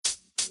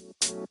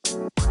Yo,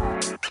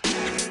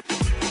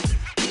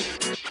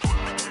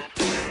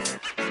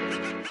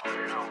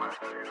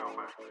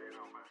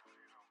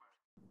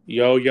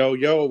 yo,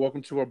 yo,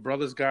 welcome to our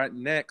Brothers Got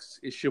Next.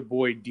 It's your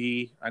boy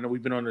D. I know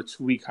we've been on a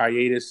 2-week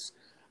hiatus.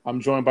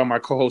 I'm joined by my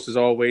co-host as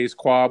always,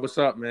 Quab. What's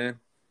up, man?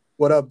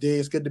 What up, D?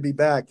 It's good to be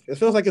back. It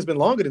feels like it's been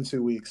longer than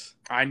 2 weeks.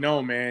 I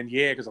know, man.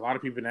 Yeah, because a lot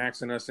of people have been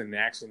asking us and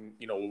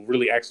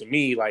really asking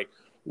me, like,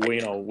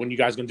 well, when you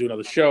guys gonna do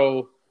another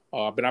show?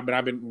 But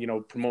I've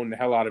been, promoting the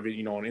hell out of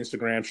it, on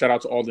Instagram. Shout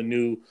out to all the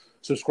new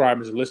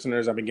subscribers and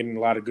listeners. I've been getting a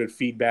lot of good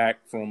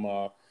feedback from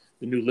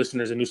the new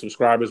listeners and new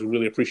subscribers. We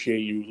really appreciate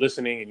you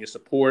listening and your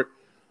support.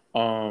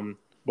 But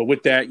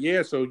with that,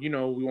 yeah, so, we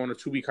were on a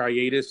 2-week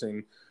hiatus,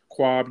 and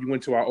Quab, you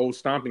went to our old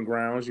stomping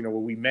grounds, where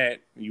we met.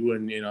 You were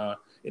in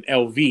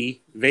LV,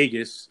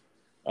 Vegas.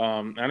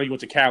 I know you went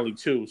to Cali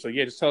too. So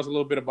yeah, just tell us a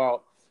little bit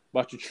about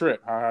your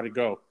trip. How'd it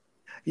go?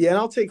 Yeah, and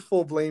I'll take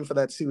full blame for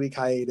that 2-week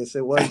hiatus.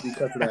 It was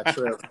because of that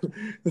trip.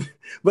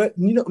 But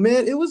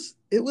man, it was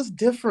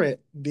different,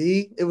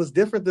 B. It was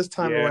different this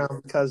time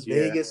around because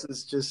Vegas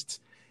is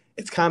just,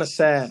 it's kind of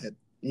sad.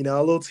 A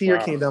little tear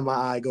came down my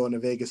eye going to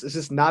Vegas. It's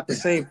just not the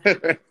same.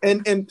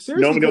 And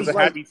seriously, normally those are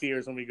happy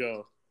tears when we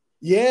go.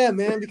 Yeah,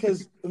 man,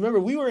 because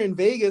remember we were in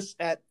Vegas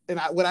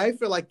what I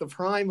feel like the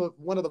prime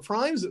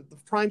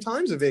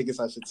times of Vegas,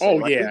 I should say.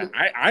 Oh, yeah.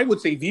 I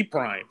would say the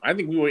prime. I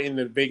think we were in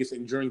the Vegas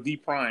and during the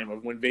prime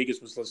of when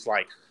Vegas was just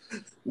like,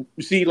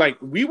 see, like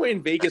we were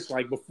in Vegas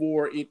like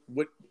before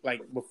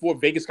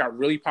Vegas got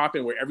really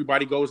popping where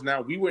everybody goes now.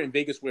 We were in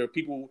Vegas where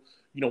people,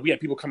 we had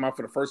people come out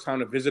for the first time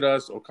to visit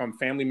us or come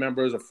family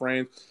members or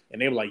friends,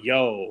 and they were like,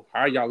 "Yo,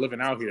 how are y'all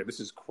living out here? This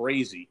is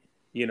crazy,"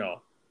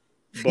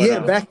 But, yeah,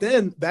 back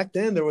then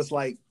there was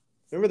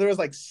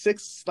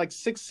six,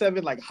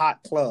 7 hot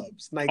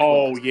clubs. Nightclubs.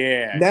 Oh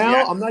yeah.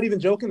 Now I'm not even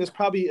joking. There's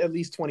probably at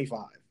least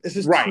 25. It's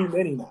just too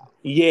many now.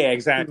 Yeah,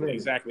 exactly.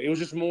 It was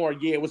just more.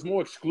 Yeah, it was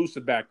more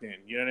exclusive back then.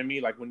 You know what I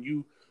mean? Like when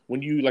you,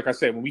 like I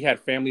said, when we had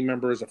family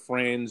members or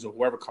friends or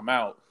whoever come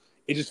out,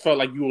 it just felt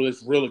like we were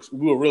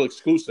real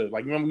exclusive.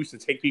 Like remember we used to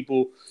take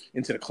people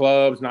into the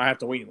clubs, not have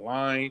to wait in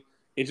line.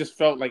 It just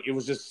felt like it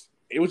was just.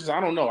 I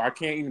don't know. I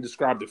can't even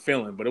describe the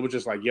feeling, but it was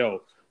just like,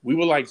 yo. We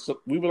were like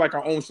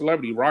our own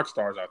celebrity rock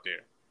stars out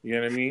there. You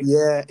know what I mean?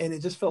 Yeah, and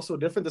it just felt so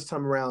different this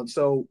time around.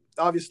 So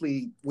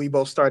obviously, we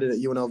both started at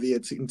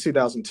UNLV in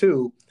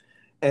 2002,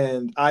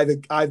 and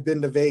I've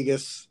been to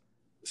Vegas.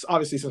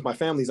 Obviously, since my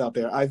family's out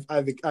there,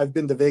 I've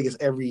been to Vegas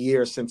every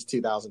year since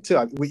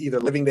 2002. We either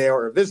living there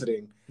or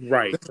visiting.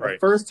 Right. The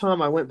first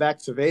time I went back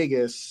to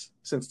Vegas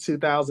since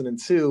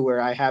 2002,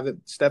 where I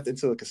haven't stepped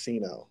into a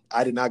casino.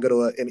 I did not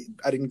go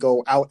I didn't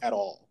go out at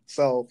all.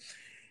 So.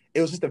 It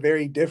was just a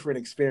very different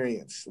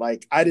experience.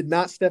 Like I did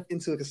not step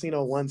into a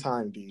casino one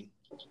time, D.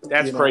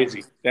 That's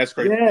crazy. That's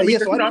crazy. Yeah,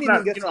 So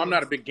I'm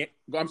not a big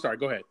I'm sorry.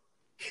 Go ahead.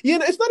 Yeah,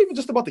 it's not even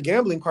just about the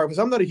gambling part because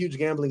I'm not a huge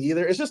gambling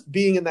either. It's just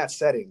being in that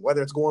setting,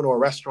 whether it's going to a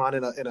restaurant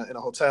in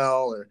a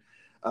hotel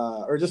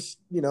or just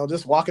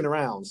just walking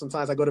around.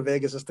 Sometimes I go to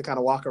Vegas just to kind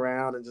of walk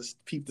around and just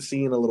peep the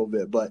scene a little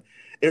bit. But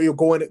if you're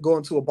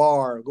going to a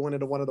bar, going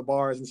into one of the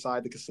bars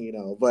inside the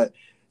casino, but.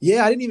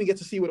 Yeah, I didn't even get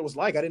to see what it was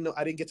like. I didn't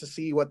get to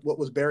see what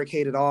was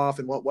barricaded off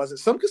and what wasn't.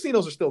 Some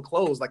casinos are still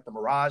closed, like the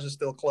Mirage is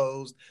still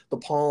closed, the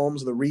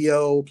Palms, the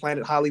Rio,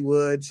 Planet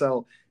Hollywood.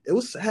 So it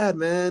was sad,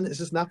 man. It's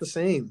just not the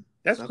same.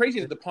 That's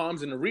crazy that the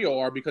Palms and the Rio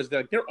are because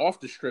they're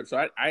off the strip.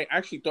 So I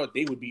actually thought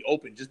they would be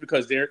open just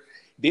because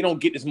they don't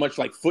get as much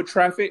like foot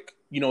traffic,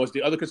 as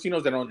the other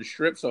casinos that are on the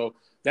strip. So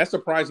that's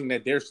surprising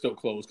that they're still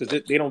closed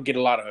because they don't get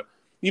a lot of,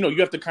 you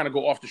have to kind of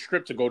go off the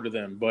strip to go to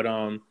them. But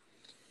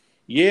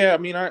yeah, I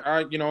mean,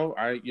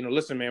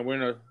 listen, man,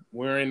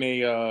 we're in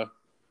a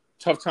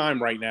tough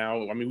time right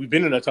now. I mean, we've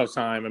been in a tough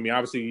time. I mean,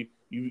 obviously,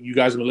 you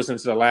guys have been listening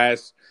to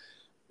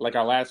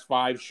our last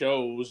 5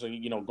 shows,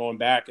 and going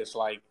back, it's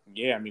like,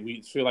 yeah, I mean,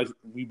 we feel like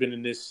we've been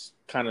in this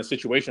kind of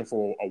situation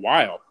for a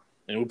while,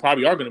 and we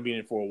probably are going to be in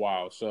it for a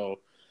while. So,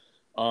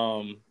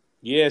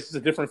 yeah, it's just a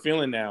different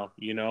feeling now.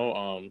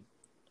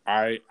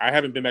 I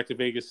haven't been back to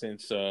Vegas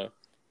since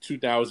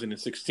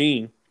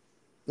 2016.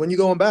 When you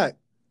going back?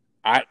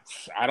 I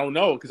don't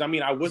know because I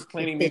mean I was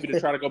planning maybe to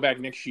try to go back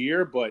next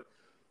year, but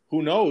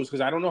who knows? Because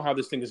I don't know how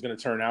this thing is going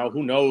to turn out.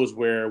 Who knows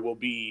where we'll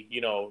be?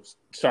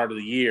 Start of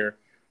the year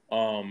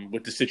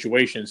with the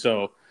situation.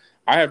 So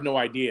I have no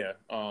idea.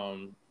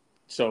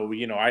 So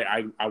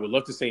I would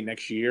love to say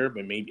next year,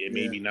 but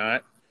maybe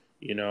not.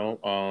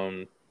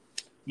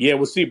 Yeah,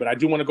 we'll see. But I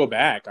do want to go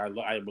back. I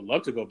would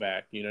love to go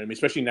back. I mean,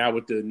 especially now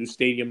with the new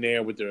stadium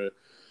there, with the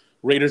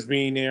Raiders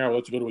being there. I'd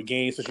love to go to a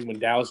game, especially when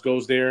Dallas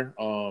goes there.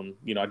 I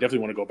definitely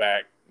want to go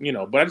back,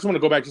 but I just want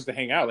to go back just to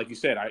hang out. Like you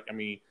said, I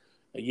mean,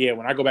 yeah,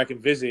 when I go back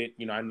and visit,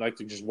 I'd like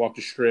to just walk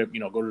the strip,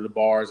 go to the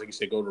bars, like you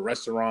said, go to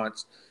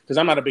restaurants, because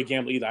I'm not a big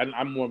gambler either.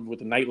 I'm more with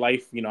the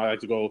nightlife. I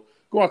like to go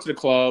out to the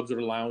clubs or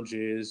the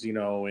lounges,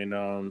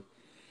 and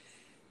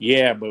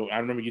yeah, but I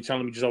remember you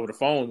telling me just over the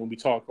phone when we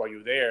talked while you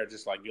were there,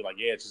 you're like,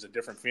 yeah, it's just a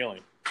different feeling.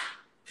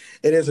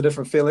 It is a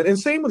different feeling. And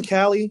same with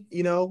Cali,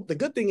 the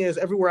good thing is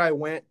everywhere I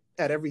went,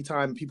 at every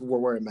time people were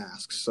wearing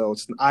masks. So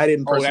I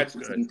didn't Oh, personally that's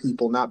good. see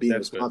people not being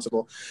That's good.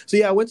 responsible. So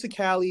yeah, I went to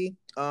Cali.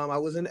 I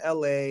was in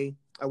LA.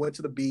 I went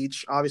to the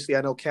beach. Obviously,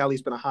 I know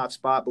Cali's been a hot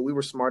spot, but we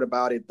were smart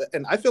about it.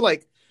 And I feel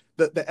like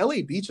the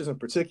LA beaches in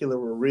particular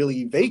were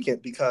really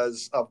vacant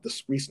because of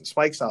the recent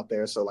spikes out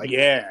there. So like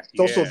Yeah,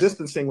 social yeah.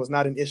 distancing was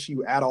not an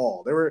issue at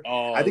all. I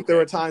Oh, think there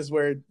okay. were times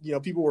where,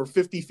 people were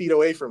 50 feet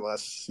away from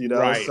us,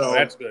 Right. Oh, so.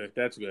 that's good.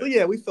 That's So good.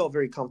 yeah, we felt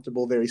very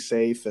comfortable, very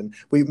safe, and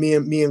me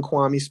and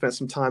Kwame spent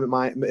some time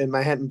in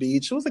Manhattan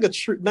Beach. It was like a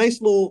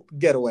nice little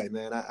getaway,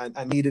 man.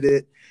 I needed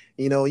it.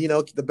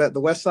 The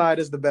West Side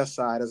is the best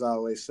side, as I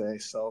always say.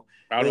 So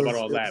I it don't know about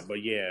was. all It that, was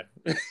but yeah.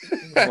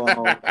 well,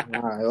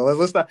 all right. Well,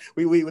 let's not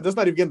let's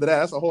not even get into that.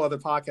 That's a whole other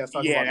podcast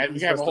talking about Yeah, the we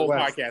East can have a versus whole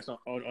West. podcast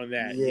on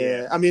that. Yeah.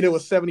 Yeah, I mean it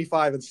was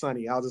 75 and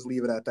sunny. I'll just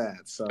leave it at that.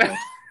 So.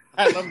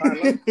 I love how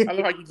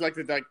you like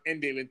to like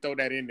end it and throw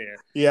that in there.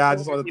 Yeah, I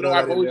just want to throw that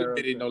I've in always there.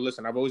 admitted. No,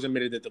 listen, I've always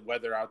admitted that the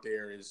weather out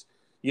there is,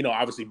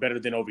 obviously better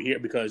than over here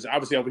because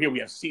obviously over here we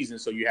have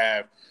seasons, so you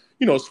have,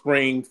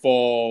 spring,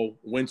 fall,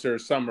 winter,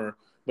 summer.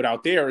 But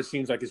out there, it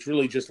seems like it's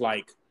really just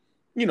like,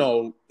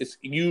 it's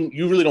you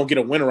really don't get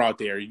a winter out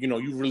there. You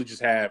really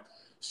just have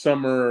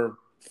summer,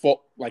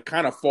 fall, like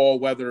kind of fall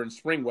weather and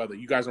spring weather.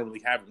 You guys don't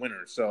really have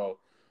winter, so.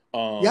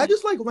 Yeah, I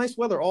just like nice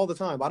weather all the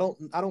time. I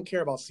don't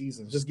care about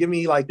seasons. Just give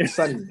me like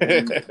sunny.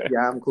 And,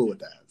 yeah, I'm cool with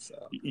that. So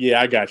Yeah,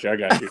 I got you.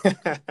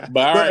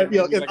 But all right,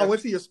 but man. I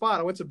went to your spot.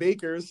 I went to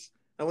Baker's.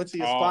 I went to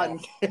your spot Oh,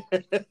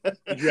 and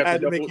did you have I to had to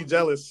double? make you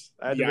jealous.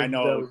 I had to Yeah, I make you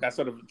know. jealous. That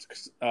sort of.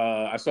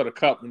 I saw the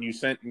cup when you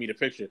sent me the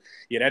picture.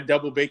 Yeah, that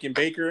double bacon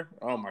baker.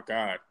 Oh my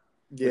god,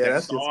 with Yeah, that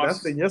that's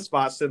sauce. been your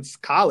spot since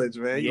college,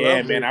 man. You Yeah,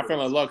 love man, I fell in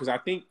Baker's. love because I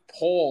think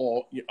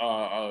Paul.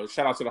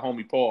 Shout out to the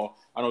homie Paul.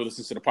 I know he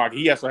listens to the podcast.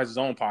 He also has his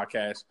own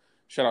podcast.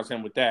 Shout out to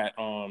him with that.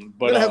 We're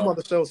gonna have him on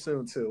the show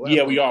soon too. We'll have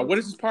Yeah, him on we the are. show What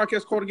is soon. this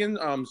podcast called again?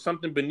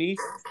 Something Beneath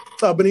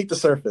the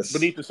surface.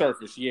 beneath the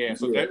surface. Yeah,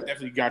 so Yeah.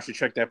 definitely you guys should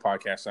check that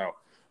podcast out.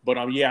 But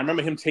yeah, I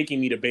remember him taking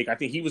me to Baker. I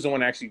think he was the one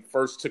that actually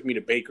first took me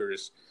to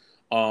Baker's.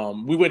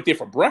 We went there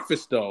for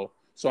breakfast though,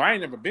 so I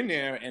ain't never been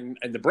there, and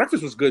the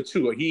breakfast was good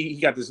too. He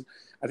got this.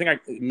 I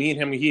think me and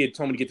him, he had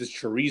told me to get this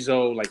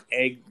chorizo like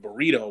egg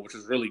burrito, which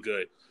was really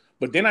good.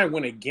 But then I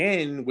went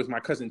again with my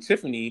cousin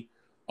Tiffany,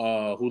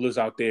 who lives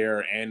out there,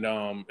 and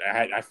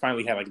I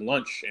finally had like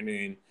lunch, and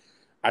then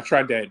I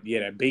tried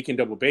that bacon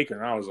double bacon,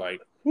 and I was like,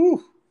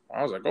 whew.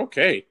 I was like,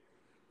 okay.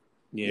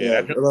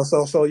 Yeah. Yeah,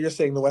 So you're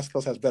saying the West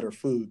Coast has better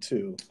food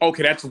too?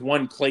 okay, that's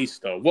one place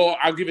though. Well,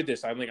 I'll give it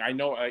this. I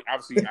know.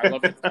 Obviously, I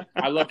love it.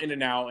 I love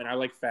In-N-Out and I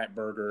like Fat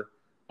Burger,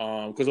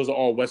 because those are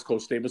all West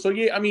Coast staples. So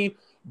yeah, I mean,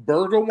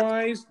 burger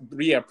wise,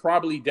 yeah,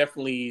 probably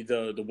definitely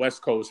the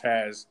West Coast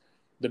has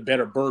the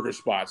better burger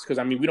spots because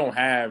I mean we don't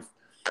have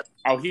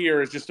out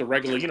here. It's just a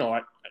regular.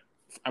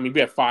 I mean we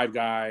have Five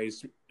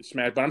Guys,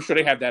 Smash, but I'm sure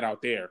they have that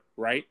out there,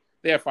 right?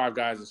 They have Five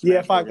Guys and Yeah,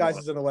 Smash Five Burger. Guys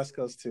is in the West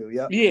Coast too.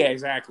 Yep. Yeah,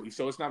 exactly.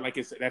 So it's not like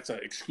that's an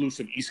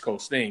exclusive East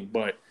Coast thing,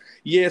 but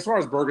yeah, as far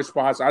as burger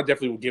spots, I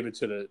definitely would give it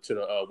to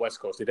the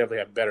West Coast. They definitely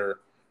have better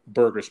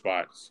burger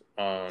spots.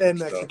 And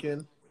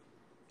Mexican.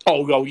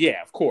 Oh,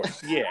 yeah, of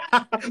course, yeah,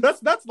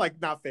 That's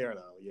like not fair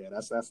though. Yeah,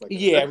 that's like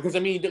yeah. Because I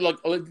mean, like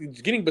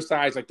getting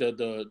besides like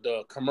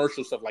the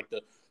commercial stuff, like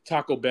the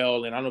Taco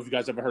Bell, and I don't know if you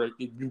guys ever heard.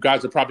 You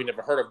guys have probably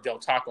never heard of Del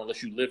Taco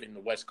unless you live in the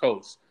West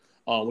Coast,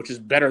 which is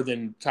better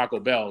than Taco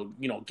Bell.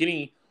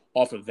 Getting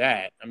off of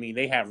that, I mean,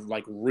 they have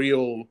like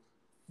real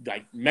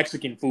like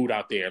Mexican food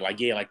out there. Like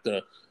like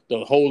the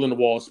hole in the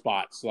wall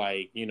spots.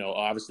 Like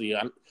obviously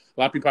a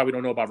lot of people probably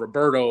don't know about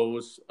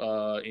Roberto's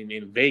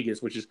in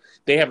Vegas, which is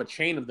they have a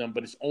chain of them,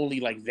 but it's only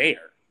like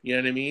there. You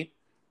know what I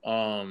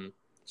mean?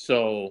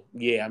 So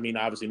yeah, I mean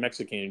obviously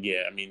Mexican.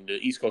 Yeah, I mean the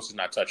East Coast is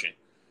not touching.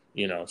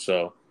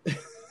 So.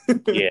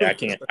 Yeah,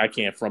 I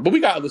can't front. But we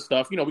got other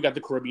stuff. We got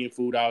the Caribbean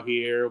food out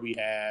here. We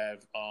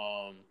have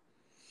I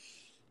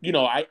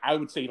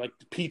would say like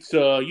the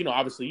pizza,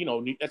 obviously,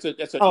 that's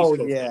a East oh Coast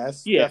thing.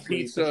 yes, Yeah, definitely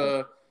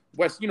pizza,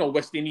 West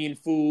Indian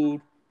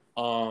food.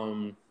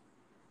 I'm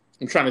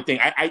trying to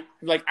think.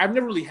 I've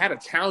never really had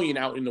Italian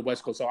out in the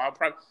West Coast, so I'll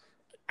probably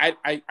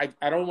I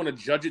don't want to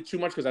judge it too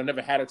much because I've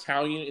never had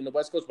Italian in the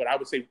West Coast, but I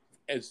would say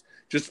as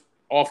just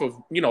off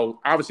of,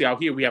 obviously out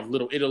here we have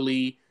Little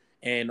Italy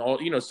and all,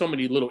 so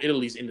many Little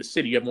Italies in the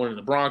city. You have one in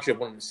the Bronx, you have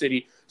one in the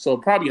city. So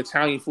probably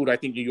Italian food. I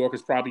think New York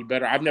is probably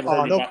better. I've never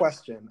heard no about.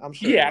 question. I'm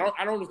sure. Yeah,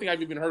 I don't think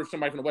I've even heard of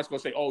somebody from the West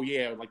Coast say, "Oh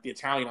yeah, like the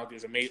Italian out there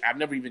is amazing." I've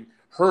never even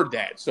heard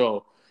that.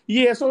 So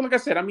yeah, so like I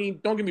said, I mean,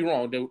 don't get me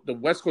wrong. The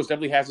West Coast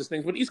definitely has its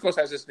things, but the East Coast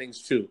has its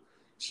things too.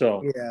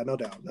 So yeah, no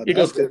doubt. it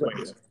goes both That's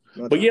ways.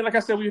 no But doubt. yeah, like I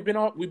said, we've been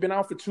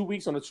out for 2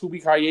 weeks on a 2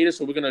 week hiatus,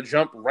 so we're gonna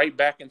jump right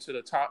back into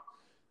the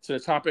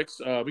topics.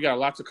 We got a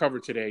lot to cover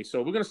today,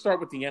 so we're gonna start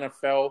with the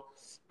NFL.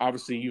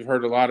 Obviously, you've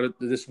heard a lot of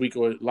this week,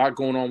 or a lot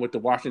going on with the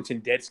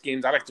Washington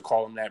Redskins. I like to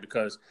call them that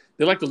because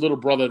they're like the little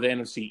brother of the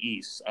NFC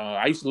East.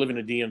 I used to live in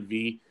the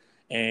DMV,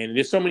 and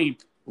there's so many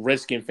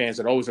Redskin fans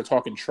that always are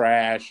talking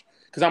trash.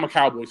 Because I'm a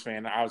Cowboys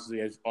fan, obviously,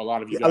 as a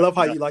lot of you guys. I love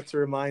how you like to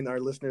remind our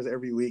listeners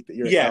every week that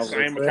you're yes, a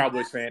Cowboys I am a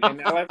Cowboys fan,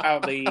 and I like how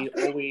they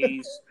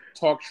always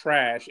talk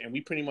trash, and we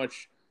pretty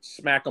much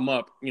smack them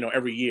up,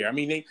 every year. I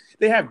mean,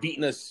 they have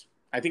beaten us,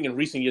 I think, in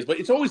recent years, but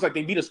it's always like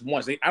they beat us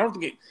once. I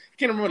can't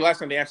remember the last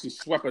time they actually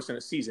swept us in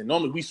a season.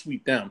 Normally we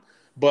sweep them.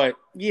 But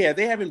yeah,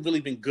 they haven't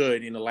really been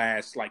good in the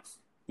last, I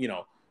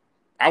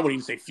wouldn't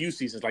even say few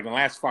seasons, like in the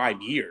last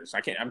 5 years.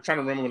 I'm trying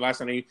to remember when the last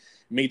time they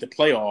made the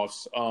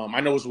playoffs. I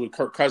know it was with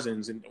Kirk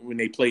Cousins and when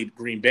they played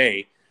Green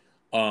Bay.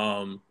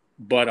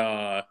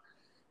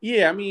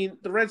 Yeah, I mean,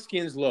 the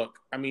Redskins, look,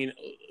 I mean,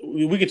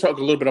 we could talk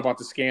a little bit about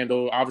the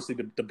scandal. Obviously,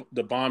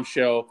 the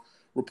bombshell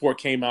report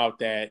came out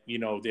that,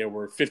 there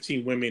were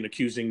 15 women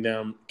accusing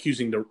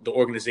the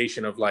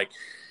organization of, like,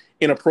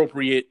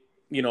 inappropriate,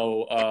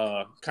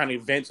 kind of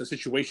events and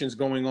situations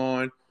going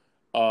on.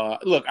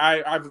 Look,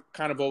 I've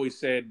kind of always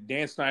said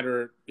Dan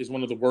Snyder is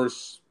one of the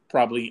worst,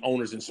 probably,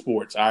 owners in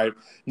sports. I've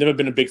never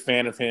been a big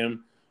fan of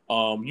him.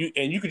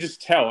 You could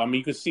just tell. I mean,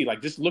 you could see,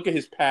 like, just look at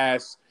his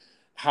past,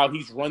 how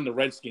he's run the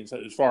Redskins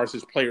as far as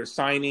his player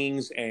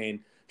signings and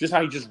just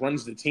how he just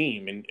runs the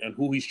team and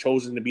who he's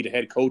chosen to be the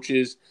head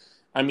coaches.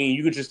 I mean,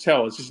 you could just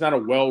tell it's just not a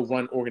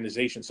well-run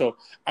organization. So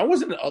I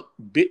wasn't a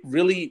bit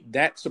really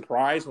that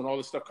surprised when all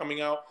this stuff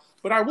coming out.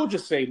 But I will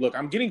just say, look,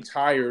 I'm getting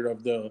tired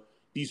of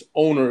these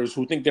owners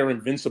who think they're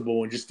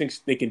invincible and just think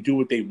they can do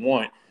what they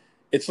want.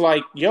 It's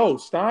like, yo,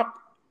 stop,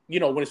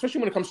 especially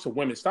when it comes to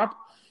women,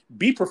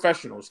 be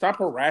professional. Stop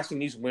harassing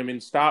these women.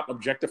 Stop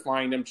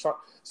objectifying them.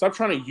 Stop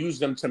trying to use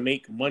them to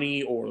make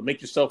money or make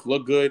yourself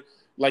look good.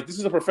 Like, this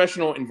is a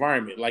professional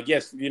environment. Like,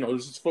 yes,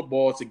 this is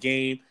football. It's a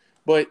game.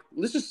 But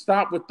let's just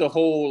stop with the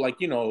whole,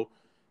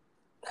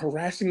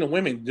 harassing the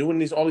women,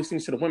 doing all these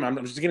things to the women.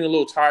 I'm just getting a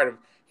little tired of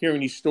hearing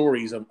these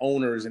stories of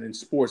owners and in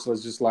sports. So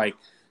it's just like,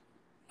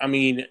 I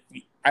mean,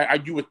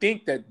 you would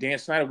think that Dan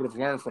Snyder would have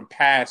learned from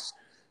past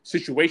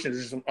situations.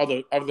 There's some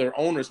other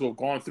owners who have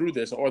gone through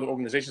this or other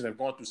organizations that have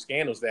gone through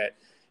scandals that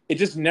it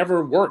just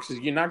never works.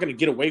 You're not going to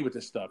get away with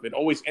this stuff. It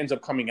always ends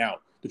up coming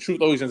out. The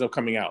truth always ends up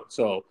coming out.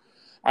 So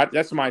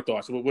that's my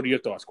thoughts. What are your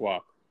thoughts,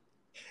 Quab?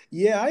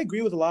 Yeah, I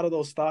agree with a lot of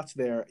those thoughts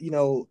there.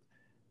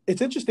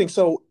 It's interesting.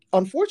 So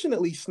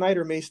unfortunately,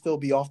 Snyder may still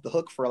be off the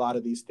hook for a lot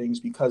of these things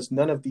because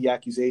none of the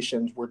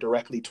accusations were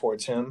directly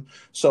towards him.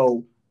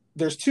 So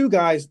there's two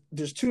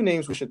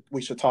names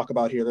we should talk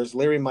about here. There's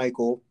Larry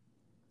Michael,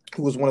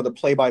 who was one of the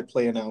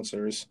play-by-play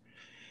announcers,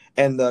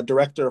 and the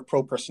director of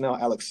pro personnel,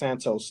 Alex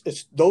Santos.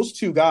 It's those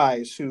two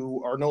guys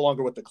who are no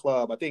longer with the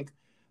club. I think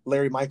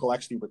Larry Michael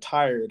actually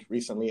retired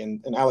recently,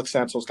 and Alex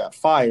Santos got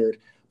fired.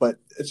 But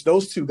it's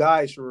those two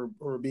guys who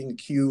are being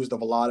accused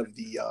of a lot of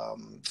the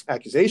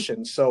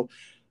accusations. So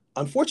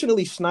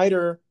unfortunately,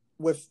 Snyder,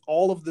 with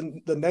all of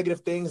the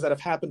negative things that have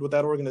happened with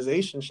that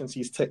organization since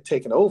he's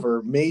taken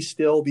over, may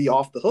still be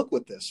off the hook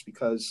with this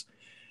because,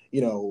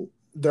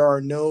 there are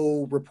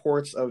no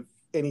reports of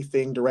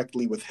anything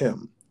directly with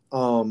him.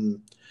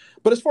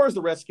 But as far as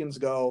the Redskins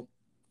go,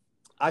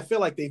 I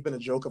feel like they've been a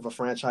joke of a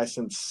franchise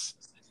since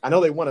I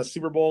know they won a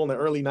Super Bowl in the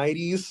early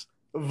 90s,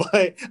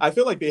 but I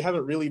feel like they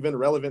haven't really been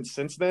relevant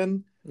since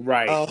then.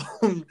 Right.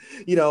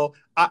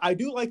 I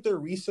do like their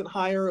recent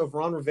hire of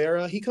Ron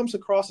Rivera. He comes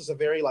across as a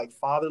very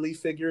fatherly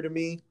figure to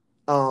me.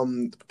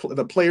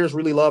 The players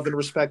really love and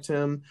respect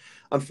him.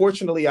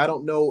 Unfortunately, I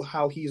don't know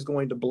how he's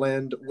going to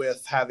blend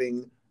with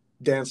having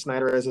Dan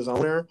Snyder as his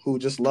owner, who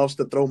just loves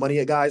to throw money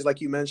at guys,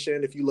 like you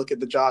mentioned. If you look at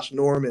the Josh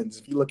Normans,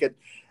 if you look at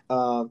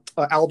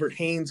Albert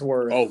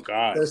Hainsworth. Oh,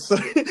 God.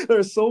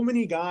 There's so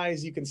many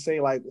guys you can say,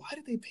 why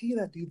did they pay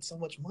that dude so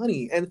much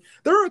money? And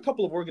there are a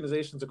couple of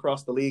organizations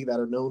across the league that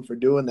are known for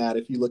doing that.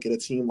 If you look at a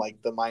team like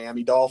the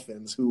Miami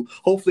Dolphins, who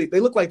hopefully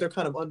they look like they're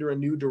kind of under a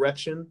new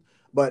direction.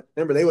 But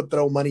remember, they would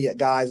throw money at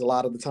guys a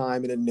lot of the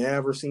time, and it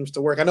never seems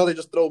to work. I know they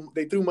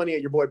threw money at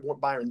your boy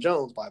Byron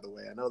Jones, by the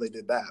way. I know they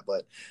did that,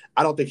 but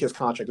I don't think his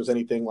contract was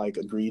anything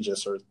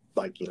egregious or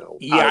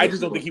Yeah, I just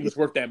don't think he was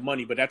worth that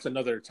money. But that's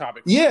another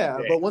topic. Yeah,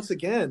 but once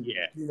again,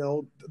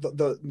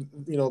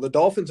 the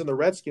Dolphins and the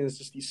Redskins,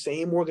 just these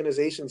same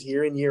organizations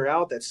year in year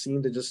out that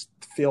seem to just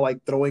feel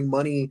like throwing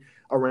money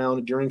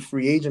around during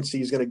free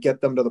agency is going to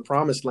get them to the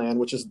promised land,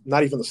 which is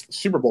not even the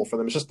Super Bowl for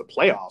them. It's just the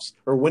playoffs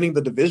or winning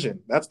the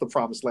division. That's the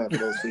promised land for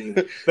those teams.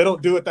 They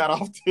don't do it that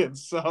often.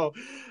 So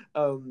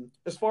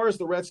as far as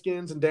the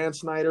Redskins and Dan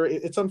Snyder,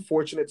 it's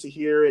unfortunate to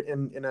hear it.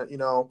 And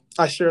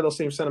I share those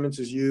same sentiments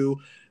as you.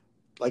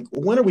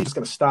 When are we just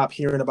going to stop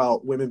hearing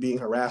about women being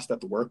harassed at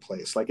the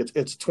workplace?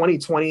 It's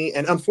 2020.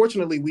 And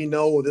unfortunately, we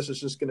know this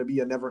is just going to be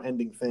a never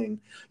ending thing.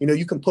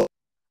 You can put,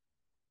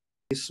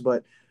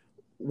 but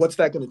what's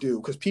that going to do?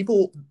 Because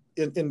people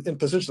in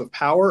positions of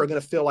power are going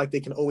to feel like they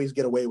can always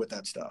get away with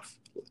that stuff.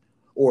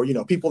 Or,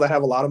 people that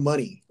have a lot of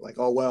money, her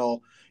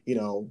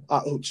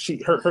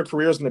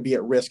career is going to be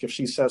at risk if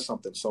she says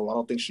something. So I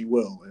don't think she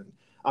will. And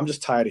I'm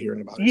just tired of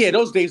hearing about it. Yeah,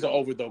 those days are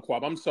over though,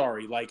 Quab. I'm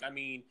sorry. Like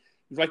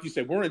you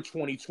said, we're in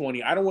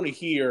 2020. I don't want to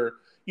hear,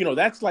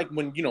 that's like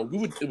when, we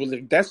would, it was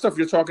like that stuff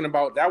you're talking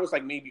about, that was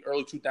like maybe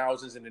early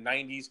 2000s and the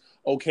 90s.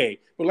 Okay.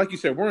 But like you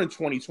said, we're in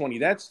 2020.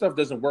 That stuff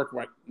doesn't work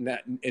right now,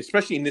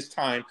 especially in this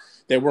time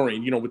that we're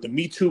in, with the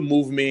Me Too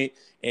movement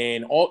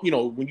and all,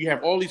 when you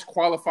have all these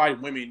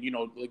qualified women,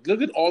 like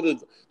look at all the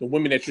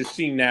women that you're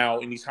seeing now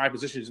in these high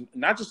positions,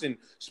 not just in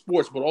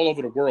sports, but all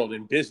over the world,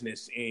 in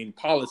business, in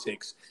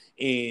politics,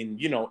 in,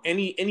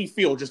 any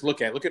field. Just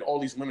look at all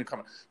these women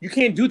coming. You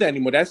can't do that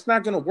anymore. That's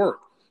not going to work.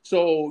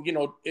 So,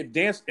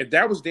 if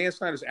that was Dan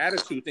Snyder's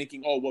attitude,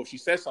 thinking, oh, well, if she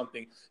says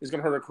something, it's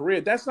going to hurt her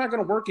career, that's not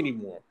going to work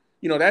anymore.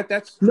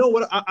 That's no.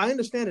 What I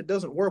understand, it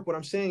doesn't work. What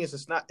I'm saying is,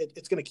 it's not.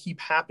 It's going to keep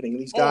happening.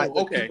 These guys,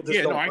 okay,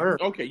 just don't learn.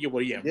 Okay, yeah,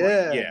 well, yeah,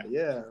 yeah, right, yeah,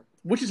 yeah.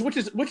 Which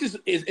is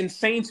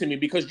insane to me,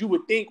 because you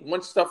would think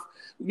when stuff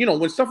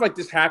like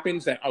this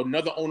happens, that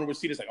another owner would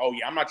see this like, oh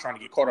yeah, I'm not trying to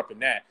get caught up in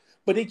that,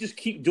 but they just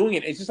keep doing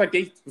it. It's just like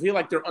they feel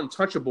like they're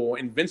untouchable,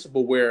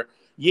 invincible. Where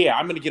yeah,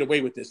 I'm going to get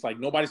away with this. Like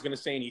nobody's going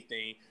to say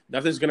anything,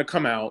 nothing's going to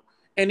come out.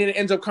 And then it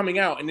ends up coming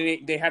out, and then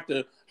they have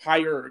to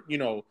hire,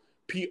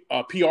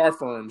 PR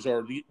firms,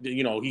 or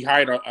he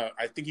hired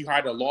I think he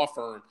hired a law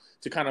firm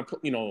to kind of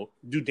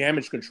do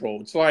damage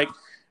control. It's like,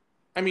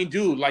 I mean,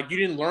 dude, like you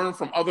didn't learn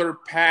from other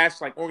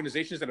past like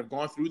organizations that have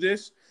gone through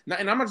this. Now,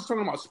 and I'm not just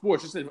talking about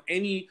sports, just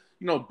any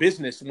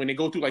business, when they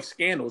go through like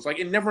scandals, like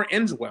it never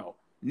ends well,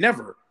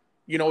 never.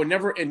 It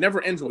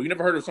never ends well. You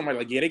never heard of somebody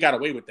like, yeah, they got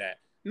away with that.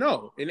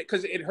 No, and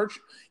because it hurts.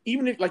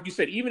 Even if, like you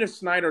said, even if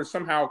Snyder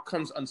somehow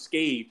comes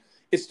unscathed,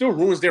 it still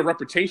ruins their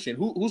reputation.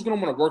 Who's going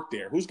to want to work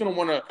there? Who's going to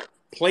want to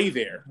play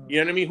there? You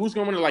know what I mean? Who's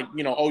going to want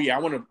to oh yeah, I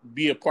want to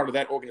be a part of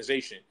that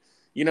organization.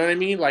 You know what I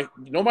mean? Like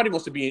nobody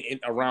wants to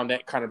be around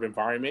that kind of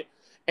environment.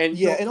 And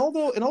yeah, and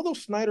although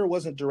Snyder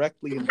wasn't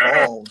directly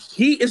involved,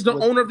 he is the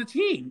owner of the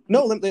team.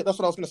 No, that's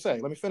what I was going to say.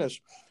 Let me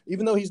finish.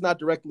 Even though he's not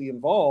directly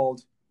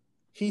involved,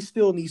 he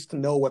still needs to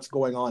know what's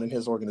going on in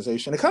his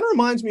organization. It kind of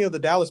reminds me of the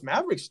Dallas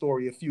Mavericks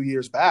story a few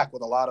years back,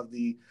 with a lot of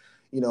the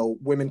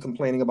women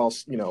complaining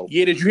about,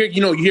 Yeah, did you hear,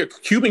 you hear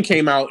Cuban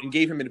came out and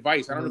gave him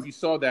advice. I don't know if you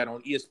saw that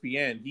on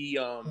ESPN.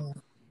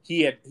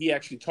 He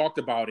actually talked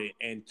about it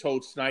and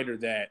told Snyder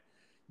that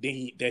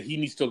he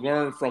needs to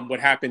learn from what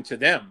happened to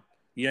them.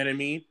 You know what I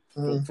mean?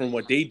 From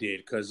what they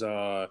did. Because,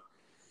 and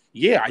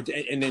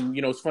then,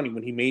 it's funny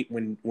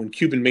when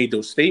Cuban made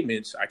those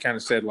statements, I kind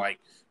of said like,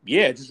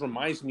 yeah, it just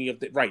reminds me of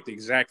the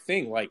exact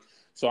thing. Like,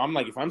 so I'm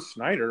like, if I'm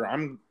Snyder,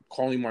 I'm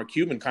calling Mark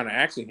Cuban, kind of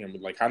asking him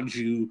like, how did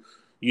you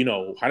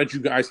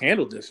guys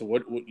handle this? Or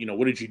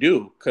what did you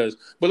do?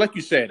 But like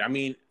you said, I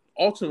mean,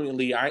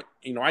 ultimately, I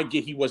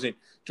get he wasn't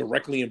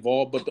directly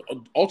involved, but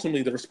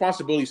ultimately the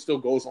responsibility still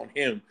goes on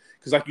him.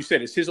 Because like you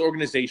said, it's his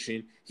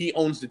organization. He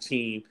owns the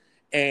team.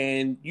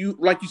 And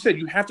like you said,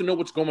 you have to know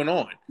what's going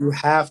on. You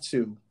have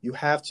to.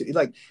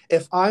 Like,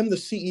 if I'm the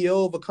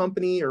CEO of a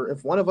company, or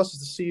if one of us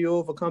is the CEO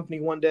of a company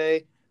one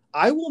day,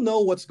 I will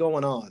know what's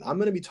going on. I'm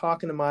going to be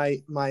talking to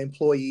my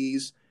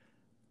employees.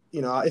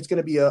 It's going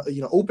to be a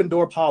open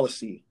door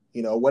policy.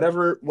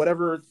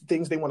 Whatever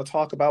things they want to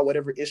talk about,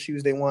 whatever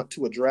issues they want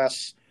to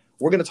address,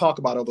 we're going to talk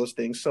about all those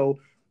things. So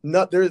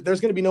there's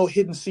going to be no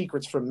hidden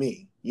secrets from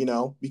me,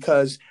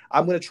 because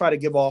I'm going to try to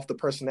give off the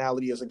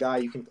personality as a guy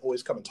you can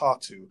always come and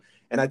talk to.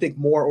 And I think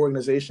more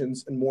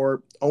organizations and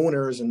more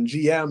owners and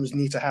GMs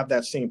need to have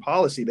that same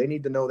policy. They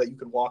need to know that you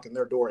can walk in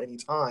their door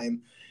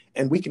anytime,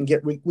 and we can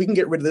get rid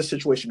of this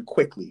situation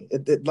quickly.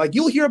 Like,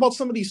 you'll hear about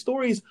some of these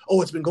stories.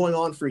 Oh, it's been going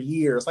on for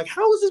years. Like,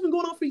 how has this been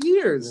going on for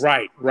years?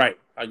 Right.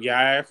 Yeah,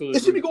 I absolutely.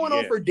 It should be going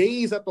on for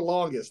days at the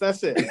longest.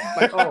 That's it.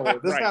 Like, oh,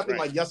 this happened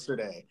like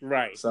yesterday.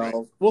 Right.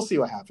 So we'll see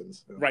what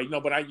happens. Right. No,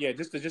 but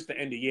just to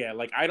end it. Yeah.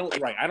 Like, I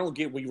don't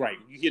get what you're right.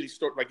 You hear these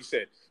stories, like you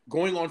said,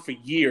 going on for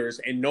years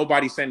and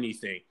nobody said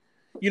anything.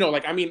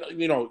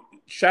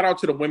 Shout out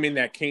to the women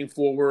that came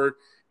forward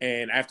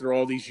and after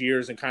all these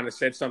years and kind of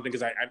said something,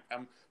 because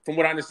I'm from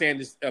what I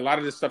understand, a lot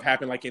of this stuff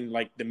happened like in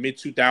like the mid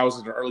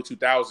 2000s or early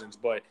 2000s,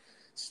 but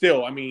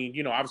still, I mean,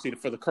 obviously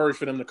for the courage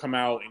for them to come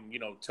out and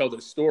tell their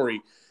story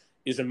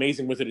is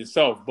amazing with it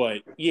itself.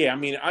 But yeah, I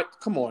mean,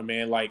 come on,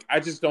 man. Like, I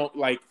just don't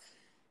like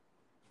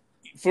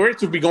for it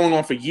to be going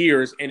on for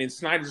years, and then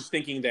Snyder's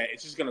thinking that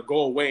it's just going to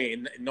go away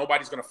and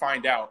nobody's going to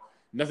find out,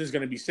 nothing's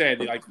going to be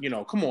said. Like,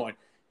 come on.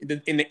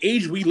 In the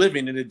age we live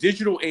in the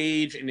digital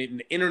age and in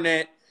the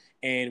internet,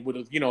 and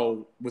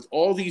with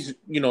all these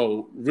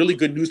really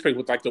good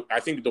newspapers, like I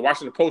think the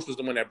Washington Post was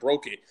the one that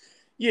broke it.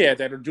 Yeah,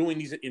 that are doing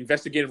these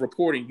investigative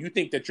reporting. You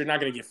think that you're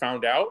not going to get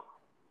found out?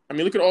 I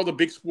mean, look at all the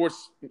big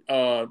sports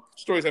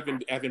stories have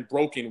been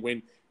broken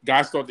when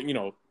guys thought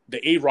that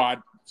the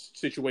A-Rod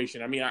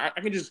situation. I mean, I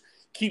can just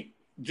keep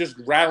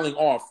rattling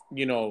off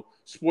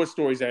sports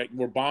stories that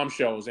were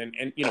bombshells, and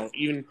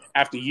even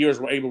after years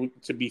were able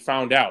to be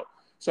found out.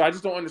 So I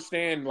just don't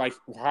understand like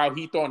how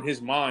he thought in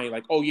his mind,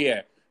 like, oh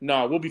yeah,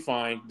 no, we'll be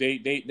fine. They're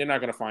not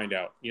gonna find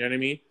out. You know what I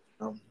mean?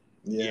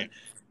 Yeah.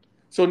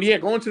 So yeah,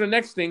 going to the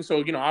next thing. So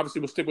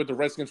obviously we'll stick with the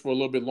Redskins for a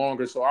little bit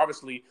longer. So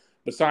obviously,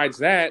 besides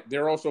that,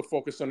 they're also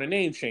focused on the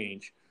name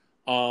change.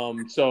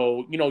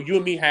 So you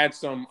and me had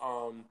some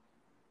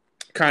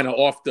kind of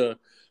off the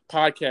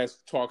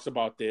podcast talks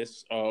about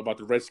this, about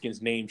the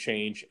Redskins name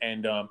change,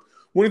 and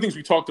one of the things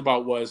we talked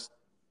about was,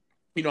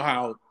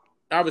 how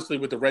obviously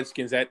with the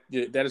Redskins that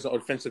is an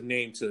offensive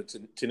name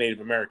to Native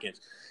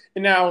Americans,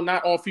 and now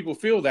not all people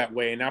feel that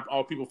way, and not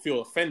all people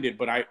feel offended.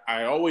 But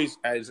I always,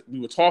 as we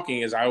were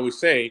talking, as I always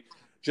say,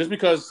 just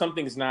because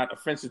something is not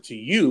offensive to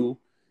you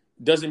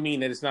doesn't mean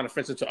that it's not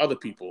offensive to other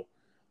people.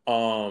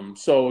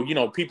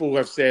 So people who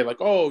have said like,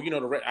 oh,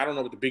 I don't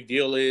know what the big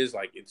deal is,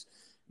 like it's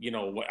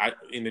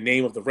in the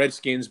name of the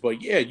Redskins,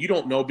 but yeah, you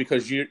don't know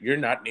because you're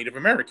not Native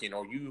American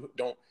or you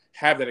don't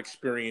have that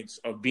experience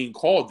of being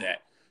called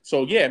that.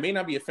 So yeah, it may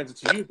not be offensive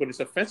to you, but it's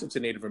offensive to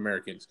Native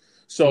Americans.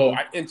 So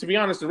and to be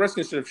honest, the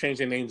Redskins should have changed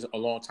their names a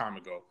long time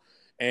ago.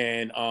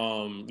 And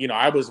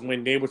I was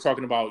when they were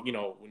talking about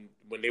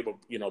when they were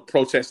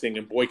protesting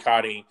and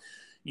boycotting,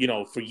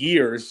 for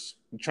years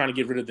trying to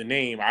get rid of the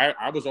name.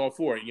 I was all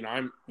for it.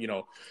 I'm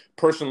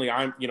personally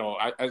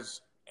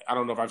as I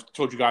don't know if I've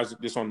told you guys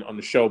this on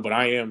the show, but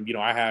I am,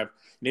 I have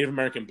Native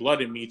American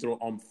blood in me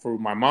through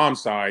my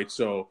mom's side.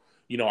 So,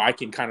 I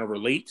can kind of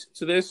relate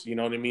to this, you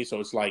know what I mean? So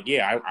it's like,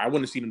 yeah, I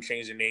want to see them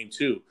change their name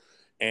too.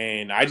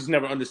 And I just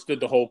never understood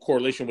the whole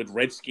correlation with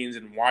Redskins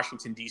and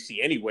Washington,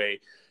 D.C. anyway.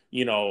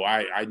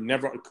 I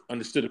never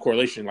understood the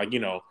correlation. Like,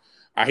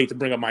 I hate to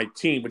bring up my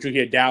team, but you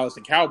hear Dallas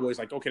and Cowboys,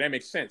 like, okay, that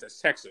makes sense.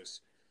 That's Texas.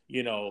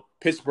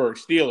 Pittsburgh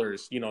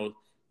Steelers,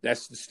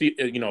 that's the steel,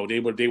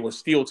 they were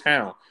Steel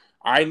Town.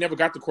 I never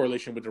got the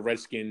correlation with the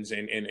Redskins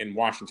and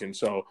Washington.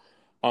 So,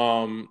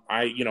 as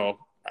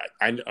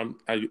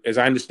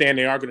I understand,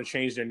 they are going to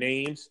change their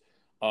names.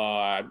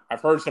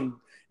 I've heard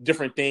some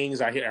different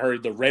things. I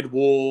heard the Red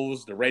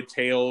Wolves, the Red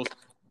Tails.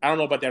 I don't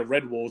know about that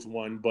Red Wolves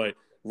one, but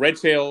Red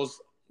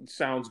Tails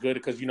sounds good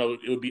because,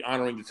 it would be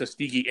honoring the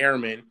Tuskegee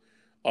Airmen,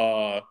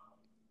 that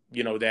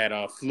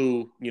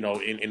flew,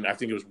 in I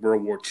think it was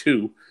World War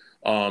II.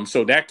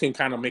 So that can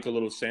kind of make a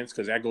little sense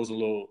because that goes a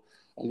little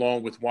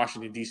along with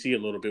Washington, D.C. a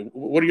little bit.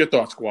 What are your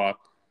thoughts, Squad?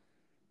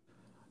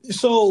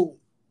 So,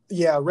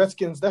 yeah,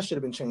 Redskins, that should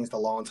have been changed a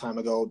long time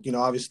ago.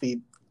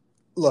 Obviously,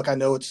 look, I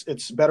know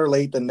it's better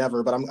late than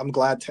never, but I'm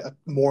glad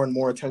more and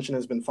more attention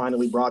has been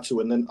finally brought to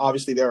it. And then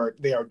obviously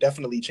they are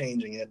definitely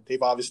changing it.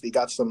 They've obviously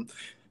got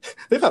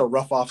they've had a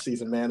rough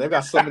offseason, man. They've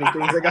got so many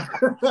things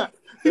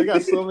they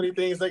got so many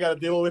things they got to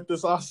deal with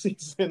this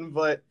offseason.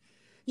 But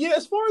yeah,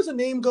 as far as the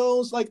name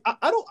goes, like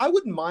I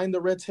wouldn't mind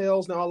the Red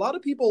Tails. Now, a lot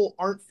of people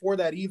aren't for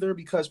that either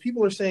because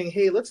people are saying,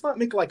 hey, let's not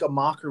make like a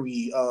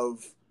mockery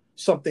of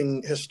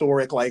something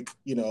historic like,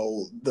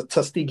 the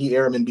Tuskegee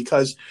Airmen,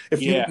 because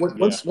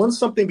once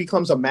something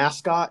becomes a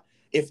mascot,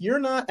 if you're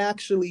not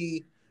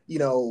actually,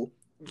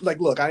 like,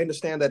 look, I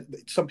understand that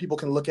some people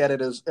can look at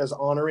it as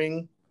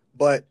honoring,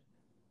 but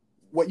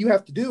what you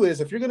have to do is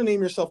if you're going to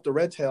name yourself the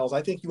Red Tails,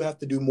 I think you have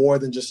to do more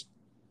than just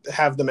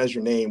have them as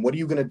your name. What are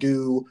you going to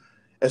do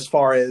as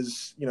far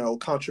as,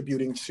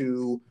 contributing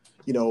to,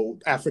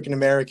 African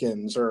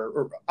Americans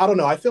or I don't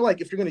know. I feel like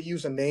if you're going to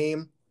use a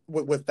name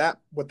with that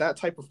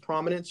type of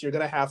prominence, you're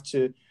going to have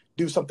to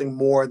do something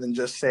more than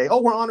just say,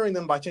 oh, we're honoring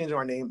them by changing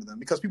our name to them,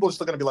 because people are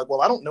still going to be like,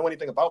 well, I don't know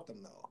anything about them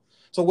though.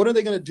 So what are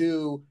they going to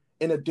do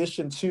in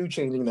addition to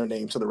changing their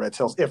name to the Red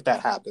Tails if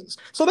that happens?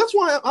 So that's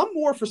why I'm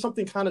more for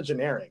something kind of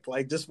generic,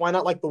 like just why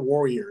not like the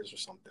Warriors or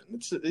something?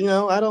 It's,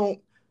 I don't.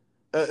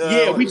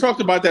 We talked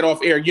about that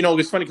off air.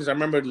 It's funny because I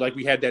remember like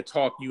we had that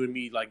talk, you and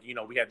me, like,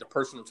 we had the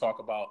personal talk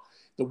about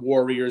the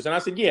Warriors. And I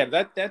said, yeah,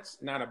 that's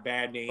not a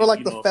bad name. Or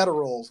like the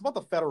Federals. What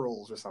about the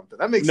Federals or something?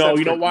 That makes sense. No,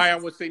 you know why I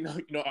would say no?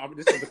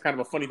 This is kind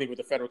of a funny thing with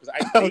the Federals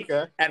because I think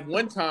at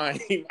one time,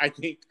 I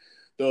think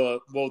the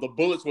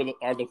Bullets who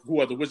are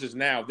the Wizards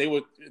now, they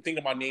were thinking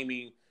about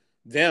naming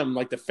them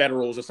like the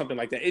Federals or something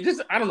like that. It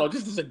just, I don't know, it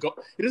just doesn't go.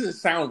 It doesn't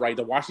sound right.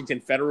 The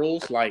Washington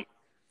Federals, like,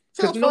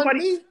 because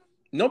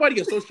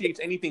nobody associates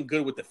anything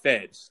good with the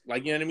feds.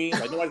 Like, you know what I mean?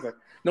 Like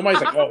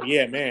nobody's like, oh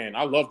yeah, man,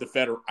 I love the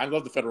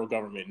federal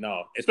government.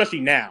 No, especially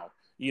now,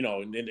 in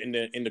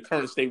the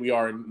current state we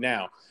are in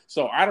now.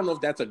 So I don't know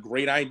if that's a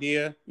great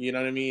idea. You know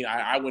what I mean?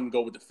 I wouldn't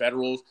go with the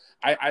Federals.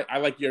 I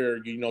like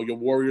your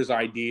Warriors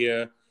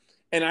idea.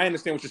 And I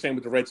understand what you're saying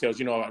with the Red Tails.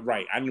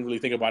 Right. I didn't really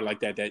think about it like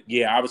that. That,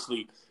 yeah,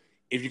 obviously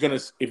if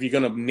you're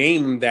gonna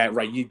name them that,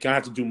 right, you're gonna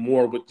have to do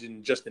more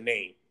than just the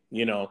name,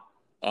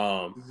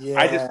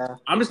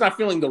 I'm just not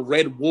feeling the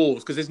Red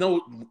Wolves because I've never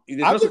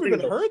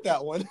even heard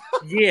that one.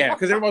 Yeah,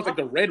 because everyone's like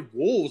the Red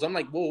Wolves. I'm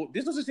like, well,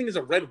 there's no such thing as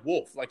a red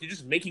wolf. Like, you're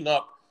just making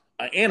up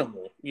an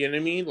animal. You know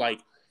what I mean?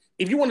 Like,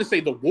 if you want to say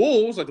the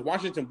Wolves, like the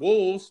Washington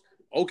Wolves,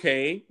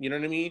 okay, you know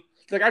what I mean?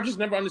 Like, I've just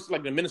never understood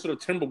like the Minnesota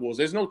Timberwolves.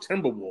 There's no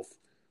Timberwolf.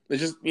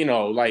 It's just,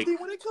 like. See,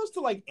 when it comes to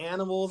like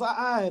animals,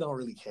 I don't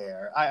really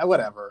care.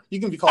 Whatever.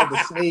 You can be called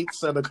the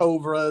snakes or the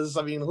cobras.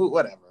 I mean,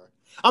 whatever.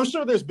 I'm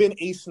sure there's been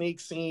a snake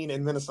scene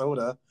in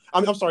Minnesota.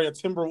 I'm sorry, a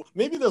timber.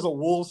 Maybe there's a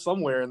wolf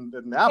somewhere in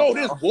that. Oh,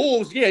 there's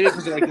wolves. Yeah,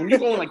 like when you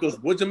go in like those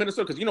woods in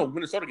Minnesota, because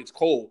Minnesota gets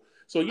cold.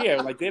 So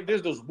yeah, like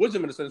there's those woods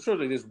in Minnesota. Sure,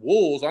 there's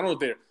wolves. I don't know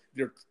if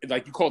they're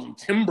like you call them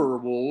timber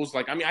wolves.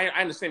 Like, I mean, I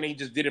understand they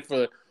just did it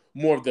for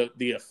more of the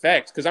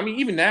effects. Because I mean,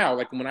 even now,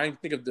 like when I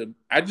think of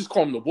I just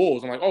call them the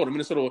Wolves. I'm like, oh, the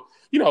Minnesota.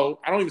 I don't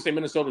even say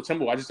Minnesota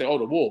Timberwolves. I just say, oh,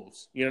 the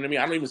Wolves. You know what I mean?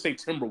 I don't even say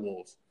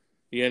Timberwolves.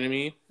 You know what I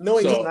mean?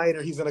 Knowing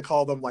Snyder, he's going to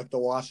call them like the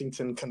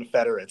Washington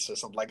Confederates or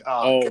something. Like,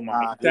 oh my,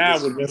 God,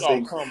 that would be.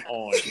 Oh, come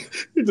on.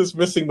 You're just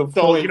missing the point.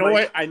 So you know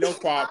what? I know,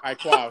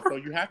 Quab. So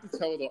you have to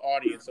tell the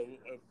audience. So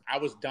I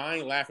was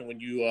dying laughing when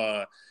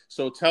you.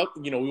 So tell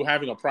we were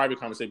having a private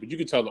conversation, but you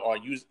could tell the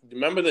audience.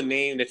 Remember the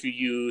name that you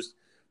used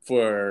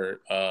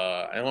for?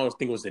 I don't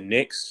think it was the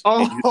Knicks.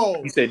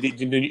 Oh, you said the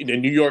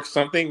New York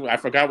something. I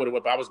forgot what it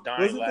was, but I was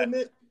dying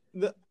laughing.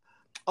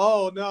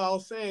 Oh no, I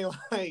was saying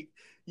like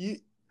you.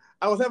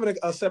 I was having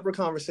a separate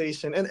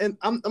conversation, and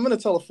I'm going to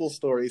tell a full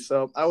story.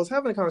 So I was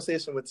having a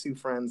conversation with two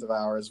friends of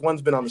ours.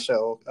 One's been on the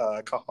show,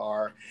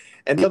 Kahar,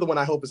 and the other one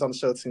I hope is on the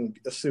show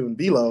soon,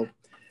 Bilo.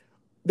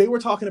 They were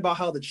talking about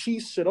how the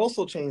Chiefs should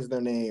also change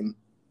their name.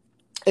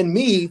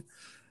 And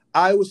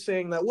I was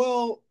saying that,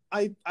 well,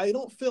 I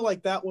don't feel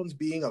like that one's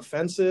being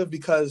offensive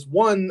because,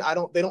 one,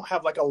 they don't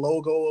have like a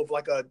logo of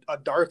like a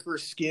darker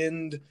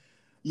skinned,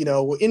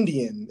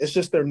 Indian. It's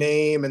just their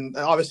name, and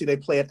obviously they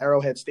play at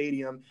Arrowhead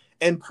Stadium.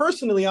 And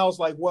personally, I was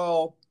like,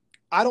 well,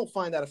 I don't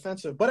find that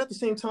offensive. But at the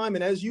same time,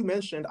 and as you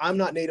mentioned, I'm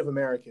not Native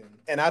American,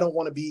 and I don't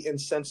want to be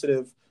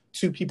insensitive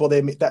to people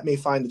that may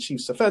find the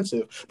Chiefs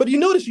offensive. But you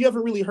notice you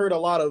haven't really heard a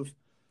lot of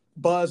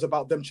buzz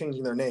about them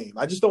changing their name.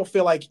 I just don't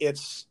feel like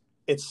it's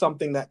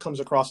something that comes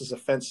across as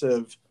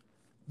offensive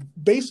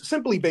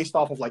simply based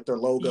off of like their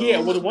logo. Yeah,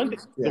 well, the one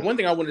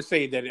thing I want to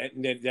say that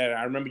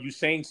I remember you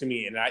saying to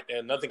me, and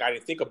another thing I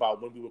didn't think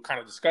about when we were kind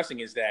of discussing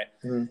is that,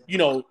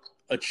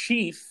 a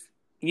chief,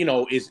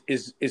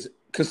 is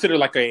considered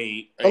like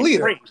a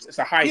leader. Phrase. It's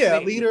a high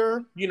thing.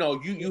 Leader.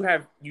 You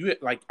have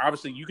like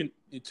obviously you can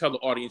tell the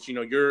audience,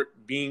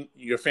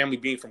 your family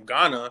being from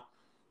Ghana,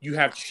 you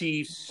have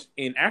chiefs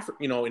in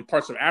Africa, in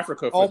parts of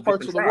Africa, all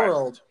parts of the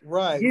world,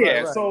 right?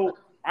 Yeah, right. So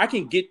I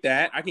can get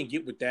that. I can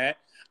get with that.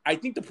 I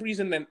think the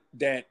reason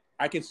that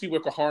I can see where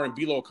Kahar and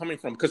Bilo are coming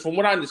from, because from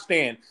what I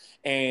understand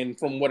and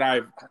from what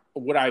I've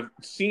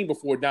seen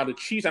before, now the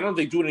Chiefs, I don't know if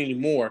they do it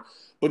anymore,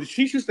 but the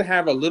Chiefs used to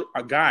have a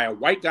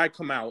white guy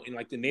come out in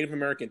like the Native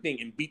American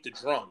thing and beat the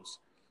drums.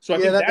 So I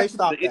think that's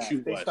what the issue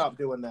was. They stopped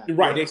doing that.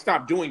 Right, they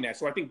stopped doing that.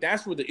 So I think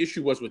that's where the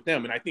issue was with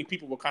them. And I think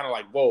people were kind of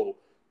like, whoa,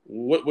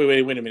 wait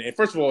a minute. And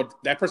first of all,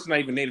 that person's not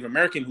even Native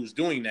American who's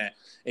doing that,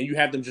 and you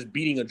have them just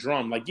beating a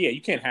drum. Like, yeah,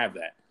 you can't have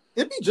that.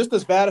 It'd be just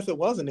as bad if it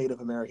was a Native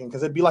American,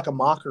 because it'd be like a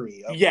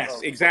mockery.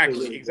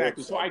 Exactly.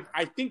 So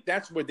I think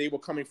that's where they were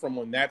coming from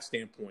on that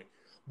standpoint.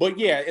 But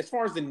yeah, as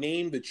far as the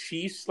name, the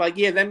Chiefs, like,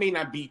 yeah, that may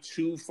not be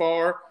too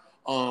far.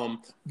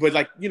 But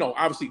like,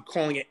 obviously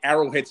calling it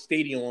Arrowhead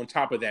Stadium on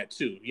top of that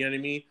too. You know what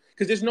I mean?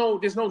 Because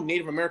there's no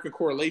Native American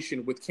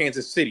correlation with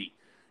Kansas City.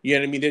 You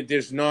know what I mean?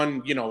 There's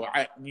none.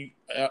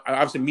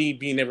 Obviously me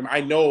being Native, I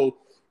know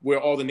where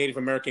all the Native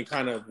American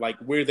kind of like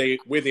where they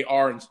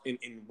are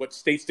in what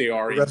states they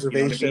are in.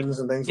 Reservations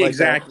and things like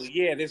that. Exactly.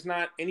 Yeah, there's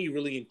not any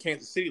really in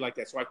Kansas City like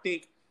that. So I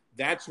think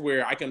that's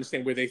where I can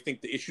understand where they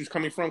think the issue's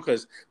coming from.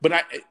 But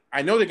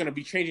I know they're going to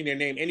be changing their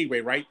name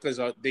anyway, right?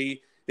 Because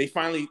they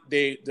finally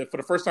for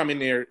the first time in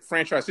their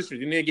franchise history,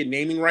 didn't they get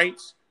naming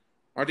rights?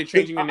 Aren't they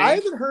changing the name? I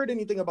haven't heard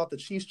anything about the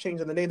Chiefs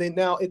changing the name.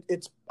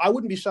 I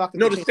wouldn't be shocked.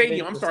 No, the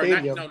stadium. I'm sorry.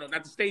 Not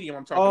the stadium.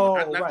 I'm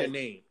talking about. Not their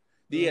name.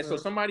 Yeah, so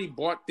somebody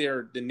bought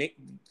got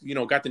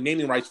the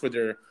naming rights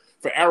for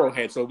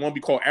Arrowhead, so it won't be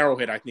called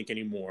Arrowhead, I think,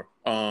 anymore.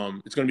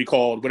 It's going to be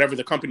called whatever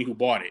the company who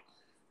bought it.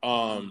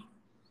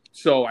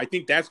 So I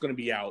think that's going to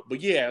be out.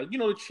 But yeah,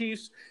 the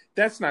Chiefs,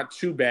 that's not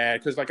too bad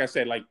because, like I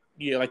said, like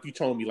you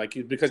told me, like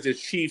because there's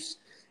Chiefs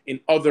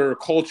in other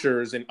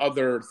cultures and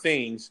other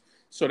things,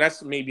 so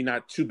that's maybe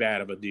not too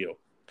bad of a deal.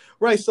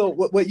 Right.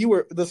 So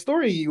the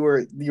story you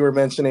were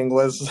mentioning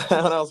was when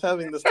I was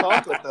having this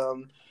talk with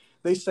them.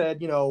 They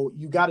said,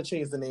 you got to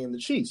change the name the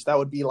Chiefs. That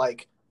would be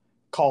like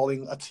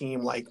calling a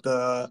team like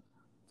the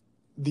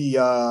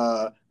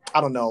I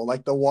don't know,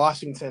 like the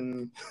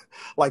Washington,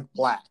 like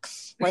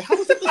Blacks. Like, how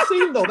is it the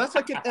same though? That's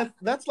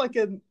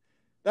an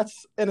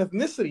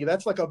ethnicity.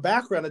 That's like a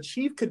background. A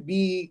chief could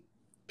be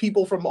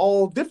people from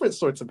all different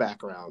sorts of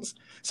backgrounds.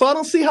 So I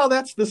don't see how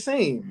that's the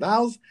same.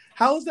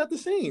 How is that the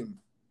same?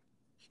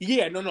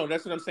 Yeah, no,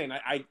 that's what I'm saying.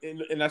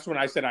 And that's when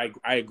I said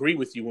I agree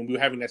with you when we were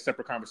having that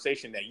separate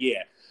conversation that,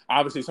 yeah,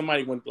 obviously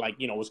somebody went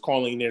was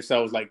calling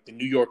themselves like the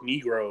New York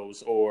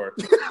Negroes or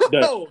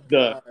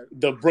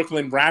the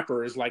Brooklyn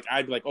rappers. Like,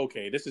 I'd be like,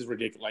 okay, this is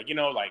ridiculous.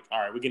 Like,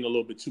 all right, we're getting a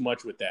little bit too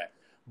much with that.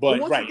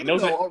 But right. Again,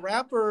 a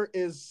rapper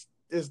is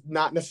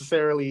not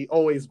necessarily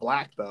always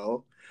black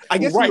though. I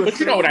guess right, but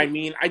you know what I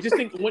mean. I just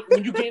think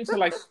when you get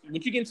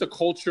into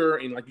culture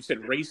and like you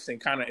said, race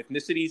and kind of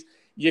ethnicities,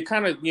 you're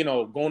kind of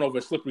going over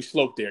a slippery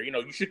slope there.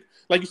 You should,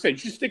 like you said, you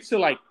should stick to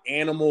like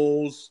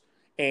animals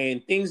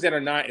and things that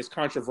are not as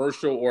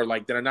controversial or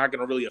like that are not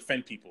going to really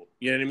offend people.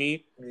 You know what I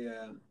mean?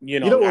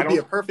 Yeah. What would be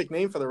a perfect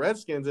name for the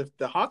Redskins if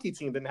the hockey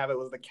team didn't have it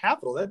was the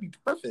Capitol? That'd be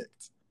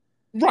perfect.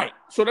 Right.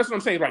 So that's what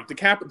I'm saying. Right.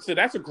 So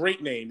that's a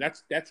great name.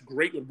 That's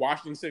great with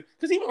Washington.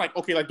 Because even like,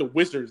 okay, like the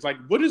Wizards, like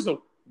what is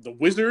the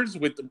Wizards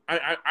with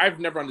I've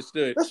never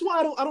understood. That's why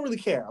I don't really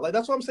care. Like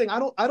that's what I'm saying. I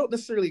don't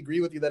necessarily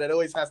agree with you that it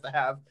always has to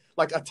have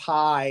like a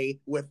tie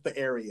with the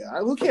area.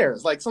 Who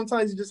cares? Like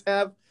sometimes you just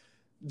have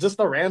just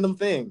a random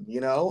thing,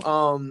 you know.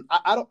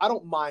 I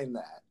don't mind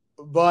that,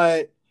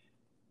 but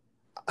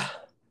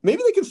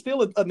maybe they can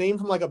steal a name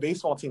from like a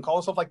baseball team, call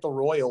themselves like the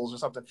Royals or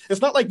something.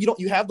 It's not like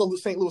you have the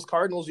St. Louis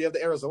Cardinals, you have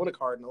the Arizona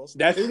Cardinals.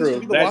 That's maybe true.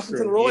 Be the That's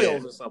Washington true.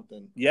 Royals Yeah. or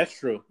something. That's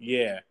true.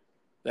 Yeah.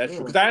 That's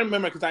true. Because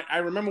I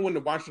remember when the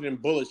Washington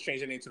Bullets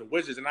changed their name to the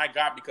Wizards, and I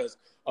got because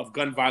of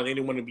gun violence. They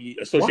didn't want to be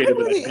associated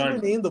with a gun. Why would they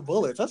ever name the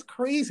Bullets? That's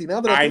crazy.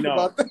 Now that I think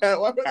about that,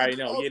 why would I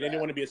know. Yeah, they didn't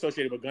want to be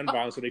associated with gun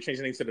violence, so they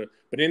changed the name to the.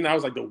 But then I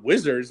was like, the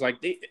Wizards. Like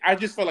I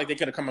just felt like they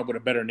could have come up with a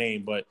better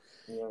name, but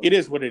it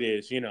is what it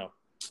is, you know.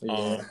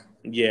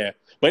 Yeah.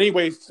 But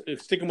anyways,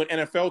 sticking with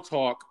NFL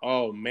talk.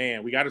 Oh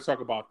man, we got to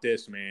talk about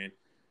this, man.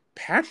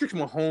 Patrick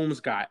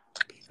Mahomes got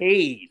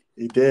paid.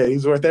 He did.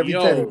 He's worth every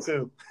penny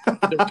too.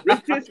 The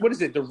richest, what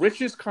is it? The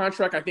richest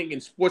contract I think in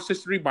sports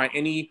history by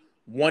any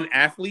one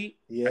athlete.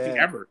 I think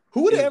ever.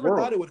 Who would have ever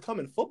thought it would come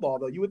in football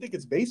though? You would think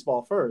it's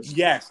baseball first.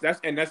 Yes,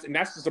 that's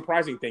the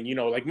surprising thing. You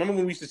know, like remember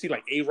when we used to see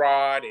like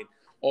A-Rod and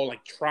all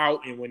like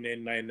Trout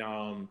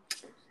and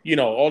you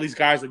know, all these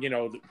guys were, you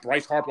know,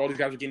 Bryce Harper, all these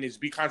guys were getting these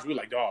big contracts. We were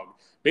like, dog,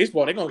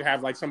 baseball, they're gonna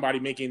have like somebody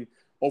making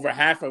over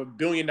 $500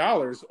 million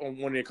on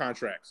one of their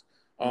contracts.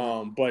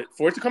 But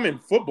for it to come in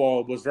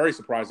football was very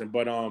surprising.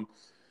 But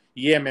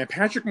yeah, man,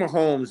 Patrick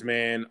Mahomes,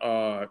 man,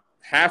 a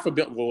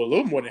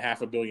little more than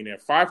 $500 million there,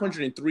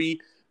 $503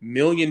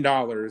 million.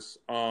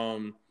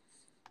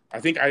 I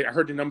think I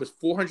heard the numbers,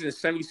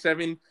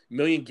 $477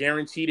 million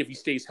guaranteed if he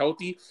stays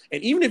healthy,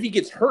 and even if he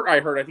gets hurt,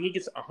 I think he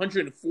gets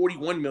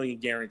 $141 million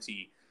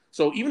guaranteed.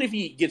 So even if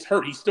he gets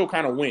hurt, he still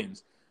kind of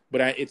wins.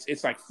 But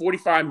it's like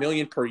 $45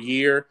 million per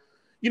year.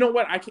 You know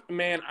what?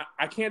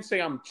 I can't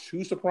say I'm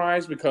too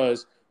surprised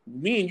because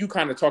me and you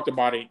kind of talked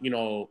about it, you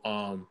know,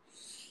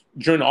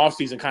 during the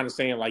offseason, kind of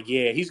saying like,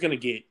 yeah, he's going to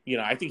get, you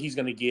know, I think he's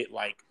going to get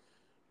like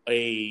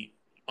a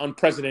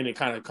unprecedented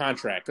kind of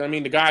contract. I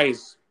mean, the guy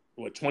is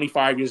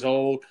 25 years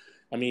old.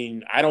 I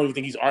mean, I don't even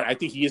think I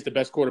think he is the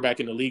best quarterback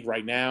in the league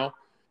right now,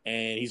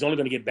 and he's only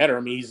going to get better. I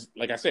mean, he's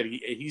like I said,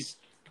 he's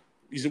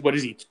what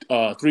is he?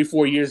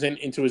 3-4 years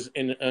into his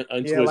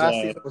last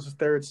season was his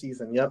third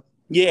season. Yep.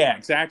 Yeah,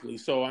 exactly.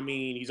 So I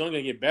mean, he's only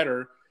going to get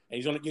better, and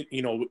he's only get,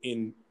 you know,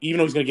 even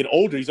though he's going to get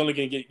older, he's only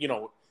going to get, you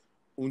know,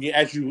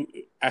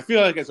 I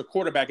feel like as a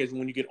quarterback, as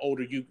when you get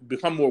older, you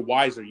become more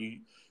wiser. You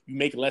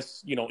make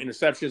less, you know,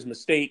 interceptions,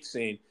 mistakes,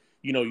 and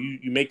you know,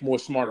 you make more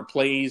smarter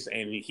plays.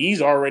 And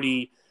he's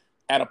already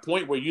at a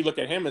point where you look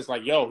at him as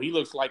like, yo, he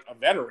looks like a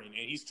veteran, and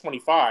he's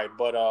 25,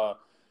 but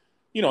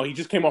you know, he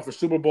just came off a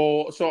Super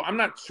Bowl, so I'm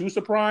not too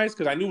surprised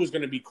because I knew it was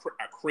going to be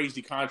a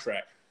crazy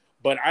contract.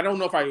 But I don't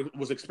know if I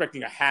was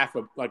expecting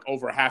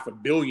over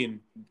 $500 million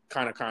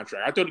kind of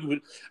contract. I thought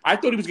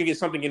he was going to get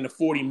something in the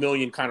 $40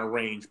 million kind of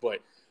range.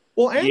 But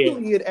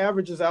annually, it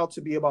averages out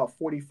to be about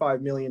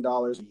 $45 million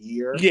a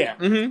year. Yeah,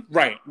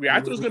 right. Yeah, I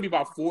thought it was going to be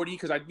about 40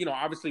 because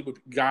obviously with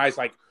guys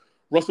like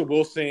Russell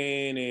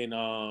Wilson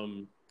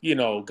and you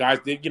know, guys,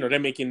 they're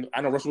making.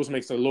 I know Russell Wilson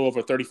makes a little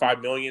over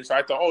 $35 million, so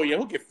I thought, oh yeah,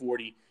 he'll get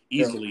 40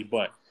 easily. Yeah.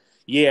 But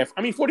yeah,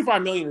 I mean,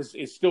 $45 million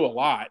is still a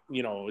lot.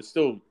 You know, it's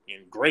still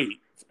great,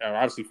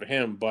 obviously for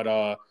him.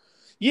 But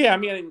yeah, I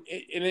mean,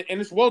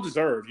 and it's well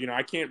deserved. You know,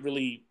 I can't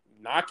really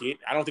knock it.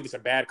 I don't think it's a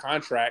bad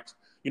contract.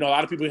 You know, a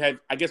lot of people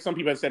I guess some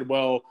people have said,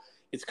 well,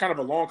 it's kind of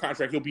a long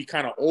contract. He'll be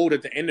kind of old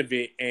at the end of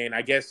it, and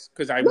I guess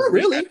because I not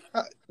really,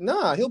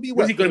 he'll be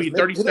what? Was he going to be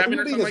 37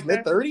 or something like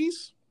that?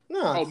 Mid-30s?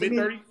 No,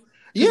 mid-30s.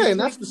 Yeah, and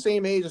that's the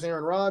same age as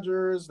Aaron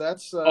Rodgers.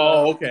 That's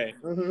okay.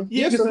 Mm-hmm.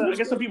 Yeah, I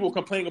guess some people were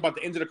complaining about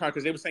the end of the contract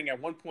because they were saying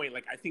at one point,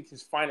 like I think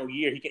his final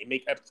year, he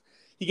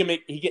can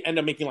end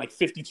up making like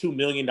 $52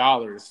 million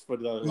for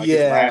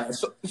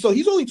the So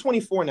he's only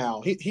 24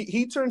 now.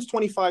 He turns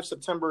 25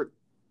 September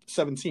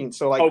 17th.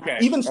 So like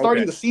even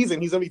starting the season,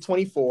 he's gonna be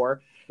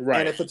 24. Right.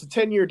 And if it's a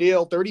 10-year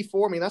deal,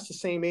 34. I mean, that's the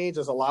same age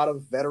as a lot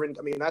of veterans.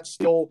 I mean, that's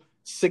still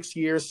 7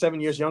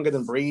 years younger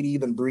than Brady,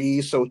 than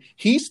Breeze. So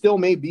he still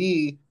may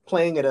be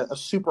playing at a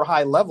super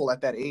high level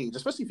at that age,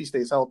 especially if he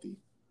stays healthy.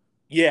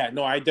 Yeah,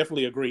 no, I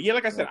definitely agree. Yeah,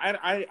 like I said,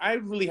 I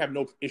really have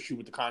no issue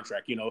with the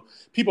contract. You know,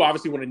 people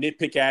obviously want to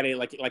nitpick at it.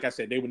 Like I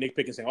said, they would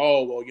nitpick and say,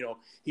 oh, well, you know,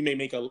 he may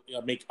make a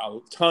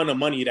ton of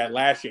money that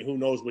last year. Who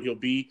knows what he'll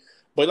be?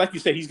 But like you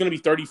said, he's going to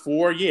be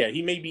 34. Yeah,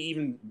 he may be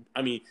even.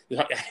 I mean,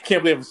 I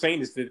can't believe I'm saying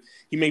this. That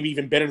he may be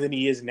even better than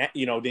he is now.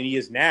 You know, than he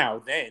is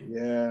now. Then.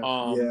 Yeah.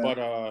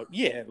 But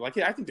yeah, like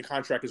I think the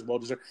contract is well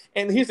deserved.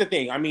 And here's the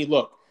thing. I mean,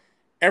 look,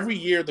 every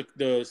year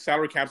the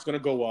salary cap's going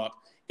to go up.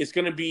 It's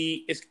going to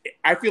be.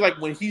 I feel like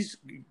when he's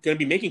going to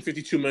be making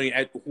 $52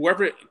 million,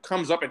 whoever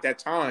comes up at that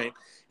time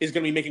is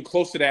going to be making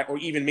close to that, or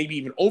maybe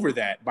even over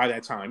that by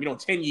that time. You know,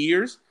 10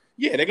 years.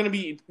 Yeah, they're going to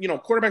be, you know,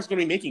 quarterbacks going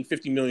to be making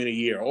 $50 million a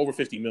year, over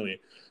 $50 million.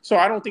 So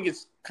I don't think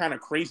it's kind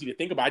of crazy to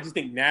think about. I just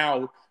think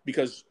now,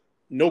 because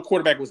no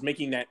quarterback was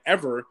making that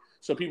ever,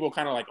 so people are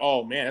kind of like,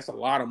 oh, man, that's a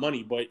lot of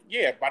money. But,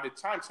 yeah, by the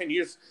time 10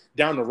 years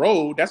down the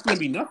road, that's going to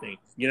be nothing.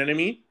 You know what I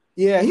mean?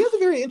 Yeah, he has a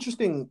very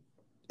interesting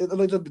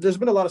there's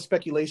been a lot of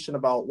speculation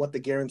about what the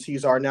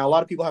guarantees are. Now, a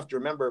lot of people have to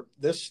remember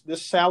this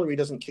salary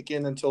doesn't kick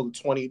in until the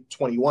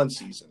 2021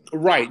 season.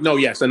 Right. No,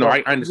 yes. I know. So,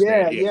 I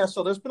understand. yeah.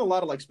 So there's been a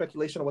lot of like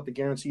speculation on what the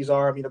guarantees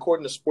are. I mean,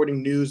 according to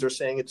Sporting News, they're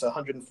saying it's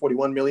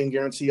 141 million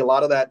guarantee. A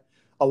lot of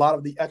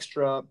the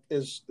extra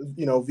is,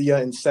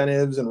 via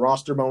incentives and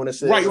roster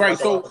bonuses. Right. Like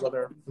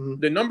So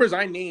the numbers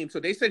I named, so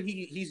they said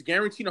he's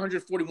guaranteed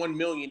 141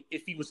 million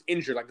if he was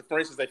injured. Like, for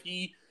instance, if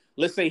he,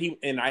 let's say he,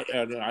 and I,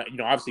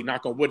 obviously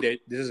knock on wood that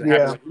this doesn't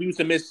happen. Like, he was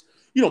to miss,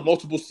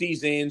 multiple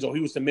seasons, or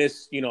he was to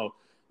miss,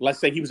 let's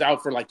say he was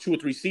out for like 2 or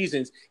 3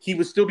 seasons, he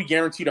would still be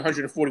guaranteed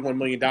 $141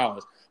 million.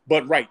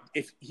 But right,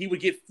 if he would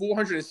get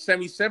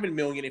 $477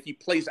 million if he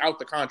plays out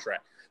the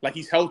contract, like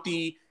he's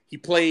healthy, he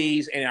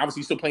plays, and obviously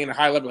he's still playing at a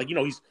high level, like,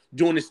 he's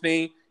doing this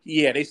thing.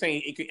 Yeah, they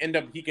saying he could end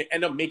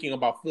up making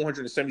about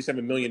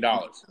 $477 million.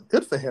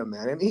 Good for him,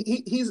 man. And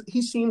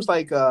he seems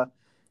like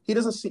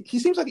he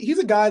seems like he's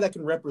a guy that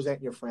can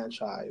represent your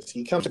franchise.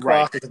 He comes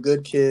across as a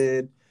good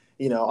kid.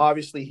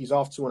 Obviously he's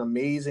off to an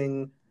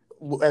amazing,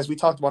 as we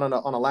talked about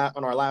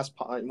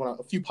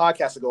a few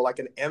podcasts ago, like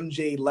an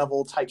MJ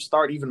level type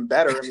start, even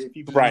better. I mean, if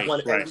he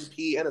won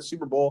MVP and a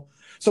Super Bowl.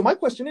 So my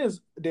question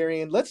is,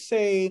 Darian, let's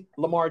say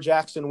Lamar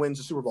Jackson wins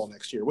the Super Bowl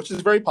next year, which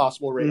is very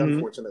possible, right? Mm-hmm.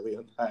 Unfortunately,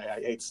 I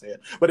hate to say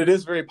it, but it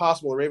is very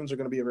possible. The Ravens are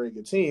going to be a very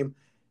good team.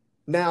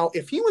 Now,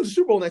 if he wins the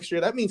Super Bowl next year,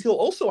 that means he'll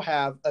also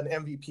have an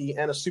MVP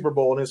and a Super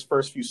Bowl in his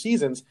first few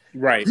seasons.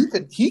 Right.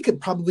 He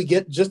could probably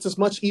get just as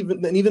much,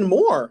 even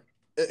more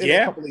in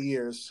a couple of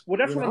years. Well,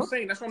 that's what I'm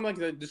saying. That's why I'm like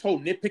this whole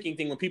nitpicking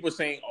thing when people are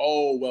saying,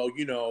 "Oh, well,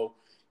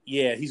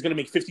 he's going to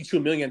make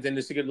 $52 million." Then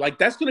this, like,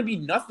 that's going to be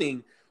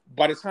nothing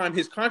by the time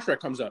his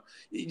contract comes up.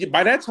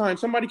 By that time,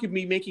 somebody could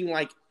be making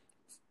like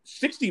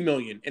 $60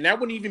 million, and that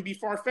wouldn't even be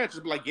far fetched.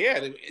 It'd be like,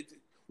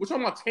 we're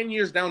talking about 10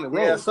 years down the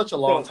road. Yeah, such a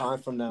long time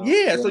from now.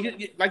 Yeah, so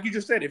like you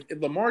just said, if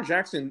Lamar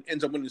Jackson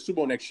ends up winning the Super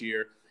Bowl next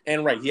year,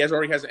 and he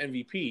already has an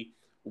MVP,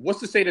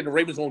 what's to say that the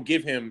Ravens won't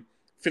give him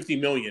 $50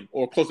 million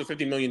or close to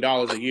 $50 million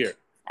a year?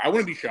 I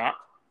wouldn't be shocked.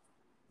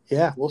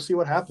 Yeah, we'll see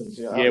what happens.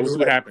 Yeah, we'll see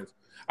what happens.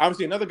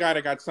 Obviously, another guy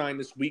that got signed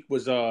this week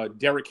was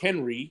Derrick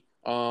Henry,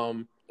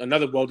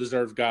 another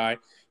well-deserved guy.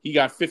 He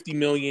got $50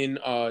 million,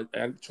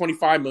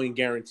 $25 million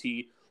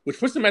guaranteed, which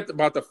puts him at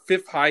about the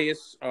 5th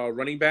highest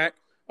running back.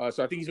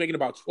 So I think he's making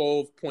about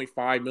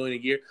 $12.5 million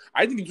a year.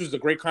 I think this was a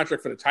great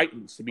contract for the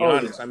Titans, to be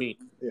honest. Yeah. I mean,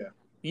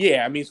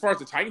 yeah. I mean, as far as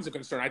the Titans are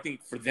concerned, I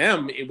think for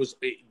them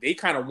they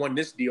kind of won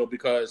this deal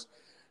because,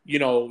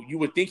 you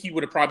would think he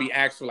would have probably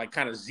asked for like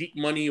kind of Zeke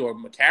money or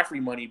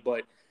McCaffrey money,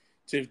 but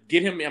to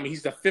get him, I mean,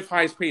 he's the 5th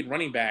highest paid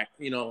running back.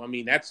 I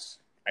mean,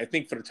 I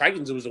think for the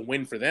Titans it was a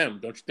win for them,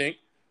 don't you think?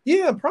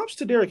 Yeah, props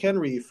to Derrick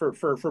Henry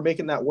for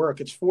making that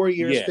work. It's 4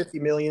 years,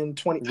 $50 million,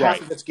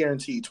 half of it's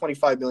guaranteed,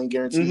 $25 million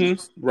guaranteed.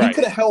 Mm-hmm. Right. He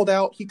could have held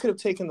out. He could have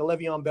taken the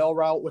Le'Veon Bell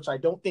route, which I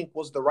don't think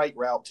was the right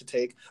route to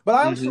take. But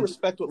I also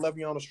respect what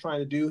Le'Veon was trying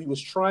to do. He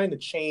was trying to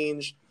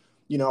change,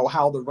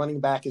 how the running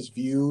back is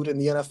viewed in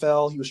the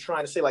NFL. He was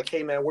trying to say, like,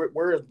 hey, man, we're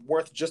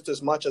worth just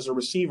as much as a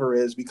receiver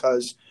is,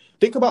 because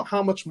think about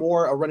how much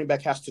more a running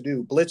back has to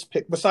do. Blitz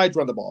pick, besides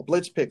run the ball,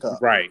 blitz pick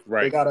up. Right.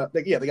 They gotta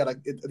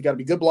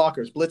be good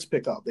blockers, blitz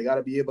pick up. They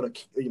gotta be able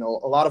to,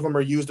 a lot of them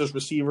are used as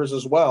receivers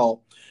as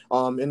well.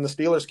 In the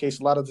Steelers' case,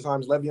 a lot of the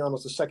times Le'Veon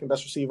was the second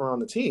best receiver on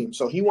the team,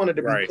 so he wanted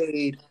to be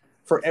paid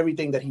for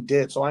everything that he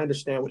did. So I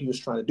understand what he was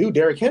trying to do.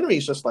 Derrick Henry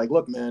is just like,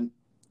 look, man,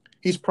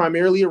 he's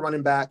primarily a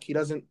running back. He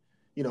doesn't,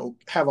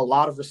 have a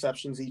lot of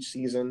receptions each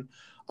season.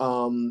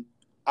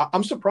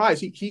 I'm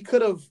surprised he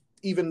could have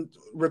even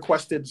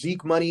requested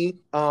Zeke money.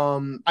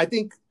 I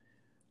think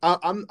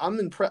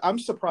I'm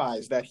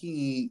surprised that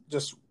he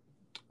just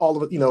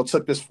all of it,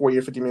 took this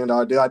 4-year, $50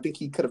 million deal. I think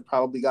he could have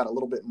probably got a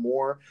little bit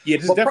more. Yeah,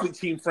 this is definitely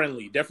team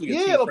friendly. Definitely.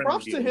 Yeah, but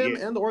props to him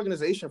and the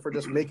organization for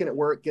just making it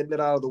work, getting it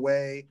out of the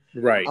way.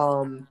 Right.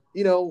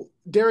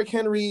 Derrick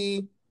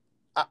Henry,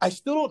 I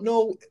still don't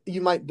know.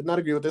 You might not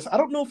agree with this. I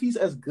don't know if he's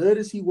as good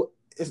as he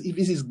as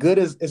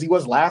he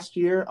was last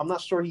year. I'm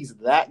not sure he's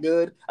that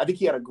good. I think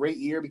he had a great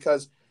year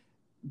because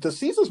the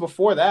seasons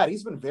before that,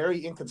 he's been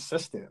very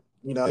inconsistent.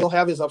 He'll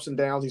have his ups and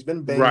downs. He's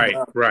been banged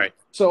up. Right.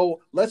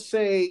 So let's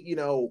say he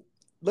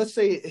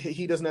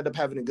doesn't end up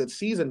having a good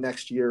season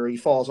next year, or he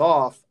falls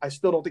off. I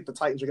still don't think the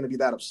Titans are going to be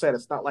that upset.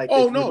 It's not like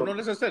no,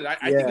 as I said, I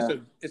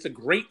think it's a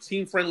great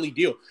team friendly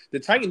deal. The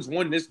Titans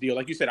won this deal,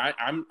 like you said.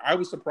 I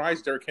was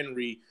surprised Derrick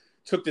Henry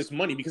took this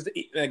money because,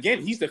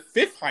 again, he's the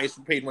 5th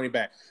highest paid running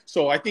back.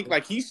 So I think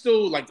he's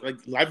still like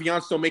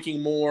Le'Veon's still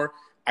making more.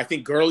 I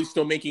think Gurley's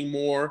still making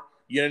more.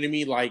 You know what I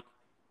mean? Like,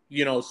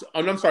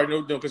 I'm sorry,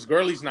 no, because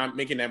Gurley's not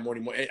making that more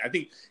anymore. I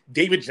think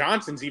David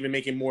Johnson's even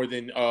making more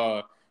than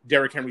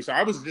Derrick Henry. So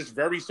I was just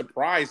very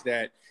surprised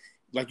that,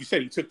 like you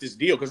said, he took this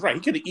deal because he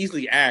could have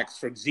easily asked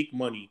for Zeke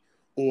money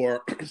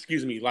or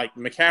like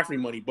McCaffrey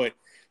money, but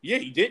yeah,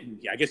 he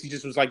didn't. I guess he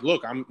just was like,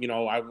 look, I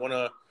want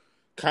to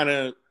kind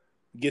of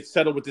get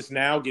settled with this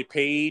now, get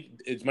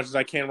paid as much as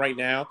I can right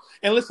now.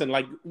 And listen,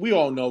 like we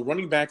all know,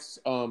 running backs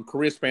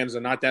career spans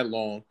are not that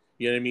long.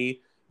 You know what I mean?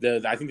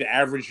 I think the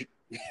average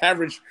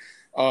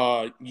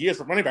years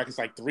for running back is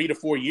like 3 to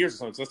 4 years or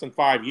something. It's less than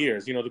 5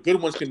 years. The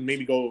good ones can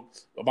maybe go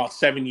about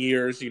 7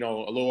 years. A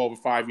little over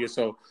 5 years.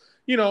 So,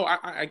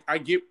 I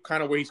get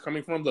kind of where he's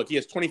coming from. Look, he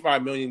has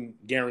 $25 million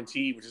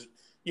guaranteed, which is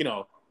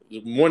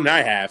more than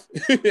I have.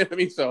 I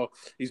mean, so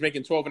he's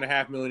making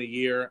 $12.5 million a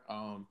year.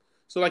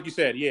 So like you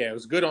said, yeah, it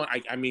was good on.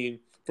 I mean,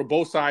 for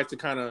both sides to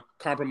kind of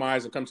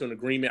compromise and come to an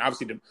agreement.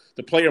 Obviously,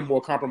 the player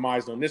more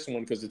compromised on this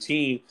one because the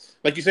team,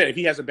 like you said, if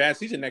he has a bad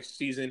season next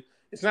season,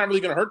 it's not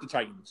really going to hurt the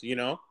Titans,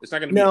 It's not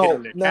going to be hit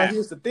on their Now, cap.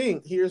 here's the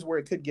thing. Here's where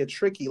it could get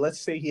tricky. Let's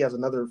say he has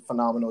another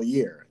phenomenal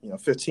year,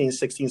 15,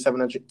 16,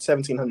 700,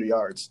 1,700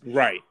 yards.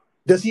 Right.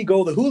 Does he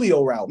go the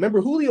Julio route?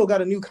 Remember, Julio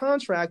got a new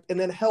contract and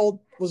then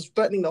was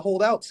threatening to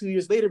hold out 2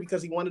 years later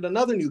because he wanted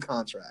another new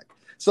contract.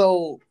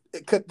 So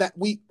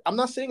I'm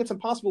not saying it's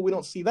impossible we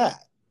don't see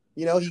that.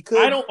 He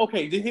could.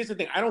 Okay, here's the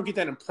thing. I don't get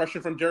that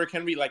impression from Derrick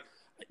Henry. Like,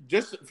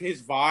 just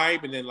his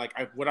vibe and then, like,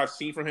 what I've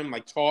seen from him,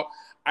 like, talk,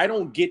 I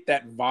don't get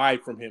that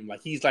vibe from him.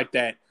 Like, he's like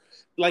that.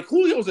 Like,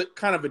 Julio's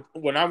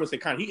what I would say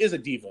he is a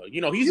diva.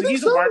 He's a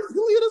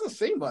Julio doesn't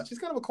say much. He's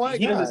kind of a quiet guy.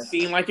 He doesn't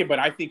seem like it, but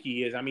I think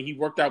he is. I mean, he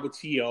worked out with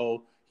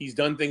T.O. He's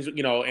done things,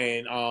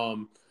 and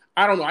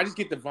I don't know. I just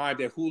get the vibe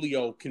that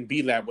Julio can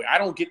be that way. I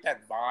don't get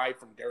that vibe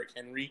from Derrick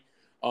Henry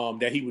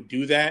that he would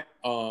do that.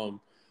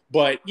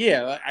 But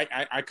yeah,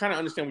 I kind of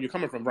understand where you're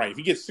coming from. Right. If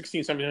he gets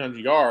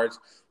 1,700 yards,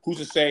 who's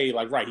to say,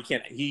 like, right, he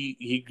can't,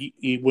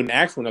 he wouldn't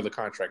ask for another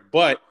contract,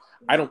 but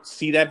I don't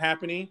see that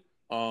happening.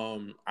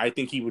 I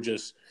think he would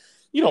just,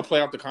 play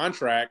out the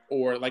contract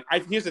or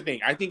here's the thing.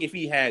 I think if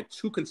he had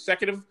 2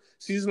 consecutive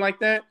seasons like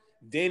that,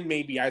 then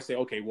maybe I say,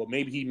 okay, well,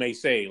 maybe he may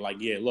say like,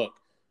 yeah, look,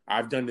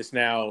 I've done this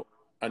now,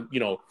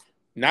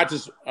 not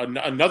just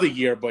another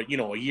year, but, a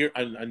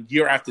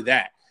year after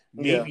that.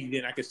 Maybe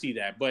then I could see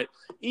that. But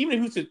even if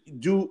he was to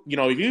do,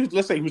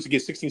 let's say he was to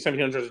get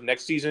 1,700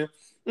 next season,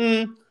 I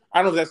don't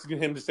know if that's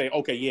him to say,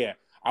 okay, yeah,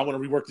 I want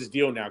to rework this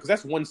deal now. Because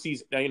that's one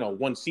season,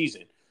 one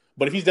season.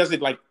 But if he does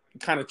it like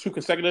kind of 2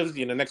 consecutive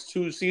in the next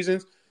 2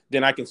 seasons,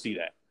 then I can see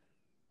that.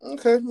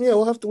 Okay. Yeah,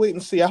 we'll have to wait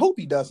and see. I hope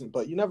he doesn't,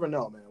 but you never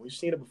know, man. We've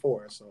seen it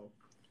before, so.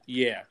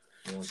 Yeah.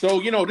 So,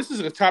 this is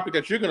a topic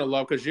that you're going to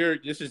love because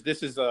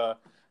this is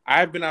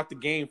I've been out the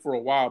game for a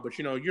while, but,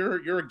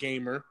 you're a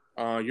gamer.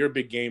 You're a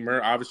big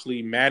gamer.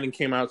 Obviously, Madden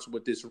came out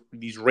with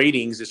these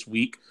ratings this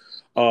week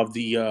of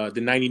the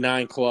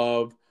 99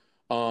 Club.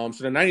 So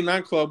the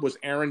 99 Club was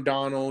Aaron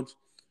Donald,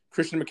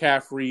 Christian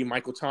McCaffrey,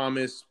 Michael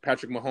Thomas,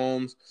 Patrick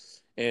Mahomes,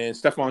 and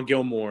Stephon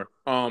Gilmore.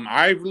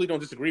 I really don't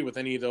disagree with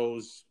any of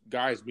those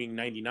guys being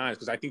 99s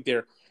because I think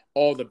they're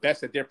all the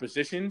best at their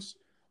positions.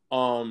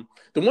 The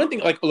one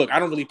thing, look, I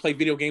don't really play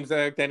video games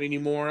like that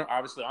anymore.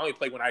 Obviously, I only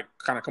play when I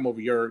kind of come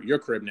over your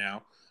crib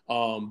now.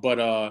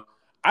 But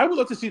I would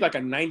love to see like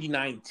a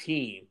 99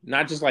 team,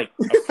 not just like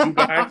a few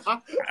guys.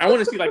 I want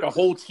to see like a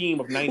whole team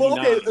of 99. Well,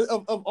 okay,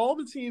 of all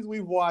the teams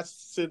we've watched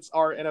since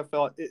our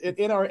NFL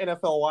in our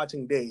NFL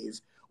watching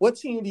days, what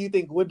team do you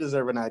think would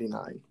deserve a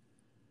 99?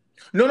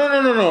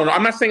 No.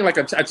 I'm not saying like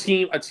a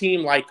team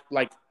like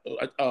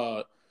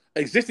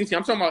existing team.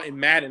 I'm talking about in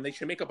Madden. They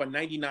should make up a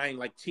 99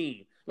 like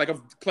team, like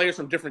of players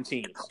from different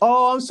teams.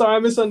 Oh, I'm sorry, I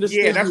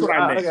misunderstood. Yeah, that's what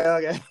I meant.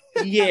 Okay.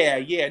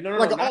 Yeah. No.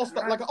 Like an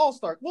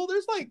all-star. Well,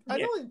 there's I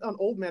know on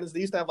old Madden they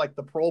used to have like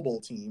the Pro Bowl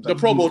teams. The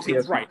Pro Bowl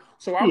teams, right?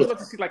 So I would love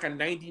to see like a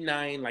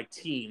 99 like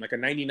team, like a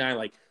 99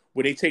 like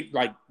where they take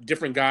like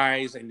different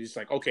guys and just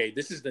like, okay,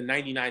 this is the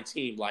 99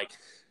 team, like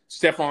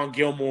Stephon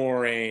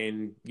Gilmore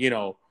and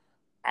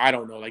I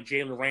don't know, like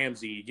Jalen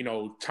Ramsey,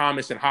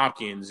 Thomas and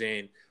Hopkins,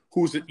 and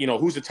who's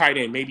the tight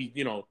end? Maybe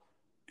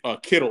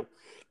Kittle.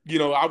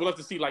 I would love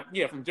to see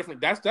from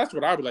different. That's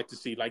what I would like to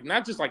see. Like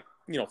not just like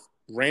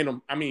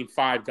random. I mean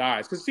 5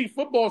 guys because see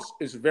football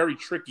is very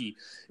tricky.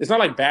 It's not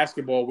like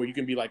basketball where you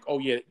can be like, oh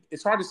yeah,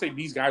 it's hard to say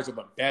these guys are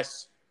the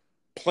best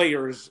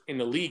players in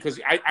the league because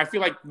I feel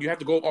like you have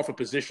to go off a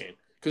position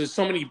because there's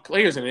so many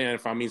players in the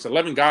NFL. I mean it's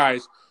 11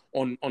 guys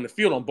on the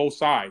field on both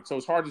sides, so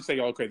it's hard to say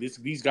okay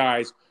these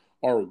guys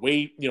are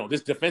way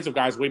this defensive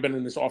guy is way better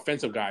than this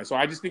offensive guy. So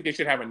I just think they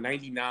should have a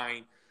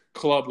 99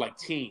 club like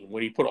team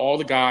where you put all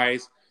the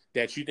guys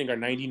that you think are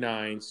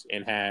 99s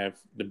and have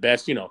the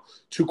best, 2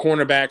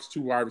 cornerbacks,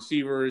 2 wide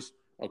receivers.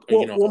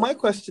 Well, my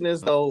question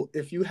is, though,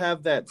 if you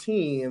have that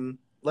team,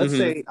 let's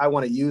say I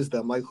want to use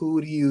them, like who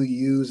do you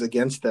use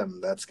against them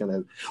that's going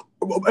to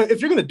 –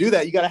 if you're going to do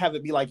that, you got to have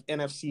it be like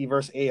NFC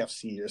versus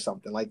AFC or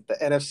something, like the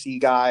NFC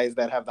guys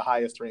that have the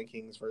highest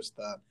rankings versus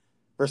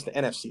the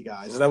NFC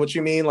guys. Is that what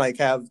you mean? Like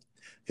have –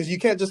 because you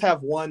can't just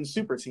have one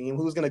super team.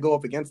 Who's going to go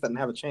up against that and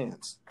have a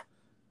chance?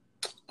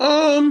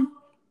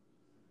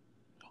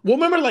 Well,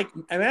 remember,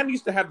 Madden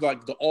used to have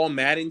the all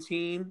Madden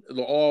team,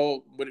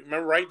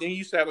 remember, right? Then he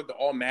used to have the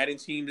all Madden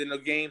teams in the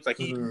games. Like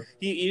he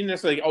didn't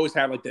necessarily always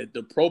have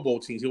the Pro Bowl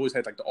teams. He always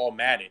had the all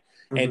Madden,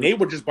 and they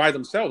were just by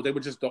themselves. They were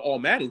just the all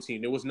Madden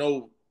team. There was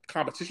no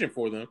competition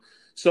for them.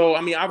 So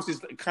I mean, obviously,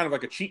 it's kind of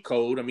like a cheat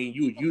code. I mean,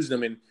 you would use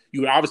them, and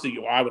you would I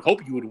would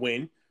hope you would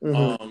win.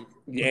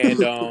 If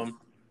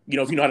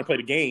you know how to play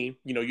the game,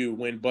 you would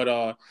win. But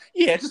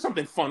yeah, it's just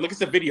something fun. Look,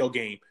 it's a video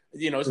game.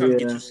 It's not to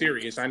get too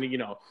serious. I mean,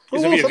 it's a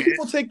Well, video some game.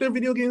 people take their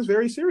video games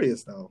very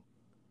serious, though.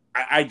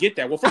 I get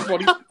that. Well, first of all,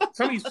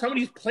 some of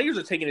these players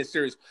are taking it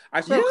serious.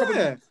 I saw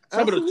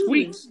some of the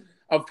tweets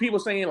of people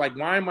saying like,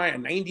 "Why am I a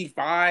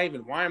 95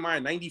 and why am I a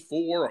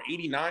 94 or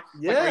 89?"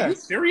 Yeah, like, are you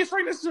serious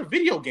right now? This is a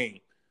video game.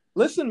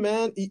 Listen,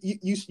 man,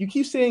 you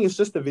keep saying it's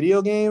just a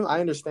video game.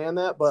 I understand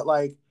that, but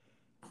like,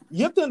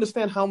 you have to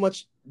understand how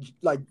much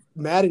like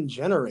Madden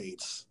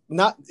generates.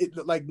 Not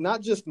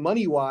just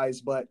money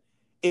wise, but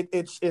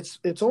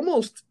it's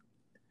almost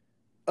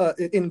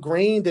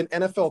ingrained in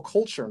NFL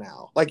culture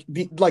now. Like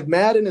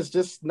Madden is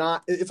just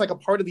not. It's like a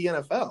part of the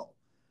NFL,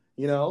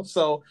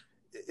 So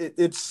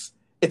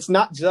it's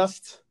not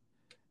just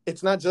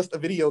a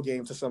video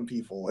game to some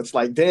people. It's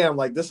like, damn,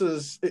 like this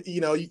is,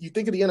 you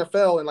think of the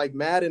NFL and like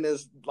Madden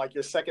is like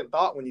your second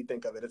thought when you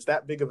think of it. It's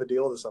that big of a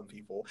deal to some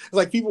people. It's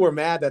like people were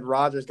mad that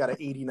Rodgers got an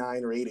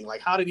 89 rating.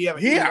 Like, how did he have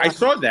an 89? Yeah, I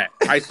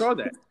saw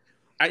that.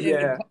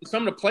 And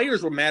some of the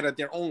players were mad at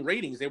their own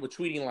ratings. They were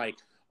tweeting like,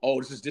 "Oh,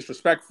 this is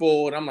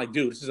disrespectful," and I'm like,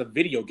 "Dude, this is a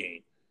video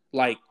game.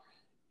 Like,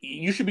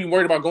 you should be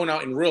worried about going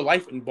out in real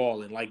life and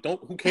balling. Like,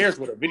 who cares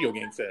what a video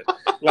game says?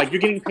 Like,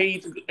 you're getting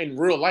paid in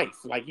real life.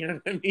 Like, you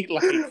know what I mean?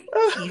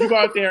 Like, you go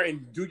out there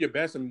and do your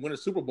best and win a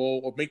Super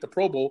Bowl or make the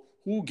Pro Bowl.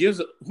 Who gives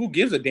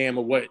a damn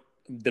of what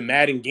the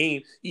Madden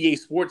game EA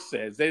Sports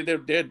says? They're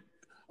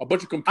a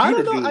bunch of computer I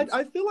don't know. dudes.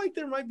 I feel like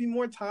there might be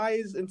more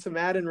ties into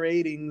Madden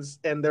ratings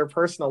and they're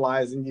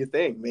personalized than you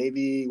think.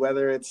 Maybe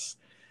whether it's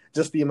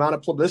just the amount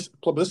of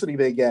publicity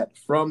they get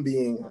from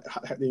being,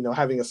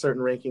 having a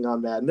certain ranking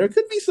on Madden. There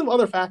could be some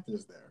other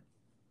factors there.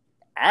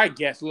 I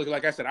guess. Look,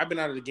 like I said, I've been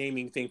out of the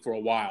gaming thing for a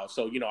while.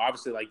 So,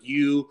 obviously, like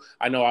you,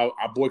 I know our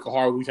boy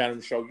Kahar, we've had on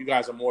the show. You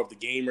guys are more of the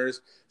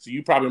gamers. So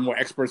you probably are more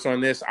experts on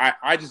this.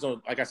 I just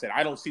don't, like I said,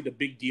 I don't see the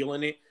big deal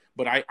in it.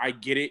 But I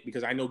get it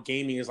because I know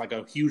gaming is like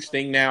a huge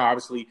thing now.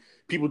 Obviously,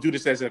 people do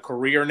this as a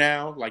career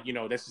now. Like,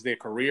 this is their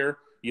career.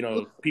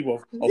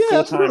 People are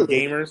full-time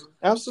gamers.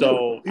 Absolutely.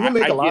 So you can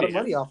make a lot of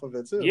money off of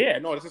it too. Yeah,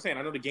 no, that's what I'm saying.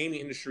 I know the gaming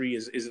industry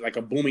is like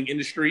a booming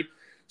industry.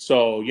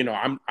 So,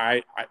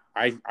 I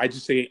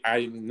just say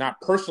I'm not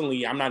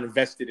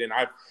invested in.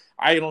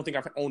 I don't think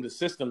I've owned a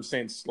system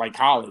since like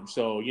college.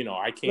 So,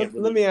 I can't.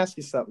 Let me ask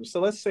you something. So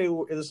let's say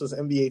this was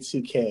NBA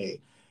 2K,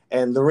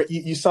 and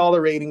you saw the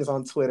ratings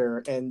on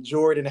Twitter, and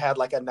Jordan had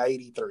like a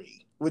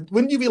 93.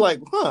 Wouldn't you be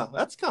like,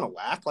 that's kind of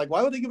whack? Like,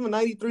 why would they give him a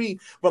 93?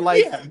 But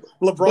like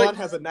LeBron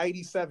has a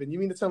 97. You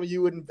mean to tell me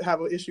you wouldn't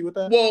have an issue with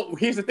that? Well,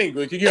 here's the thing.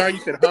 You know how you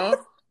said,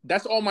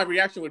 That's all my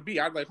reaction would be.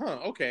 I'd be like,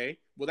 okay.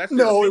 Well, that's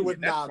no, it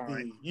would not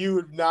be. You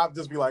would not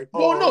just be like,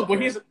 well, no. But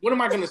what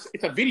am I going to say?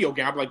 It's a video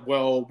game. I'm like,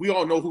 well, we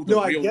all know who the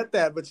real. I get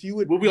that, but you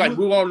would. We'll be like,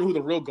 we all know who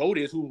the real GOAT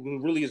is, who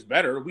really is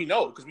better. We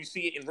know because we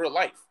see it in real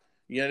life.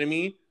 You know what I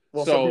mean?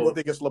 Well, some people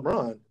think it's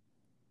LeBron.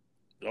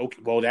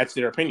 Okay, well, that's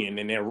their opinion,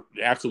 and they're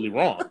absolutely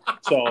wrong.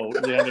 So,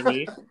 you know what I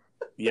mean?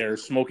 You're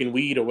smoking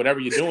weed or whatever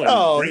you're doing.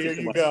 Oh, here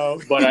you go.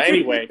 But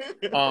anyway,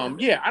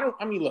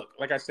 look,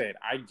 like I said,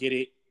 I get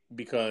it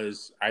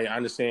because I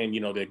understand,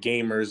 the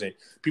gamers and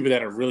people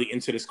that are really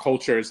into this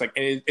culture. It's like,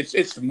 and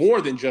it's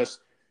more than just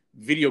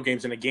video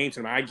games and a game to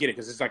them. I get it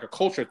because it's like a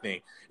culture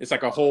thing. It's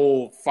like a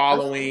whole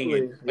following.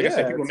 And, like I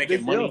said, people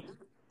making money. Deal.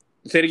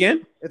 Say it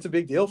again. It's a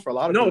big deal for a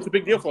lot of people. No, it's a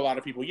big deal for a lot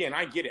of people. Yeah, and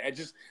I get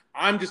it.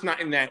 I'm just not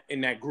in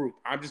that group.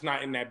 I'm just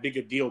not in that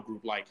bigger deal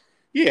group. Like,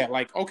 yeah,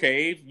 like,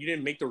 okay, if you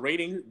didn't make the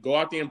rating, go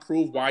out there and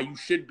prove why you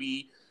should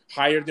be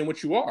higher than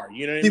what you are.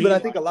 You know what I mean? But I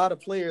think a lot of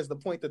players, the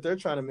point that they're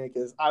trying to make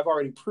is I've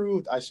already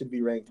proved I should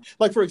be ranked.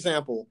 Like, for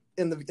example,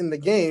 in the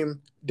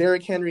game,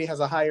 Derrick Henry has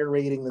a higher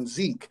rating than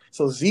Zeke.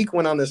 So Zeke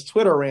went on this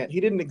Twitter rant.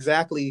 He didn't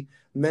exactly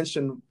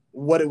mention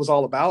what it was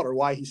all about or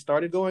why he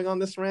started going on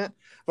this rant.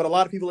 But a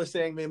lot of people are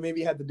saying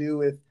maybe it had to do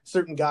with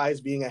certain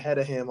guys being ahead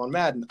of him on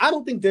Madden. I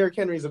don't think Derrick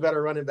Henry is a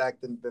better running back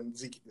than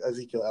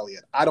Ezekiel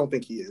Elliott. I don't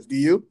think he is. Do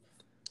you?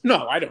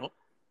 No, I don't.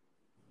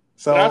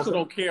 So but I also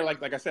don't care.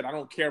 Like I said, I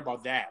don't care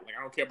about that. Like,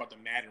 I don't care about the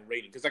Madden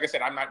rating because, like I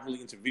said, I'm not really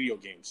into video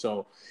games.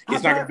 So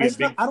it's not going to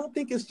be a big. I don't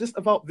think it's just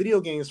about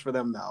video games for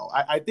them, though.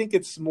 I think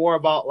it's more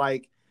about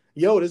like,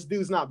 yo, this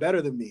dude's not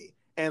better than me.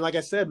 And like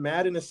I said,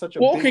 Madden is such a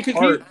big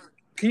part.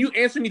 Can you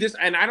answer me this?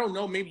 And I don't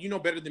know, maybe you know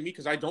better than me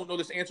because I don't know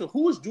this answer.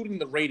 Who is doing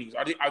the ratings?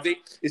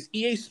 Is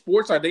EA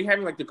Sports, are they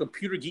having like the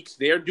computer geeks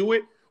there do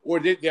it? Or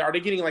are they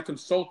getting like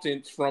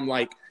consultants from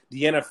like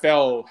the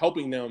NFL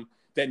helping them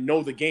that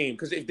know the game?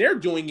 Because if they're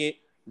doing it,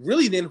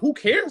 really, then who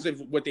cares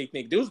what they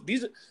think? Those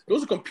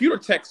are computer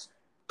techs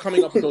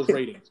coming up with those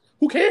ratings.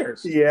 Who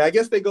cares? Yeah, I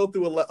guess they go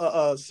through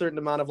a certain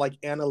amount of like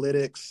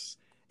analytics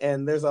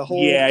and there's a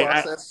whole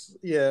process.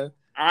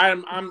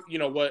 I'm you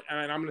know what,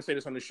 and I'm going to say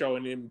this on the show,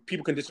 and then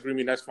people can disagree with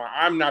me, that's fine.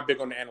 I'm not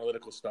big on the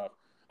analytical stuff.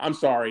 I'm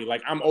sorry.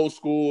 Like, I'm old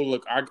school.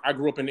 Look, I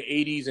grew up in the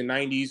 80s and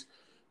 90s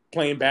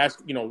playing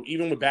basketball,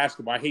 even with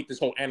basketball. I hate this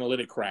whole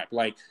analytic crap.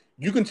 Like,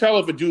 you can tell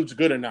if a dude's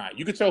good or not.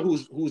 You can tell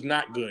who's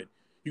not good.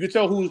 You can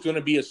tell who's going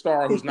to be a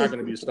star and who's not going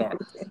to be a star.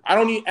 I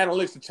don't need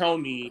analytics to tell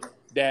me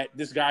that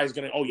this guy's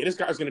going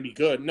to be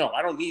good. No,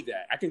 I don't need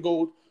that. I can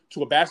go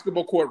to a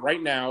basketball court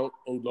right now,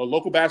 or a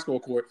local basketball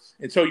court,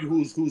 and tell you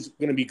who's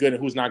going to be good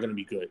and who's not going to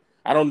be good.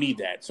 I don't need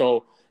that.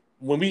 So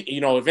when we,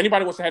 if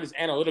anybody wants to have this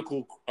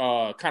analytical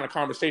kind of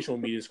conversation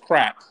with me, it's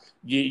crap.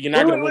 You're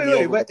not going to win me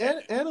over. But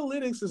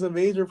analytics is a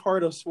major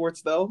part of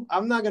sports, though.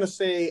 I'm not going to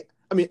say.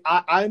 I mean,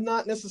 I'm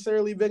not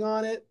necessarily big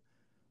on it,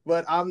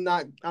 but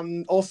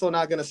I'm also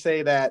not going to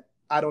say that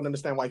I don't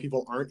understand why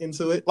people aren't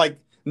into it. Like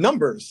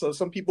numbers. So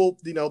some people,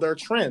 there are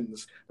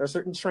trends. There are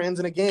certain trends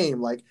in a game.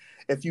 Like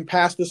if you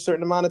pass this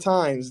certain amount of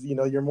times,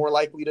 you're more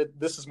likely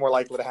this is more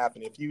likely to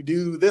happen. If you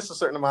do this a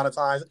certain amount of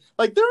times,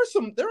 like there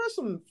are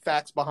some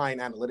facts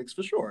behind analytics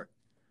for sure.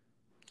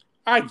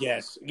 I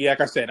guess. Yeah,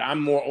 like I said,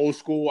 I'm more old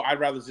school. I'd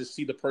rather just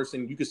see the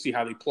person. You can see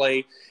how they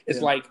play. It's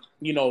like,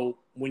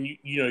 when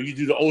you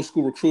do the old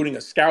school recruiting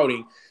or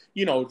scouting,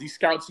 these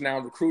scouts now,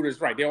 recruiters,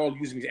 right, they're all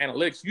using these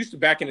analytics. Used to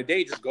back in the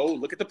day, just go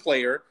look at the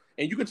player,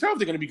 and you can tell if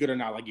they're going to be good or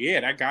not. Like,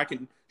 yeah, that guy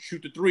can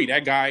shoot the three.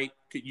 That guy,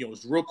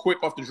 is real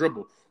quick off the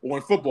dribble. Or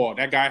in football,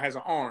 that guy has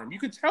an arm. You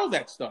can tell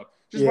that stuff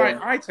just by an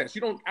eye test.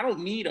 I don't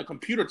need a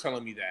computer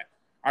telling me that.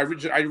 I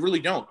really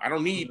don't. I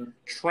don't need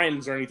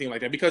trends or anything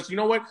like that, because you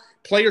know what?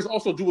 Players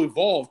also do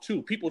evolve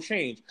too. People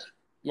change.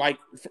 Like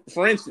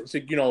for instance,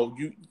 you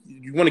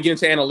want to get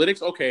into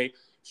analytics. Okay,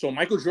 so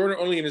Michael Jordan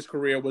early in his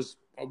career was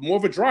more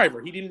of a driver.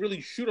 He didn't really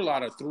shoot a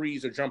lot of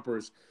threes or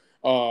jumpers.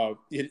 I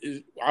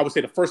would say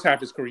the first half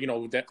of his career,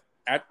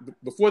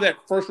 before that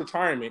first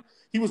retirement,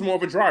 he was more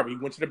of a driver. He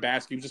went to the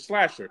basket. He was a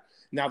slasher.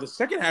 Now the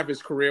second half of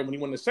his career, when he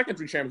won the second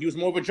three championship, he was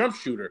more of a jump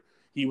shooter.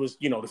 He was,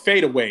 the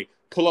fadeaway,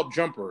 pull-up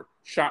jumper,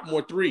 shot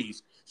more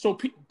threes. So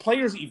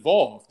players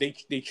evolve.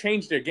 They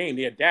change their game.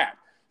 They adapt.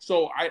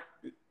 So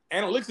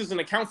analytics doesn't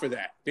account for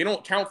that. They don't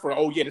account for,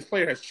 this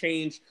player has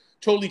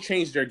totally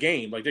changed their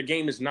game. Like their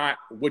game is not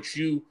what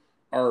you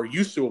are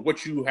used to or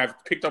what you have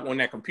picked up on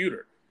that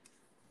computer.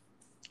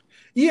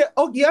 Yeah.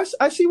 Oh, yes.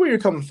 I see where you're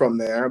coming from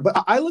there,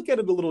 but I look at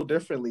it a little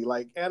differently.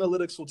 Like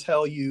analytics will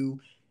tell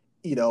you,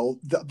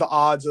 the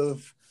odds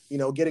of,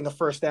 getting a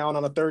first down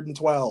on a 3rd and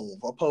 12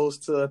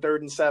 opposed to a 3rd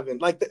and 7.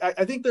 Like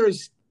I think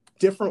there's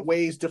different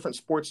ways different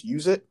sports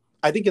use it.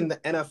 I think in the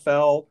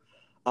NFL,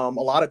 a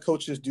lot of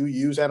coaches do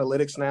use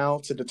analytics now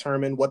to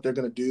determine what they're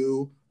going to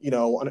do,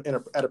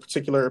 at a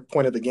particular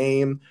point of the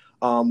game,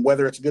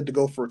 whether it's good to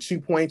go for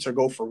 2 points or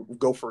go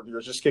for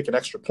just kick an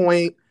extra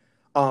point.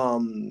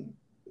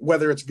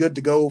 Whether it's good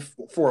to go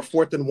for a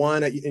 4th and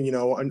 1,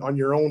 on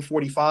your own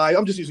 45.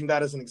 I'm just using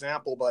that as an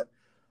example, but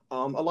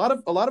a lot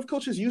of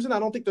coaches use it. I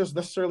don't think there's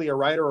necessarily a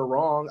right or a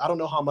wrong. I don't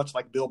know how much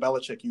like Bill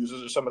Belichick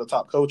uses or some of the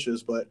top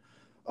coaches, but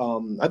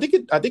I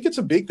think it's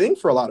a big thing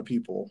for a lot of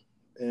people,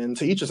 and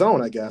to each his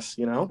own, I guess.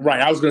 Right.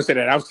 I was going to say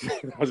that. I was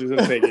going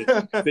to say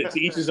to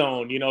each his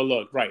own.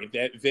 Look, right.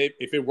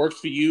 If it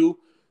works for you,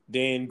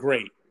 then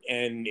great.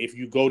 And if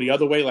you go the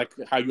other way, like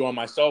how you are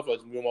myself, as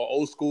you're more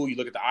old school, you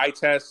look at the eye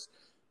test.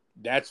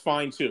 That's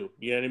fine too.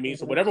 You know what I mean?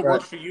 So whatever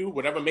works for you,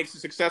 whatever makes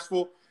it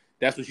successful,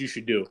 that's what you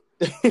should do.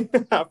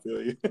 I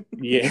feel you.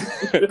 Yeah.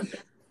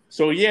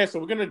 So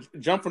we're gonna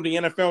jump from the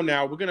NFL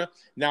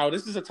now.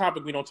 This is a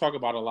topic we don't talk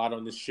about a lot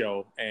on this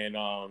show, and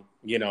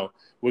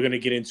we're gonna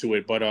get into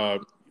it.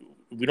 But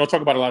we don't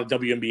talk about a lot of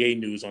WNBA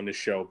news on this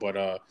show. But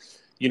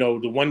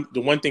the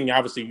one thing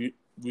obviously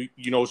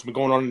it's been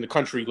going on in the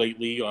country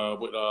lately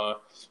with a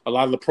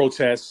lot of the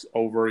protests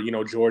over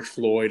George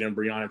Floyd and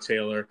Breonna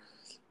Taylor.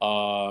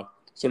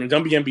 So in the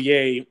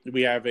WNBA,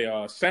 we have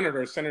a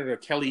Senator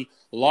Kelly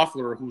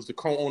Loeffler, who's the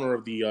co-owner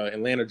of the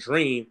Atlanta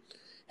Dream,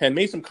 had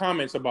made some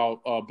comments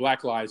about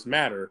Black Lives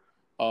Matter,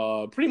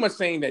 pretty much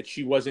saying that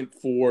she wasn't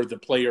for the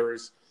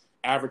players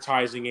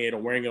advertising it or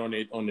wearing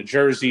it on the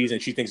jerseys,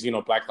 and she thinks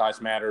Black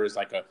Lives Matter is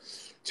like a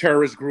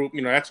terrorist group.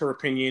 That's her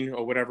opinion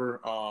or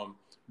whatever.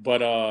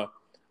 But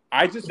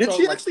I just did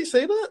she actually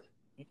say that?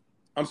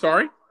 I'm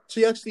sorry.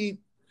 She actually.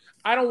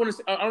 I don't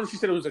know if she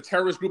said it was a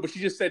terrorist group, but she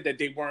just said that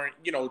they weren't,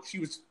 she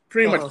was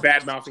pretty much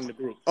bad-mouthing the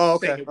group. Oh,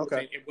 okay,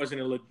 It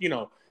wasn't,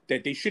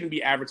 that they shouldn't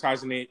be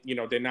advertising it.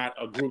 They're not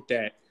a group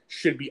that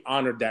should be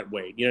honored that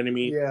way. You know what I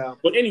mean? Yeah.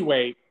 But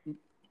anyway,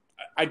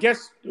 I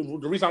guess the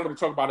reason I'm going to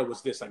talk about it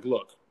was this. Like,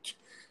 look,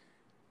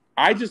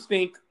 I just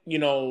think,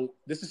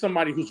 this is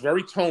somebody who's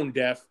very tone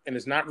deaf and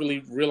is not really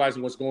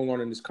realizing what's going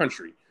on in this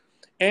country.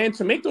 And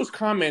to make those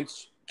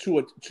comments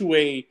to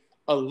a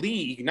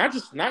league,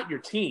 not your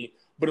team,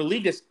 but a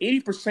league that's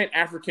 80%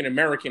 African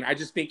American, I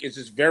just think is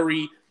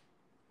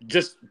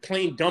just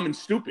plain dumb and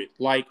stupid.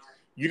 Like,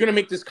 you're going to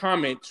make this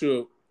comment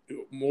to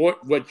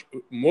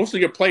most of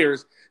your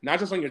players, not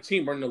just on your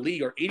team, but in the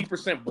league, are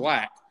 80%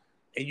 black,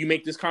 and you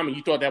make this comment,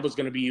 you thought that was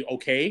going to be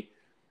okay.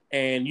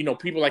 And,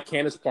 people like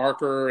Candace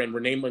Parker and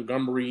Renee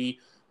Montgomery,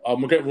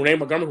 who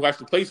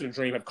actually plays in the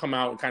Dream, have come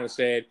out and kind of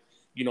said,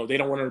 they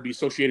don't want her to be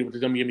associated with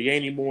the WNBA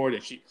anymore,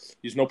 that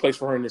there's no place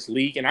for her in this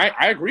league. And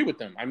I agree with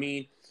them. I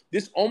mean,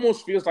 this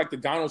almost feels like the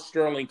Donald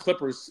Sterling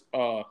Clippers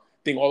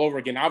thing all over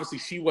again. Obviously,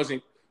 she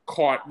wasn't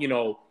caught, in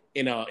a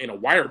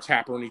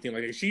wiretap or anything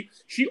like that.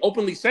 She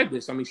openly said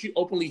this. I mean, she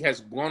openly has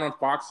gone on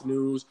Fox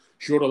News.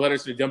 She wrote a letter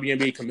to the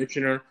WNBA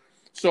commissioner.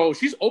 So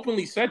she's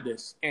openly said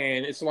this,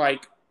 and it's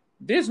like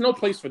there's no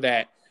place for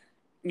that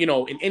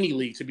in any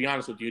league, to be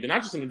honest with you. And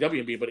not just in the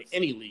WNBA, but in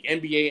any league,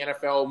 NBA,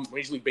 NFL,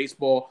 Major League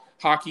Baseball,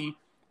 hockey.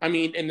 I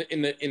mean,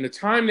 in the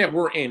time that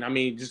we're in, I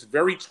mean, just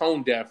very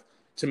tone deaf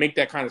to make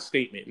that kind of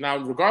statement. Now,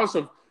 regardless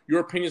of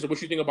your opinions of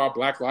what you think about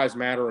Black Lives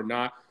Matter or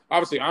not,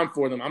 obviously I'm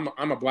for them.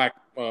 I'm a black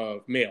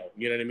male,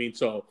 you know what I mean?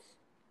 So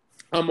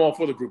I'm all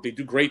for the group. They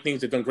do great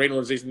things. They've done great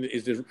organization.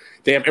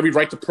 They have every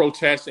right to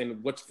protest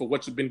and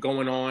what's been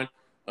going on.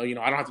 I don't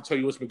have to tell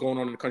you what's been going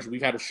on in the country. We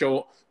had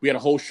a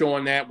whole show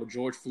on that with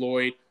George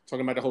Floyd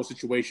talking about the whole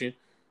situation.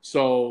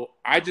 So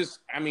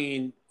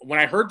when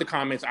I heard the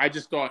comments, I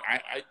just thought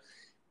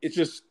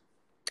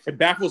it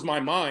baffles my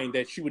mind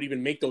that she would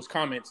even make those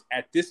comments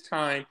at this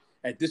time,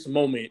 at this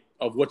moment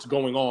of what's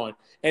going on.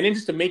 And then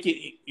just to make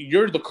it,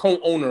 you're the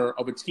co-owner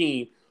of a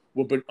team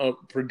with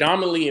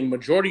predominantly and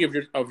majority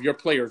of your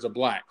players are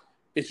black.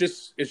 It's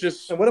just.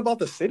 And what about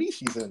the city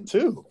she's in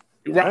too?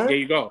 Right. There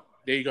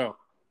you go.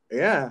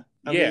 Yeah.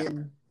 I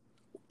mean,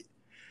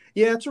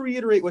 to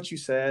reiterate what you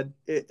said,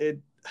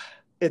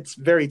 it's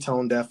very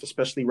tone deaf,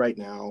 especially right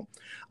now.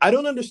 I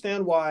don't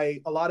understand why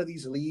a lot of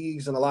these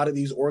leagues and a lot of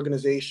these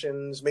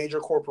organizations, major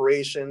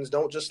corporations,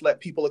 don't just let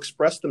people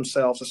express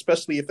themselves,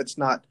 especially if it's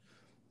not,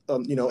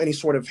 any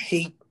sort of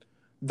hate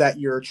that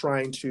you're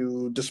trying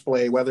to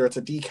display, whether it's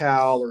a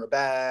decal or a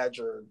badge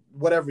or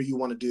whatever you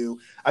want to do.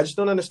 I just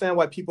don't understand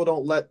why people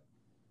don't let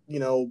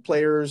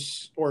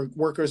players or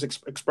workers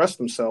express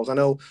themselves. I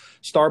know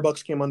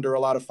Starbucks came under a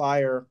lot of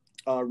fire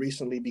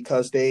recently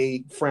because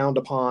they frowned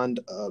upon,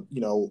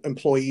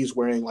 employees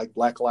wearing like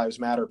Black Lives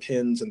Matter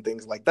pins and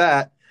things like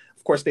that.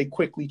 Of course, they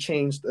quickly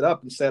changed it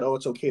up and said, oh,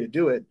 it's okay to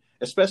do it,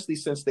 especially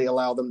since they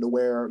allow them to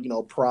wear,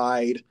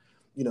 pride,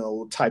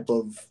 type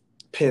of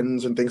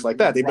pins and things like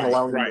that. They've been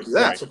allowing them to do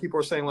that. Right. So people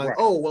are saying like,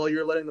 oh, well,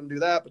 you're letting them do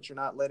that, but you're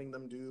not letting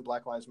them do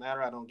Black Lives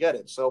Matter. I don't get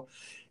it. So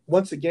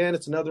once again,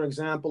 it's another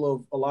example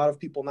of a lot of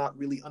people not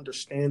really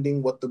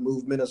understanding what the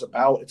movement is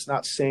about. It's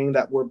not saying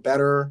that we're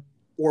better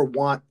or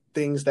want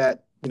things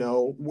that,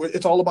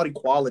 it's all about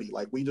equality.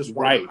 Like we just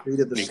want to be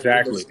treated the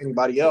same as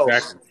anybody else.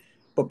 Exactly.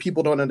 But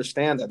people don't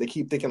understand that. They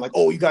keep thinking like,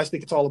 oh, you guys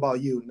think it's all about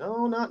you.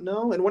 No.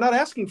 And we're not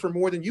asking for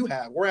more than you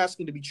have. We're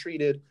asking to be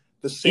treated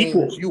the same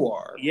as you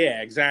are.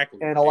 Yeah, exactly.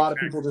 And a lot of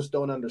people just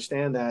don't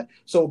understand that.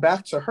 So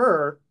back to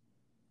her,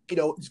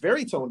 it's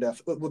very tone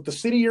deaf. With the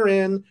city you're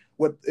in,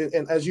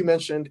 and as you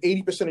mentioned,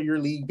 80% of your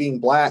league being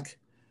black,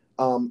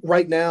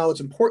 right now it's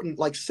important,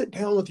 like sit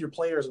down with your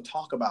players and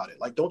talk about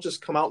it. Like don't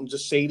just come out and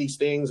just say these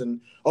things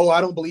and, oh,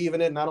 I don't believe in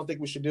it and I don't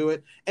think we should do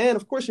it. And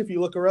of course, if you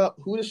look her up,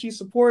 who does she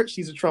support?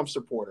 She's a Trump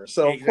supporter.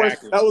 So of course,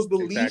 that was the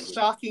least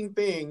shocking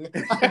thing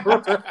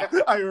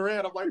I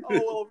read. I'm like,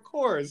 oh, well, of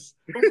course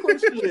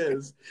she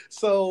is.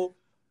 So,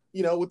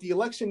 with the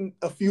election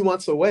a few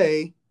months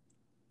away,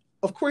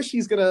 of course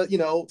she's going to,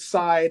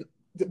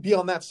 be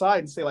on that side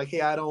and say like,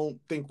 hey, I don't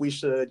think we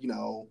should,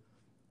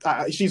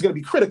 she's going to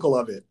be critical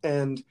of it.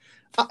 And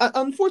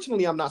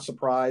unfortunately, I'm not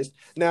surprised.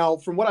 Now,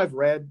 from what I've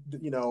read,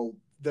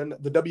 then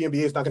the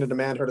WNBA is not going to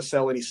demand her to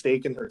sell any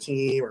stake in her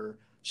team, or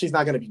she's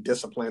not going to be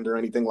disciplined or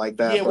anything like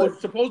that. Yeah, well,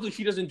 supposedly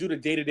she doesn't do the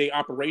day-to-day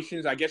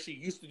operations. I guess she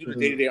used to do the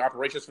day-to-day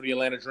operations for the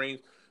Atlanta Dreams.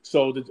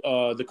 So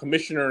the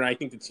commissioner and I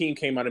think the team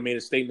came out and made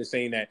a statement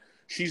saying that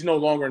she's no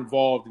longer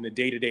involved in the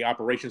day-to-day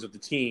operations of the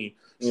team.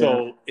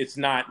 So it's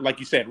not, like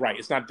you said, right,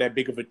 it's not that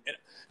big of a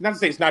 – not to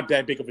say it's not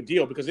that big of a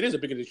deal because it is a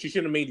big – she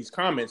shouldn't have made these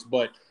comments.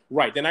 But,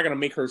 right, they're not going to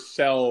make her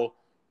sell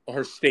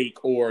her stake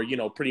or,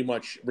 pretty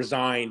much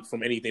resign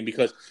from anything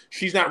because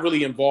she's not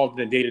really involved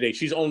in the day-to-day.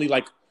 She's only,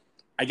 like,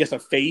 I guess a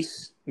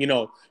face.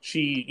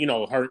 She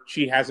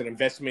has an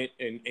investment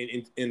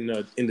in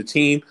the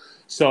team.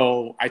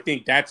 So I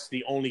think that's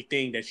the only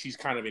thing that she's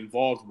kind of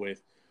involved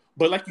with.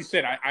 But like you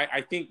said,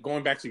 I think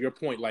going back to your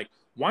point, like,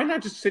 why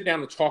not just sit down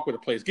and talk with the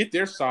players? Get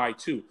their side,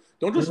 too.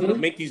 Don't just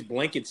make these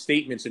blanket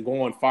statements and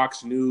go on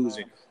Fox News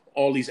and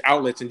all these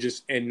outlets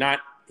and not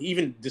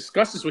even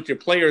discuss this with your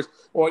players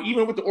or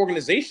even with the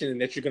organization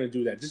that you're going to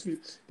do that. Just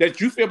that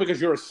you feel because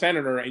you're a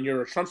senator and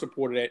you're a Trump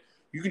supporter that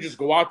you can just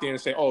go out there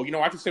and say, oh,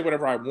 I can say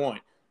whatever I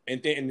want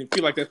and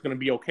feel like that's going to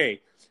be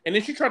okay. And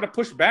then she tried to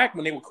push back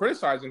when they were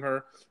criticizing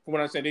her for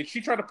what I said. She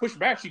tried to push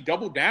back. She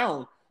doubled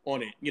down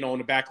on it, on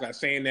the backlash,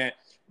 saying that,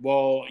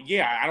 well,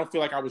 yeah, I don't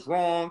feel like I was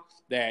wrong,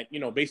 that,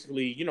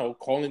 basically,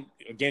 calling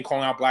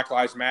out Black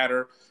Lives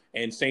Matter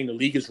and saying the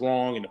league is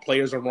wrong and the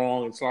players are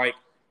wrong. It's like,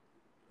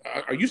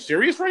 are you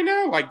serious right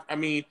now? Like, I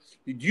mean,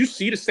 do you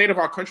see the state of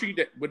our country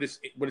that what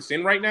it's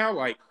in right now?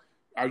 Like,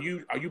 are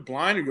you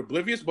blind or you're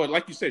oblivious? But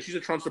like you said, she's a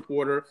Trump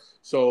supporter.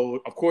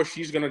 So, of course,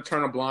 she's going to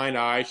turn a blind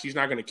eye. She's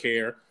not going to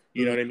care.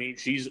 You know what I mean?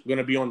 She's going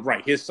to be on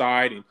his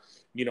side and,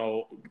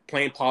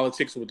 playing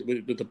politics with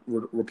the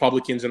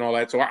Republicans and all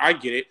that. So I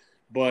get it.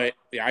 But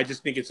yeah, I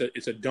just think it's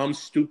a dumb,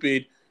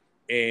 stupid,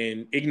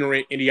 and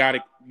ignorant,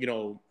 idiotic,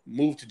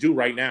 move to do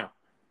right now.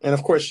 And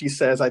of course, she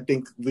says, "I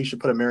think we should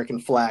put American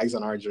flags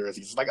on our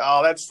jerseys." It's like,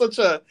 oh, that's such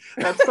a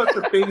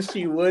thing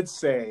she would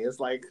say. It's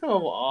like,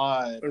 come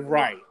on,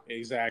 right?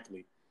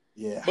 Exactly.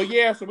 Yeah. But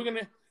yeah, so we're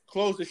gonna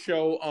close the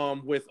show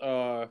with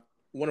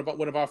one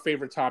of our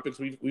favorite topics.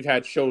 We've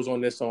had shows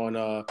on this on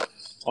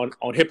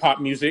hip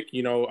hop music.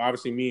 You know,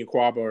 obviously me and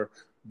Quab are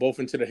both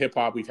into the hip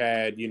hop. We've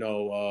had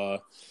one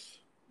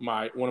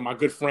of my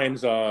good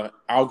friends,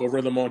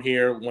 Algorithm, on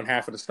here, one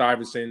half of the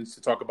Stuyvesants,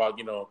 to talk about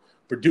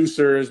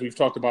producers. We've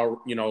talked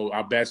about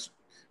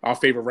our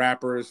favorite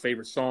rappers,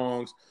 favorite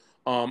songs.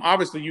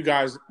 Obviously, you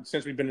guys,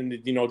 since we've been in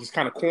the this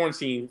kind of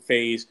quarantine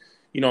phase,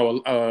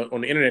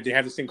 on the internet, they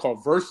have this thing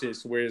called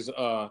Verzuz, whereas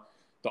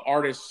the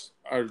artists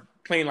are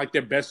playing like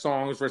their best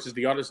songs versus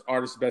the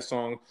artist's best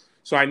song.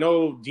 So I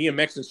know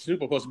DMX and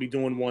Snoop are supposed to be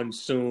doing one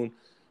soon.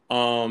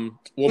 Well,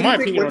 my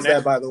opinion on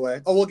that, by the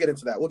way. Oh, we'll get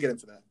into that.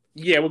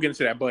 Yeah, we'll get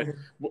into that. But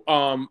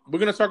we're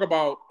gonna talk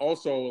about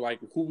also like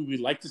who we would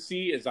like to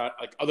see is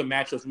like other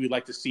matchups we would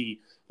like to see,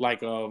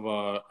 like of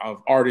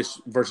artists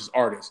versus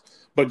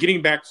artists. But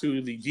getting back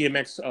to the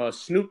DMX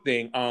Snoop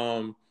thing,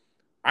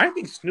 I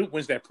think Snoop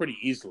wins that pretty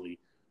easily.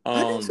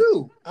 I do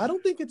too. I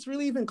don't think it's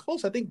really even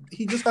close. I think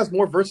he just has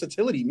more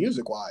versatility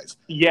music wise.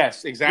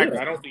 Yes, exactly.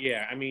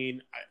 I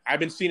mean, I've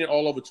been seeing it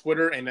all over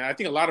Twitter, and I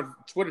think a lot of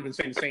Twitter have been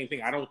saying the same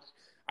thing. I don't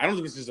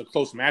think this is a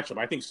close matchup.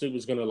 I think Snoop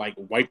is going to like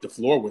wipe the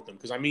floor with him,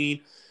 because I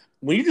mean,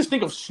 when you just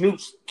think of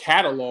Snoop's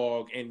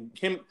catalog and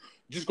him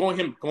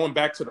going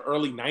back to the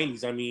early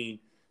 '90s, I mean,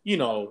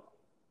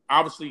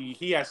 obviously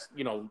he has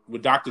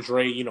with Dr.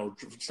 Dre,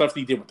 stuff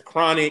he did with the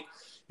Chronic,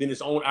 then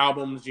his own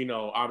albums,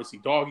 obviously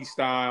Doggy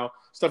Style,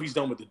 stuff he's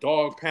done with the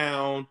Dog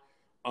Pound.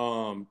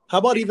 How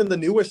about even the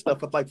newer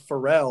stuff with like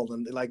Pharrell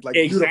and like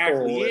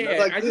exactly,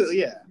 Beautiful?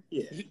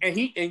 Yeah,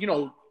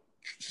 And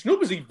Snoop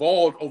has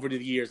evolved over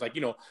the years. Like,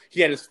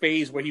 he had his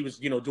phase where he was,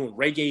 doing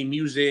reggae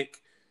music,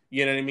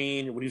 you know what I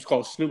mean? When he was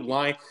called Snoop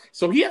Lion.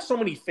 So he has so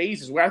many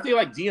phases where I feel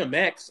like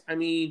DMX,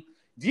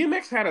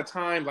 DMX had a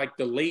time like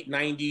the late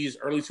 90s,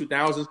 early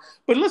 2000s.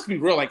 But let's be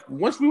real, like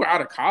once we were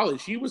out of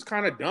college, he was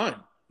kind of done.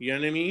 You know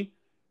what I mean?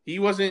 He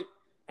wasn't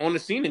on the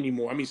scene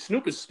anymore. I mean,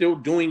 Snoop is still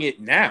doing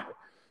it now.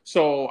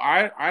 So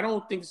I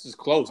don't think this is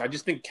close. I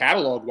just think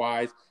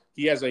catalog-wise,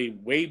 he has a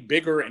way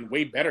bigger and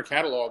way better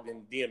catalog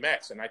than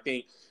DMX. And I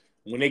think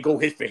when they go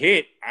hit for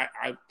hit,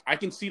 I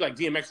can see like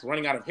DMX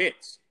running out of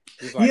hits.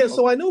 Like,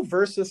 so I know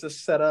Verzuz is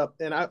set up,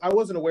 and I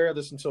wasn't aware of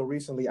this until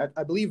recently.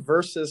 I believe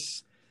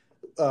Verzuz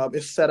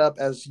is set up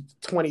as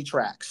 20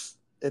 tracks.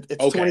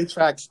 It's okay. 20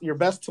 tracks. Your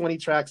best 20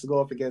 tracks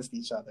go up against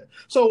each other.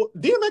 So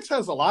DMX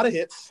has a lot of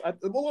hits. A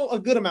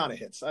good amount of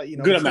hits.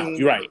 Good amount.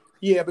 You're right.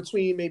 Yeah,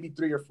 between maybe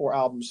 3 or 4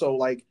 albums. So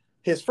like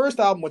his first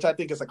album, which I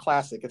think is a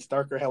classic, it's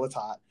Darker, Hell It's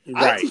Hot.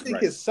 Right, I actually think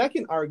his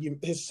second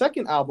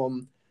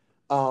album,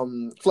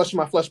 Flesh of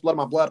My Flesh, Blood of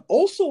My Blood,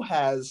 also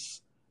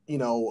has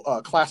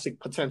classic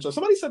potential.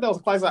 Somebody said that was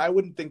a classic. I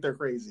wouldn't think they're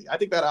crazy. I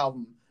think that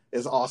album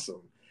is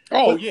awesome.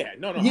 Oh, but, yeah.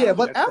 No. Yeah,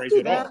 but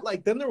after that,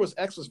 like, then there was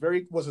X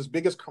was his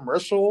biggest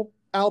commercial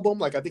album.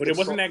 Like, I think, but it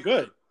wasn't that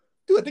good.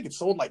 Dude, I think it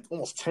sold like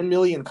almost 10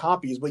 million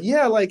copies. But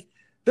yeah, like,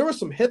 there were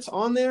some hits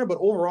on there, but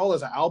overall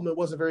as an album, it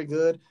wasn't very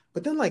good.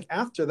 But then, like,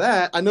 after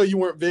that, I know you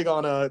weren't big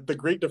on the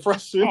Great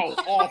Depression. Oh,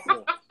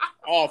 awful.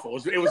 Awful.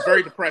 It was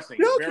very depressing.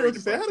 I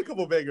had a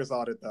couple bangers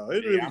on it, though.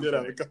 It really did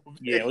have a couple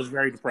bangers. Yeah, it was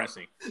very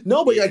depressing.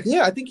 No, but I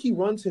think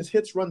his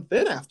hits run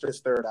thin after his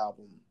third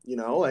album.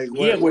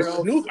 With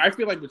Snoop, I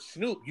feel like with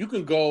Snoop, you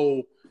can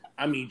go.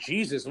 I mean,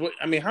 Jesus.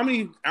 I mean, how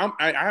many?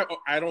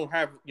 I don't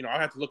have.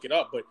 I have to look it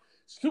up, but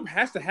Snoop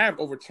has to have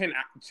over 10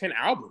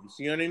 albums.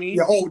 You know what I mean?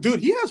 Yeah. Oh, dude,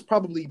 he has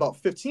probably about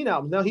 15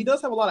 albums. Now he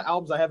does have a lot of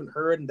albums I haven't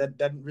heard and that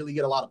didn't really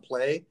get a lot of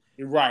play.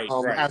 Right.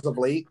 As of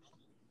late.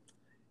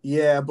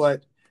 Yeah,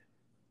 but.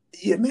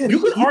 Yeah, man. You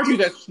could argue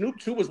that Snoop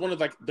too was one of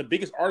like the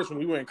biggest artists when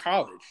we were in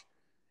college,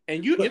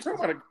 and you're talking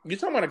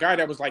about a guy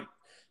that was like,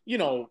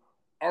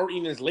 already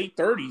in his late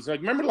 30s. Like,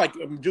 remember, like,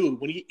 dude,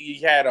 when he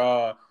had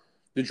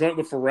the joint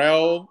with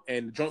Pharrell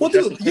and the joint with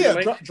Justin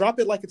Timberlake? Drop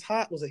It Like It's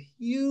Hot was a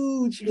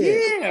huge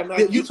hit. Yeah,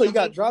 like, you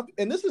got dropped,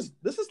 and this is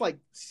like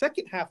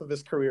second half of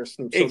his career,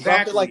 Snoop. So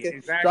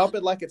exactly. Drop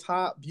It Like It's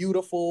Hot,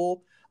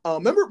 Beautiful.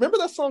 Remember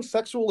that song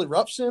 "Sexual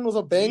Eruption" was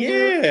a banger.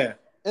 Yeah.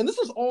 And this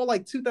was all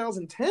like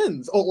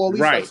 2010s. Or at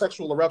least like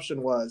Sexual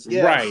Eruption was.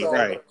 Yeah,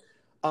 right.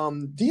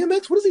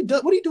 DMX, what does he do?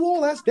 What did he do all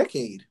last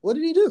decade? What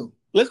did he do?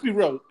 Let's be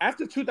real.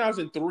 After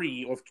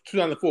 2003 or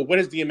 2004, what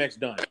has DMX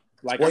done?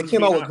 Like, he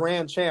came out with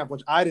Grand Champ,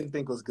 which I didn't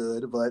think was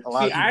good, but a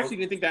lot of people... I actually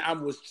didn't think that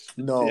album was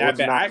that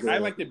bad. I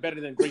liked it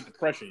better than Great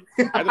Depression.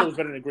 I thought it was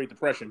better than Great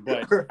Depression,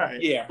 but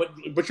yeah,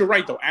 but you're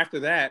right though. After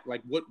that,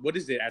 like, what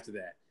is it after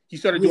that? He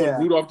started doing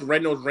Rudolph the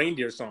Red-Nosed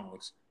Reindeer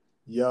songs.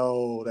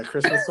 Yo, that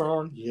Christmas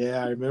song?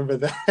 Yeah, I remember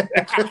that.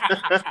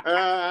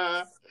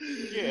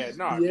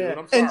 Dude,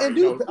 I'm sorry. And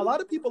dude, a lot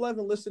of people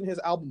haven't listened to his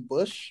album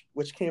Bush,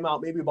 which came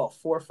out maybe about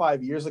 4 or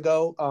 5 years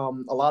ago.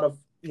 A lot of,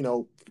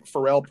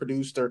 Pharrell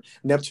produced or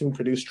Neptune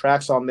produced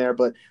tracks on there,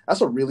 but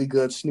that's a really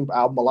good Snoop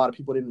album. A lot of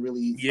people didn't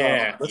really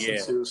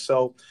listen to.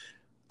 So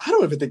I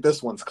don't even think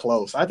this one's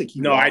close. I think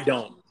I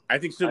don't. I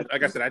think Snoop,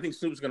 like I said, I think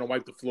Snoop's going to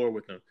wipe the floor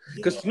with him.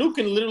 Because Snoop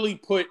can literally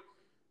put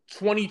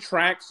 20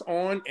 tracks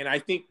on, and I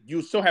think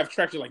you still have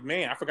tracks you're like,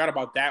 man, I forgot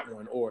about that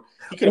one, or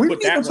he could have We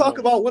put didn't that even one talk on.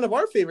 about one of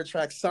our favorite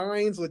tracks,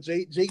 Signs with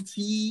JT.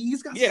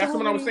 He's got Yeah, that's so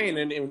what I was many.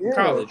 saying in Yeah.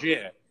 college.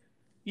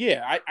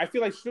 Yeah. I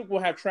feel like Snoop will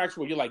have tracks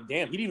where you're like,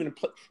 damn, he didn't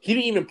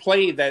even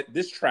play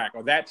this track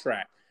or that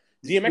track.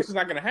 DMX is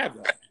not gonna have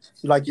that.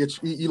 Like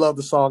you love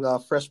the song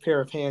 "Fresh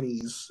Pair of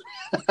Panties."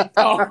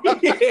 Oh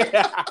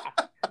yeah.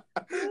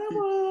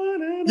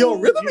 Yo,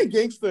 Rhythm and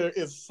Gangster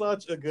is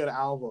such a good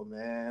album,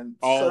 man.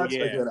 Such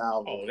a good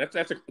album. Oh,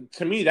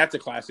 to me that's a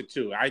classic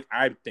too.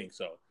 I think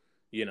so.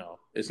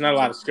 It's not a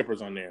lot of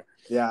skippers on there.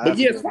 Yeah, but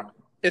yeah,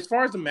 as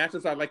far as the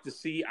matchups I'd like to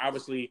see,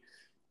 obviously,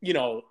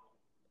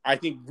 I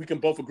think we can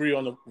both agree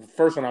on the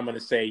first one I'm going to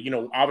say.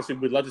 Obviously,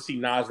 we'd love to see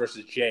Nas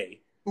versus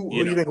Jay. Who do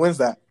you think wins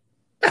that?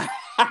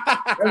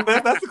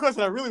 That's the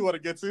question I really want to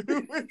get to. and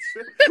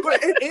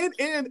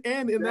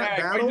in that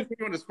battle, I just put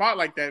you on the spot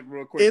like that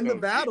real quick. In the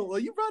battle, well,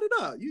 you brought it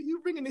up.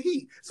 You bringing the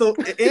heat. So,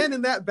 and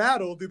in that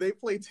battle, do they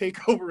play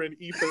Takeover and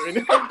Ether in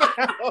that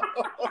battle?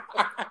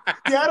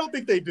 Yeah, I don't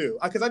think they do,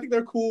 because I think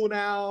they're cool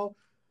now.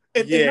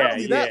 And not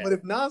only that, but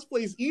if Nas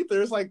plays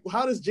Ether, it's like,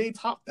 how does Jay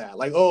top that?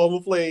 Like, oh,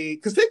 we'll play,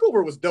 because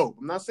Takeover was dope.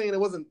 I'm not saying it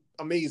wasn't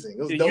amazing. It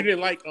was dope. You didn't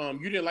like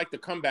the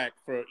comeback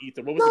for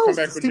Ether. What was the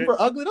comeback for Jay? Super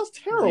ugly. That was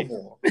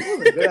terrible. It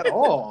wasn't good at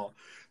all.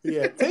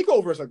 Yeah,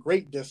 Takeover is a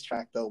great diss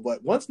track though.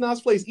 But once Nas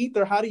plays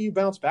Ether, how do you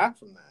bounce back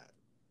from that?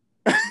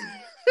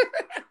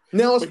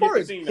 Now, as far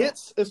as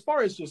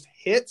just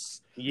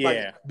hits,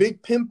 like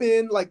Big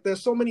Pimpin', like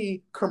there's so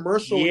many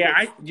commercial.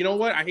 Yeah, you know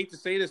what? I hate to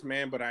say this,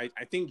 man, but I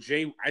think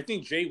Jay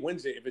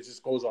wins it if it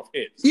just goes off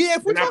hits. Yeah,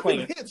 if we're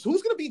talking hits,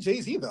 who's gonna beat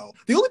Jay-Z though?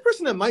 The only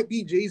person that might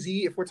beat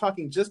Jay-Z if we're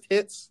talking just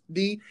hits,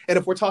 and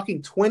if we're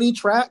talking 20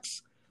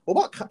 tracks,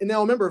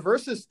 now remember,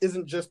 Verzuz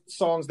isn't just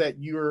songs that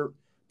you're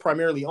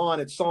primarily on;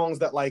 it's songs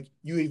that like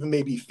you even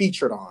may be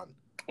featured on.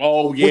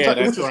 Oh yeah,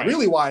 which is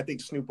really why I think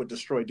Snoop would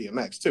destroy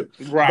DMX too.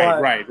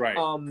 Right.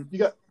 You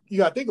got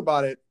to think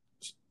about it.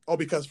 Oh,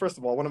 because first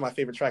of all, one of my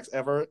favorite tracks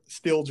ever,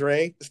 Still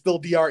Dre, Still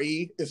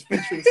DRE, is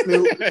featuring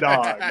Snoop.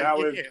 Dog, that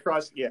was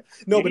crushed. Yeah,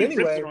 no, but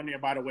anyway, ripped it on there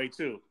by the way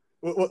too.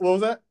 What was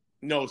that?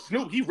 No,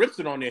 Snoop, he rips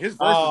it on there. His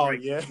verse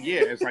is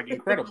it's like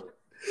incredible.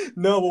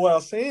 No, but what I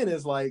was saying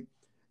is like,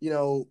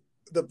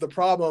 the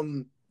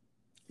problem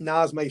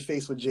Nas may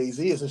face with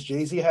Jay-Z is that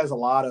Jay-Z has a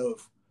lot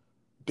of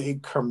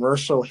big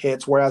commercial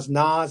hits, whereas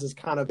Nas has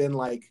kind of been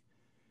like,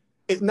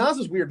 Nas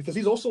is weird because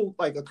he's also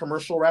like a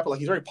commercial rapper. Like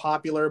he's very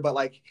popular, but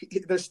like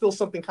there's still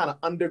something kind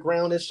of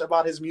undergroundish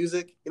about his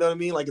music. You know what I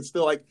mean? Like it's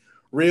still like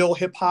real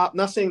hip hop.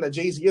 Not saying that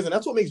Jay-Z isn't.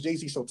 That's what makes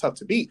Jay-Z so tough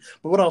to beat.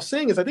 But what I was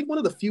saying is, I think one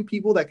of the few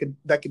people that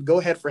could go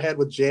head for head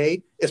with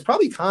Jay is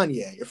probably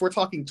Kanye. If we're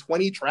talking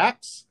 20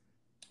 tracks.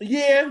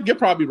 Yeah, you're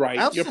probably right.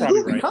 Absolutely.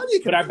 You're probably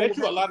right. But I bet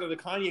you a lot of the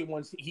Kanye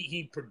ones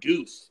he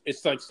produced.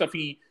 It's like stuff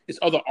it's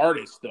other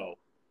artists though.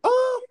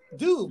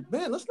 Dude,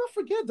 man, let's not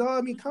forget, dog.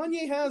 I mean,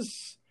 Kanye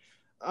has,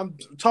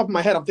 top of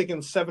my head, I'm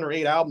thinking 7 or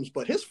 8 albums,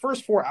 but his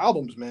first 4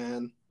 albums,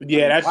 man.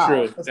 Yeah, that's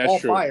true. That's all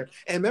true. Fire.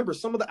 And remember,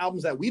 some of the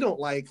albums that we don't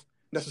like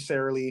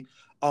necessarily,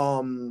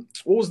 what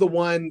was the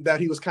one that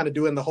he was kind of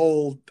doing the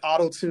whole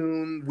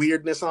auto-tune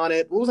weirdness on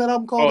it? What was that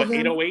album called again?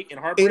 808 and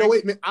Heartbreak?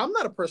 808. Man, I'm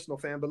not a personal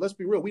fan, but let's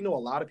be real. We know a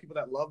lot of people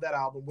that love that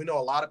album. We know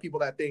a lot of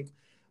people that think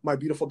My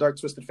Beautiful Dark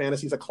Twisted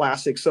Fantasy is a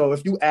classic. So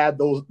if you add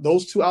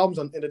those 2 albums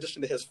in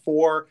addition to his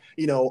 4,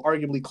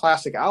 arguably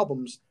classic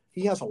albums,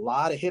 he has a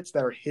lot of hits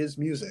that are his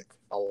music.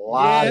 A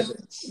lot of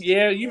hits.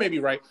 Yeah, you may be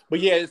right. But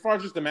yeah, as far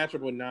as just the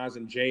matchup with Nas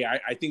and Jay,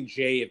 I think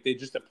Jay, if they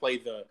just to play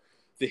the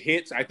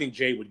hits, I think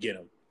Jay would get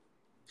him.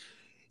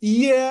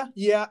 Yeah,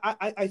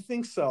 I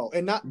think so.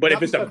 And But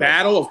if it's a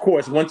battle, of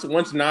course, once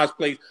Nas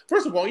plays,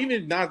 first of all,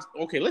 even Nas,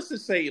 okay, let's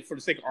just say for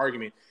the sake of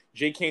argument,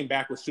 Jay came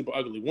back with Super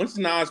Ugly. Once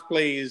Nas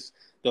plays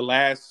the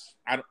last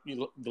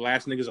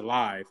niggas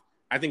alive,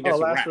 I think that's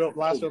a wrap.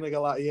 Last real nigga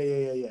alive.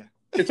 Yeah.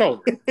 It's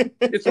over.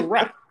 It's a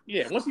wrap.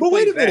 Yeah. Once he but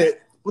plays wait a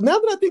minute. Well, now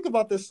that I think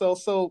about this,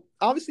 so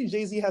obviously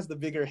Jay-Z has the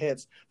bigger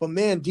hits, but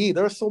man, D,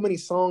 there are so many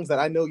songs that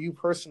I know you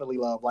personally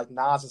love, like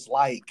Nas is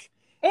Like.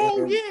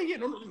 Oh yeah.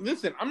 No,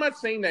 listen, I'm not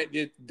saying that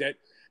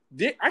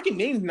I can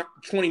name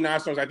 20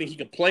 Nas songs I think he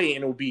could play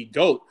and it would be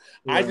dope.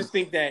 Yeah. I just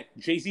think that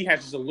Jay-Z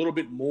has just a little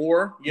bit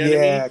more. You know what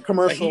I mean?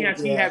 Commercial. Like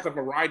he has a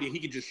variety he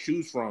could just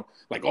choose from.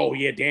 Like, oh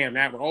yeah, damn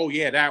that one. Oh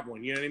yeah, that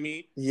one. You know what I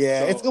mean?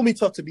 Yeah, it's gonna be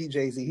tough to beat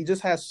Jay-Z. He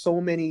just has so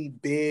many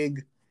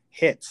big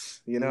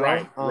hits.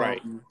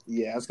 Right.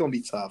 Yeah, it's gonna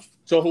be tough.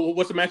 So,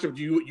 what's the matchup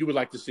you would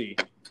like to see?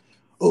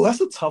 Oh,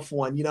 that's a tough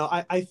one.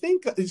 I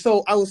think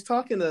so. I was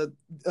talking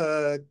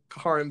to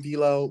Car and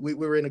Velo. We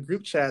were in a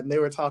group chat and they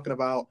were talking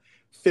about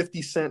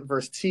 50 Cent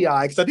versus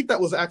T.I. because I think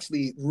that was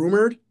actually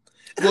rumored.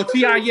 Well,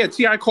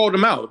 T.I. called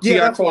him out. Yeah,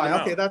 that's why.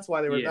 Okay, that's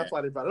why that's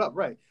why they brought it up,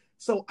 right?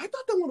 So I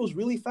thought that one was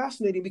really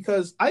fascinating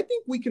because I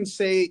think we can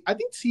say I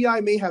think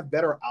T.I. may have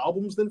better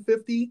albums than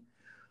 50.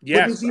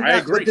 Yes, I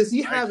agree. But does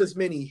he have as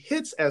many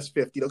hits as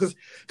 50 though?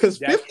 Because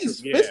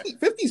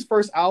 50's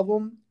first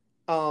album,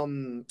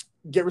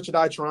 Get Rich or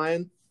Die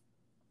Trying.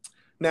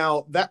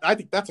 Now that I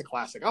think that's a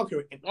classic. I don't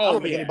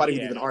think anybody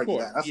would even argue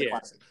that. That's a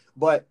classic.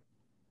 But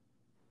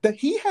that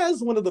he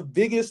has one of the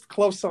biggest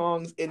club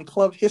songs in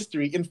club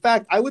history. In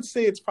fact, I would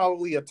say it's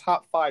probably a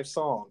top 5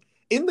 song.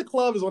 In the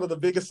Club is one of the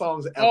biggest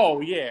songs ever.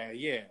 Oh yeah,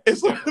 yeah.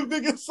 It's one of the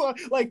biggest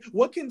songs. Like,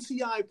 what can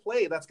T.I.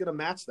 play that's gonna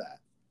match that?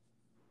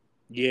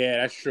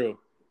 Yeah, that's true.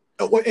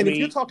 And if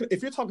you're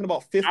talking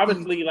about 50,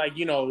 obviously, like,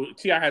 you know,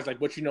 T.I. has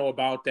like What You Know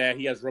About That.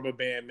 He has Rubber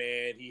Band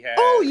Man. He has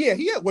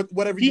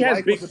whatever he you has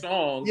like. big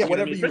songs. Yeah,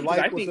 whatever you like.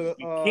 I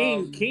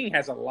think King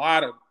has a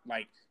lot of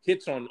like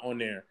hits on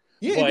there.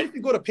 Yeah, but, even if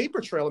you go to Paper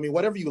Trail, I mean,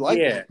 whatever you like,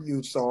 is a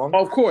huge song.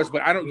 Of course,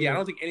 but I don't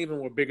think any of them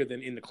were bigger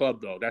than In the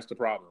Club, though. That's the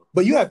problem.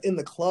 But you have In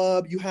the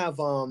Club, you have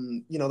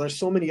there's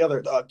so many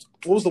other. What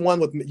was the one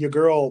with your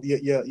girl,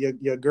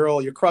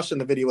 your crush in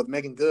the video with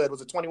Megan Good?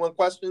 Was it 21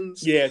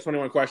 Questions? Yeah,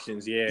 21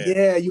 Questions. Yeah.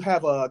 Yeah, you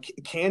have a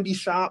Candy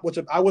Shop, which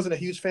I wasn't a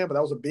huge fan, but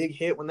that was a big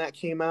hit when that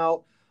came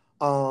out.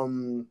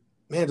 Man,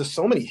 there's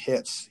so many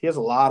hits. He has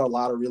a lot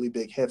of really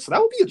big hits. So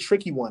that would be a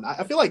tricky one.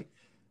 I feel like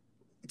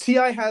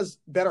T.I. has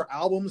better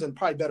albums and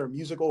probably better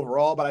music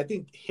overall, but I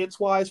think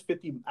hits-wise,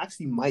 50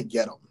 actually might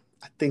get him.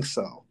 I think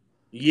so.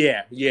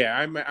 Yeah,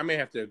 I may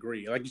have to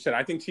agree. Like you said,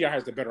 I think T.I.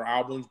 has the better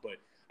albums, but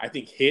I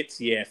think hits,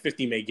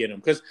 50 may get him.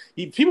 Because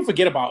people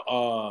forget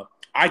about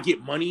I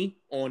Get Money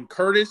on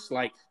Curtis.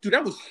 Like, dude,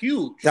 that was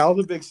huge. That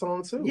was a big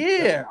song, too.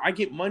 Yeah, I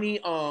Get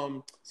Money.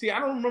 See, I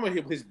don't remember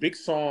his big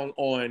song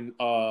on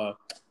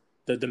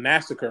the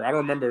Massacre. I don't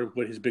remember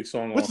what his big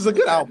song was. Which is a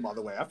good album, by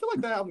the way. I feel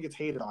like that album gets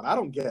hated on. I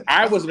don't get it.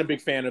 I wasn't a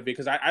big fan of it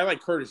because I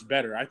like Curtis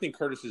better. I think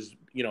Curtis is,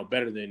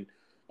 better than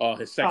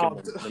his second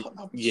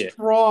one. Yeah.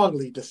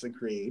 Strongly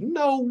disagree.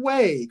 No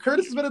way.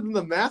 Curtis is better than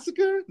The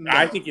Massacre? No.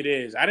 I think it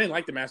is. I didn't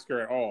like The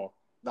Massacre at all.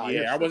 No,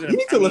 I wasn't. You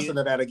need to listen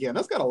to that again.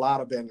 That's got a lot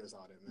of bangers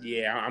on it, man.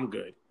 Yeah, I'm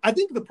good. I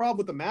think the problem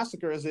with The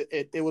Massacre is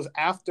it was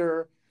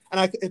after,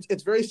 and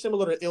it's very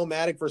similar to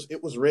Illmatic versus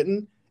It Was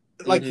Written.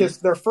 Like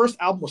their first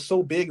album was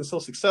so big and so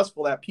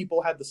successful that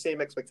people had the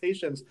same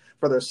expectations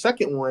for their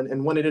second one,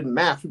 and when it didn't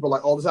match, people were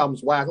like, "Oh, this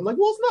album's whack." I'm like,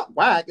 "Well, it's not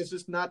whack. It's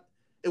just not.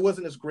 It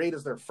wasn't as great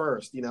as their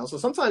first, you know." So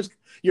sometimes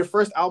your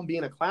first album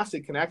being a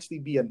classic can actually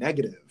be a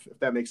negative, if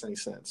that makes any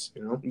sense,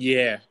 you know?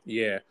 Yeah.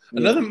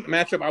 Another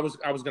matchup I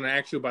was going to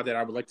ask you about that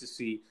I would like to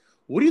see.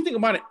 What do you think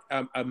about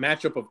a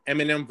matchup of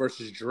Eminem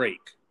versus Drake?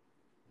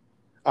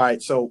 All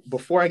right, so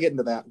before I get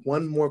into that,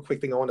 one more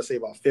quick thing I want to say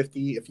about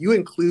 50. If you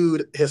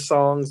include his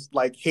songs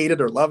like Hate It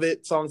or Love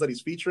It, songs that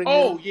he's featuring.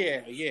 Oh,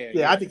 yeah,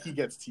 I think he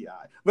gets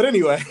T.I. But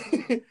anyway.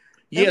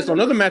 Yeah, so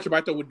another matchup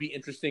I thought would be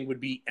interesting would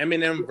be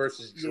Eminem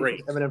versus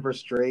Drake. Eminem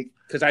versus Drake.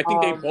 Because I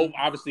think they both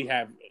obviously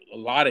have a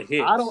lot of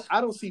hits.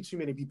 I don't see too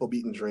many people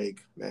beating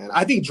Drake, man.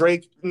 I think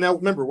Drake, now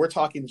remember, we're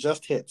talking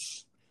just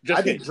hits.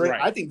 I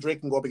think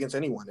Drake can go up against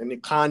anyone. And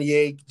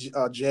Kanye,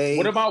 Jay.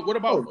 What about?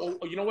 Oh,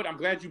 you know what? I'm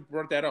glad you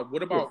brought that up.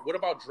 What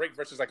about Drake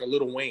versus like a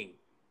Lil Wayne?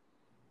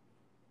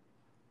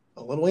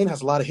 Lil Wayne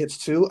has a lot of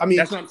hits too. I mean,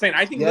 that's what I'm saying.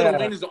 I think Lil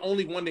Wayne is the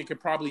only one that could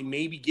probably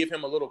maybe give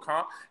him a little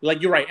comp.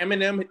 Like you're right,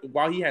 Eminem,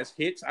 while he has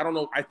hits, I don't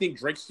know. I think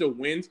Drake still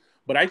wins,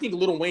 but I think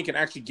Lil Wayne can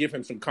actually give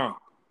him some comp.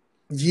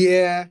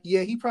 Yeah,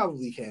 he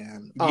probably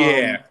can.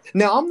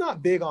 Now, I'm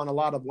not big on a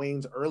lot of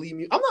Wayne's early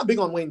music. I'm not big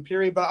on Wayne,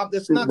 period, but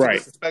it's not to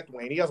disrespect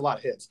Wayne. He has a lot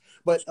of hits.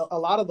 But a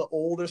lot of the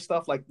older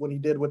stuff, like when he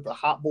did with the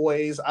Hot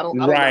Boys, I don't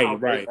know how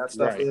great that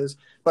stuff is.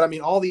 But I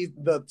mean, all the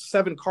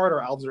 7 Carter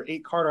albums or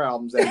 8 Carter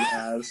albums that he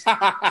has,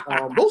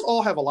 those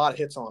all have a lot of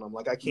hits on them.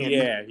 Like I can't.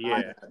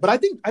 Yeah. But I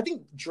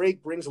think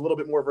Drake brings a little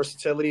bit more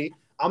versatility.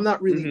 I'm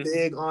not really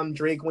big on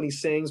Drake when he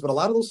sings, but a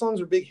lot of those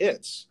songs are big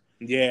hits.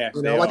 Yeah,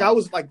 you know, like I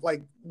was like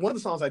one of the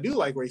songs I do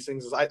like where he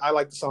sings is I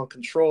like the song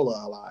Controller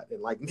a lot, and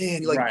like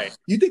man,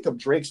 you think of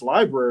Drake's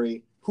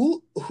library,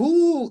 who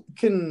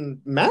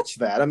can match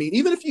that? I mean,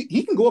 even if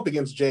he can go up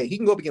against Jay, he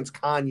can go up against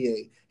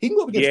Kanye, he can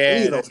go up against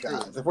any of those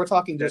guys. If we're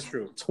talking just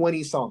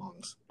 20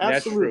 songs,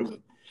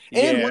 absolutely.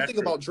 And one thing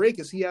about Drake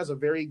is he has a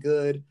very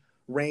good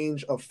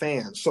range of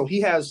fans. So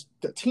he has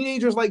the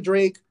teenagers like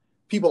Drake,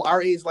 people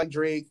our age like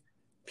Drake.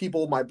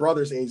 People my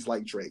brother's age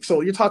like Drake.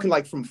 So you're talking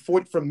like from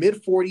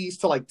mid 40s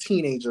to like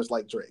teenagers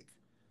like Drake.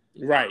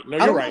 Right. No, you're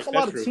right. I don't know if a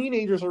lot of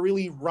teenagers are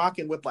really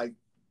rocking with like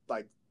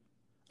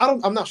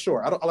I'm not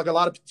sure. I don't like a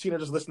lot of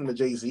teenagers listening to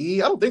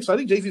Jay-Z. I don't think so. I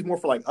think Jay-Z is more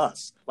for like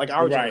us, like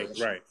our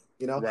generation. Right.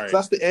 You know? Right. So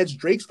that's the edge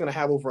Drake's gonna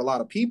have over a lot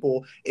of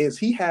people is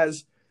he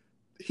has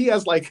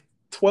like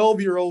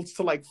 12-year-olds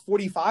to like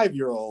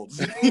 45-year-olds.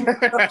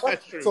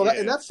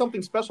 And that's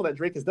something special that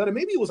Drake has done. And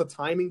maybe it was a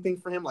timing thing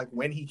for him, like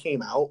when he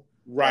came out.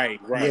 Right.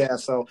 Yeah,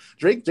 so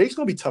Drake's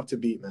gonna be tough to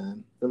beat,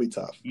 man. It'll be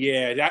tough.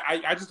 Yeah,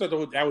 I just thought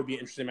that would be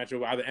an interesting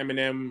matchup, either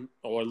Eminem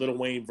or Lil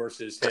Wayne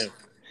versus him.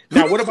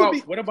 Now, what about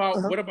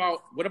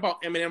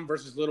Eminem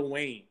versus Lil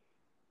Wayne?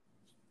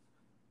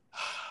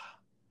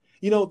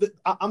 You know,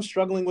 I'm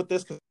struggling with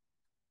this because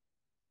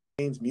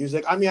Wayne's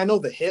music. I mean, I know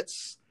the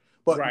hits.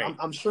 But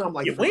I'm sure I'm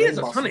like... Yeah, Wayne has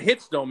a ton of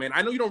hits, though, man.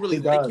 I know you don't really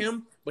like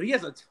him, but he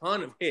has a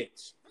ton of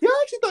hits. Yeah,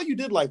 I actually thought you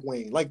did like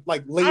Wayne, like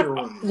later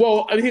Wayne.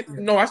 Well, I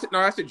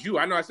said you.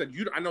 I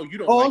know you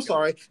don't Oh, like I'm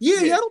sorry.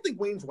 Yeah, I don't think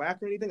Wayne's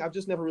whack or anything. I've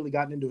just never really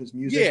gotten into his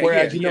music.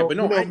 Whereas,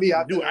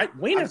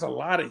 Wayne has a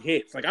lot of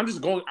hits. Like,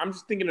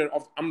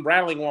 I'm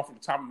rattling off the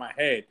top of my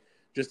head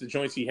just the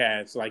joints he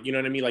has. Like, you know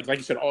what I mean? Like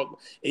you said,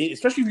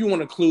 especially if you want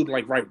to include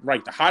like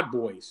the Hot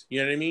Boys.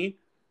 You know what I mean?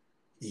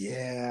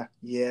 Yeah,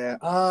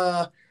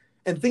 yeah.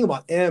 And the thing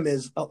about M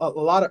is a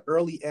lot of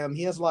early M.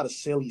 He has a lot of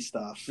silly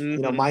stuff.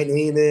 Mm-hmm. My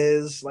name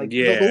is like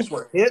Yeah. those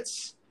were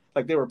hits.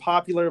 Like they were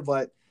popular,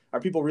 but are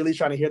people really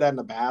trying to hear that in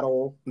a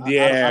battle? I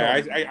Yeah,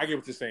 don't know. I get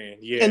what you're saying.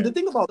 Yeah. And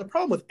the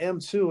problem with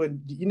M too,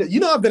 and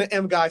I've been an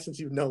M guy since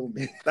you've known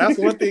me. That's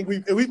one thing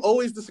we've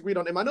always disagreed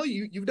on him. I know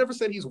you've never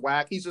said he's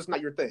whack. He's just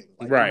not your thing.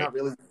 Like Right.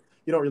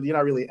 you're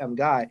not really an M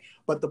guy.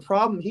 But the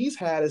problem he's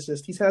had is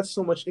just he's had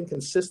so much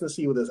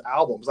inconsistency with his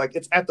albums. Like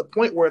it's at the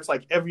point where it's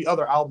like every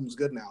other album's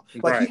good now.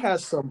 Like he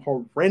has some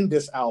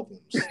horrendous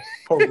albums,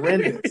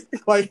 horrendous.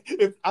 Like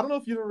I don't know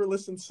if you ever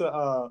listened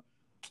to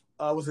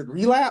was it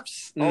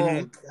Relapse?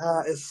 Mm-hmm. Oh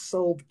God, it's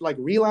so like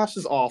Relapse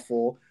is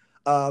awful.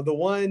 The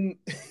one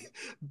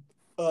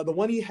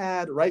he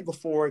had right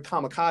before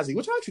Kamikaze,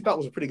 which I actually thought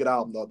was a pretty good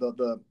album, though.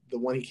 The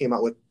one he came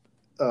out with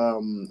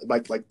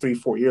like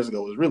 3-4 years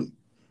ago was really,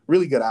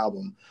 really good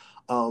album.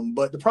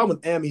 But the problem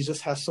with M, he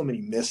just has so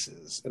many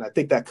misses, and I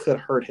think that could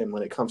hurt him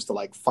when it comes to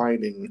like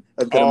finding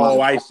a good amount.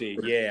 Oh, I see.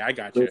 Yeah, I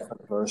got you.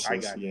 I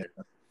got you.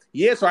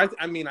 Yeah, so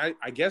I mean,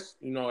 I guess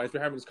as we're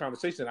having this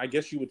conversation, I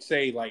guess you would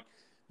say like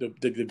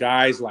the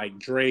guys like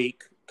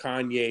Drake,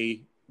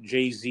 Kanye,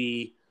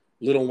 Jay-Z,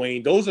 Lil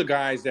Wayne, those are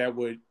guys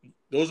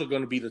those are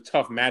going to be the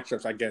tough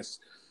matchups, I guess,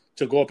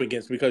 to go up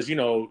against because,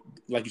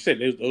 like you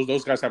said,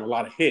 those guys have a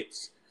lot of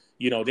hits.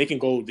 They can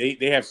go, they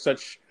have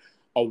such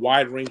a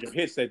wide range of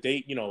hits that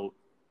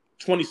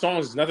 20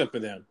 songs is nothing for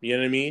them. You know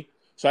what I mean?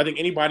 So I think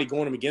anybody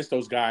going up against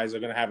those guys are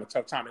going to have a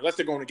tough time unless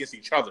they're going against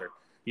each other.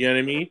 You know what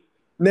I mean?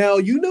 Now,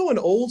 an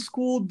old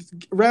school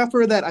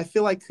rapper that I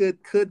feel like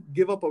could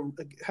give up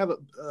have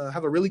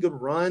a really good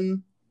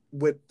run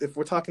with, if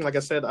we're talking, like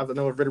I said, I've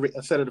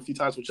said it a few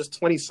times, with just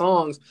 20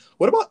 songs.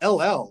 What about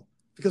LL?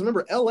 Because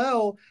remember,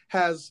 LL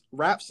has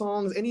rap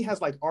songs and he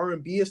has like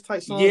R&B-ish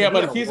type songs. Yeah,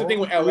 but here's the thing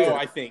with LL.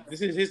 I think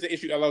here's the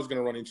issue LL is going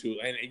to run into,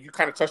 and you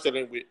kind of touched on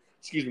it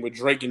with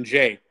Drake and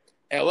Jay.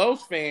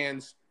 LL's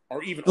fans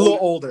are even a little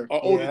older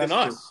than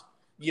us.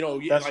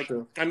 That's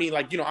true. I mean,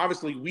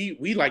 obviously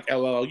we like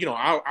LL.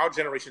 Our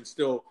generation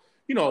still,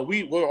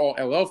 we're all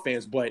LL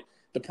fans. But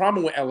the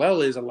problem with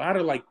LL is a lot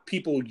of like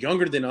people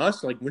younger than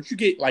us. Like once you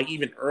get like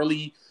even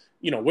early,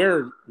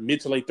 we're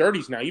mid to late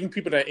 30s now. Even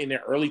people that in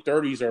their early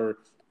 30s or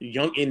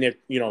young in their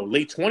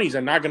late 20s are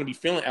not going to be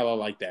feeling LL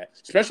like that.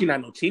 Especially not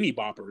no teeny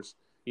boppers.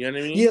 You know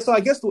what I mean? Yeah, so I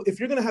guess if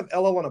you're going to have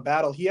LL on a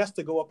battle, he has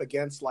to go up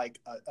against like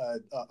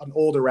an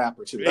older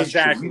rapper too. That's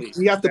exactly.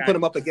 True. You have to put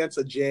him up against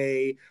a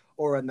Jay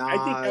or a Nas.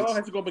 I think LL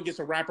has to go up against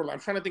a rapper. I'm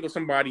trying to think of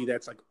somebody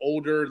that's like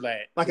older.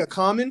 Like a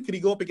Common? Could he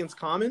go up against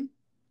Common?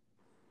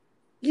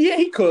 Yeah,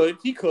 he could.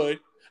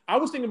 I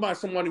was thinking about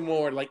somebody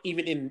more like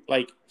even in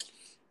like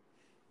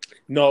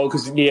no,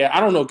 because I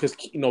don't know because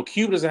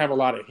Cube doesn't have a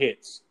lot of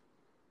hits.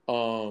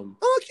 Cube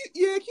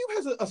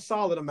has a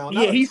solid amount.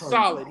 Yeah, he's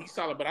solid. He's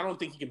solid, but I don't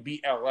think he can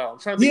beat LL. I'm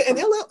trying to think and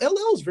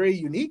LL is very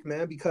unique,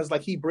 man, because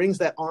like he brings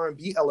that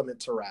R&B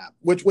element to rap,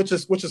 which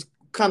is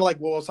kind of like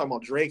what I was talking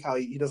about Drake, how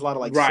he does a lot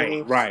of like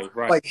singing, right,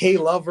 like Hey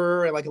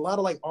Lover, and like a lot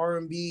of like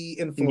R&B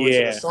influence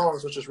in the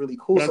songs, which is really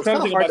cool. But I'm trying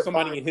to think about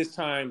somebody in his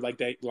time like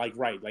that, like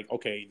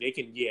okay, they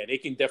can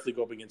definitely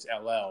go up against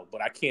LL,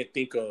 but I can't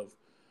think of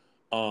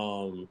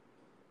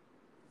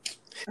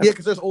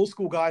because there's old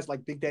school guys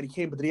like Big Daddy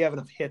Kane, but did he have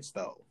enough hits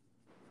though?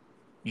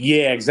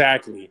 Yeah,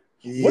 exactly.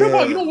 Yeah. What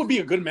about what would be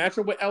a good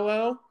matchup with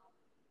LL?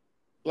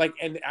 Like,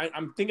 and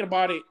I'm thinking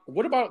about it.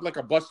 What about like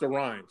a Busta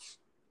Rhymes?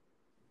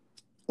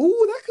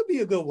 Ooh, that could be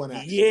a good one.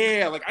 Actually.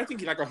 Yeah, like I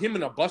think like him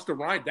and a Busta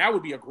Rhymes, that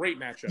would be a great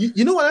matchup.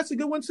 You know what? That's a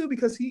good one too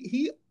because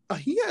he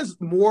has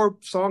more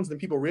songs than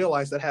people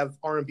realize that have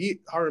R&B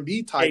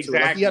tied to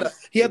it. Like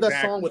he had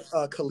that song with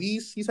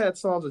Khalees. He's had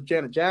songs with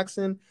Janet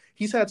Jackson.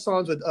 He's had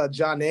songs with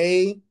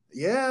Janae.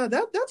 Yeah,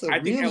 that's a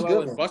really good one. I think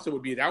LL and Busta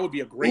would be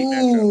a great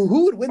matchup.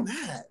 Who would win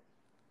that?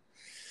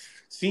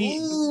 See,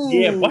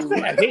 yeah,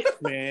 Busta had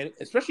hits, man.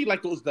 Especially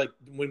like those, like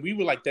when we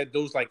were like that,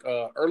 those like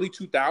early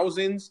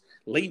 2000s,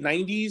 late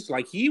 90s.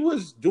 Like he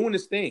was doing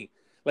his thing.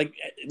 Like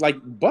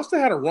Busta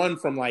had a run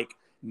from like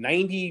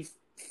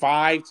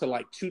 95 to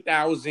like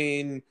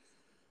 2000.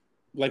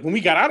 Like when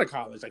we got out of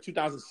college, like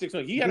 2006,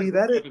 he had a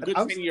good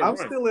 10-year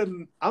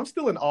run. I'm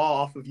still in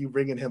awe of you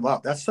bringing him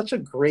up. That's such a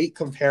great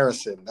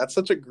comparison. That's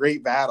such a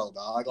great battle,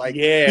 dog. Like,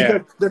 yeah,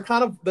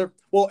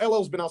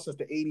 LL's been out since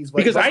the 80s. But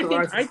because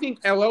I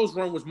think LL's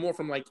run was more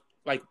from like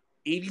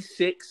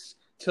 86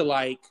 to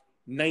like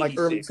 96. Like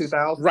early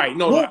 2000s. Right.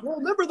 No. Well,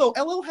 remember though,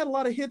 LL had a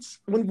lot of hits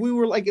when we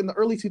were like in the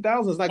early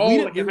 2000s. Like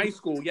in high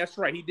school. Yes,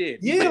 right. He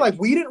did. Like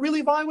we didn't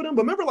really vibe with him.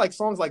 But remember like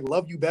songs like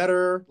Love You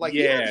Better. Like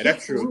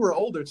that's true. We were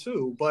older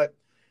too. But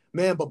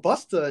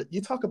Busta,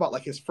 you talk about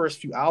like his first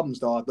few albums,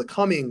 dog. The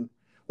Coming,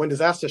 When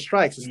Disaster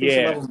Strikes, it's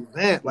level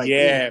event. Like,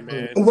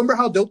 man. Remember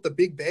how dope The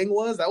Big Bang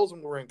was? That was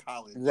when we were in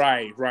college.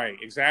 Right,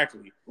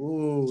 exactly.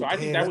 Ooh, so I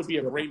think that would be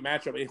a great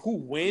matchup. And who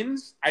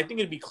wins? I think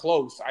it'd be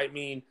close. I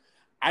mean,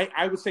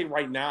 I would say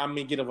right now I'm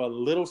gonna give a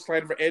little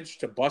slight of an edge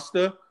to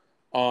Busta,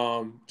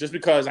 Just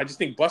because I just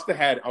think Busta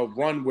had a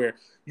run where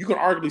you can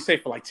arguably say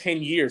for like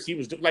 10 years he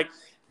was like.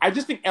 I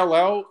just think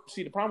LL.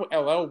 See, the problem with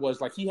LL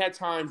was like he had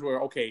times where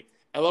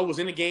LL was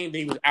in the game,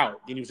 then he was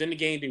out, then he was in the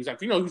game, then he was out.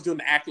 He was doing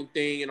the acting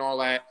thing and all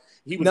that.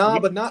 He was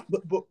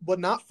but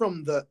not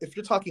from the. If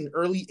you're talking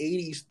early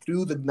 '80s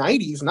through the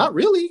 '90s, not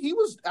really. He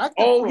was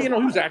acting. He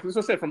was acting. That's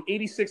what I said. From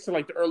 '86 to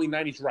like the early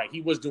 '90s, right?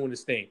 He was doing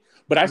his thing.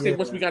 But I think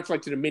once we got to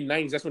like to the mid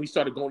 '90s, that's when he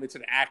started going into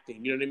the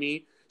acting. You know what I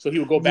mean? So he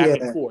would go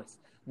back and forth.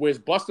 Whereas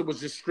Busta was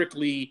just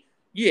strictly,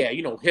 hip.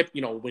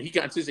 When he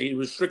got into this, it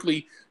was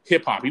strictly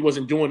hip hop. He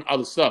wasn't doing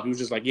other stuff. He was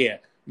just like,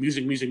 music.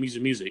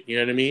 You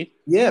know what I mean?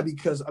 Yeah,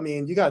 because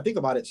you got to think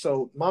about it.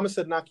 So, Mama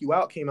Said Knock You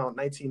Out came out in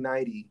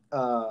 1990.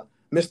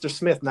 Mr.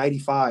 Smith,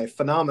 95.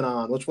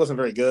 Phenomenon, which wasn't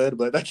very good,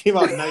 but that came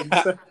out in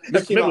 97.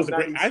 Mr. Smith was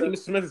great. I think Mr.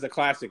 Smith is a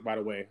classic, by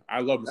the way. I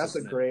love Mr. That's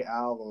Smith. That's a great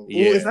album.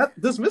 Yeah. Ooh,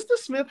 does Mr.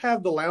 Smith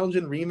have the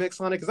Loungin' remix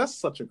on it? Because that's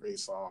such a great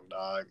song,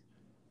 dog.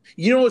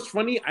 You know what's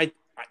funny?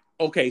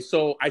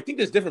 So I think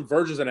there's different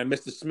versions of that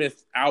Mr.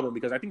 Smith album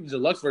because I think the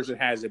deluxe version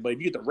has it, but if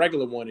you get the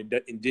regular one, it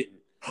didn't.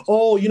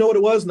 Oh, you know what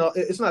it was? No,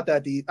 it's not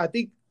that deep. I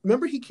think,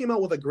 remember he came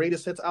out with a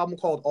greatest hits album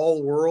called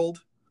All World?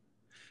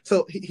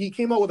 So he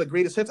came out with a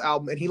greatest hits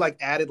album and he like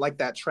added like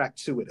that track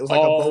to it. It was like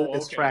a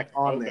bonus track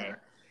on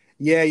there.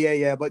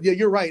 Yeah. But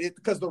you're right.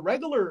 Because the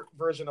regular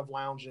version of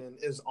Loungin'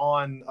 is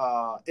on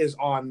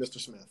Mr.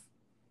 Smith.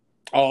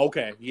 Oh,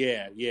 okay.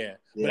 Yeah.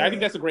 But I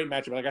think that's a great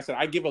matchup. Like I said,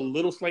 I give a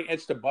little slight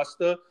edge to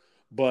Busta,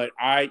 but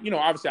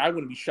obviously I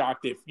wouldn't be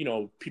shocked if,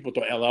 people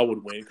thought LL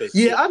would win.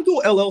 I'd go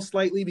LL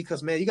slightly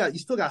because, man, you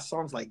still got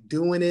songs like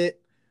Doing It.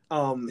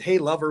 Hey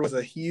Lover was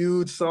a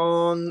huge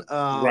song.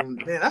 Right.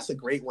 Man, that's a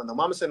great one. The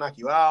Mama Said Knock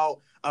You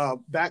Out.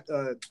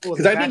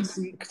 Because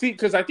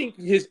I think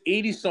his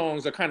 80s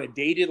songs are kind of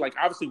dated. Like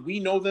obviously we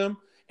know them,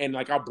 and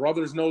like our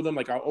brothers know them,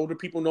 like our older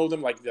people know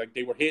them, like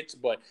they were hits.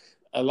 But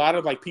a lot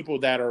of like people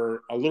that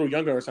are a little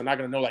younger are not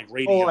gonna know like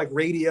Radio. Oh, like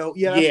Radio.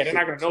 Yeah, they're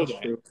not gonna know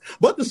that. True.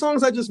 But the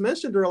songs I just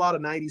mentioned are a lot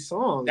of 90s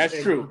songs. That's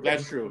true.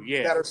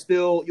 Yeah, that are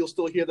you'll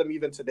still hear them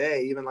even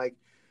today. Even like,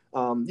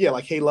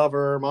 like Hey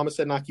Lover, Mama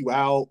Said Knock You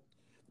Out.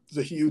 It's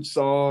a huge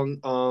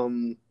song.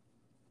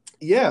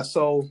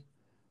 So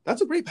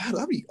that's a great battle.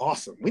 That'd be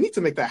awesome. We need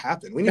to make that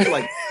happen. We need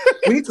to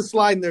we need to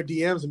slide in their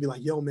DMs and be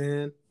like, "Yo,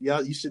 man,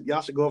 y'all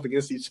should go up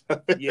against each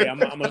other." Yeah, I'm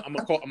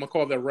gonna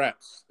call their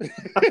reps.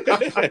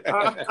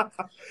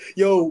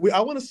 Yo, I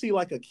want to see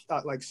like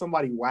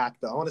somebody whack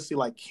though. I want to see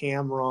like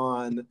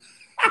Cameron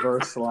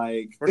versus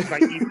like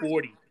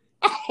E40.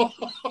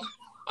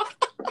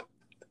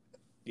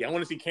 Yeah, I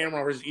want to see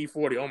Cameron versus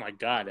E40. Oh my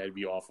God, that'd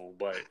be awful.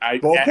 But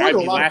I'd be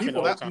laughing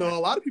all the time. No, a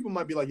lot of people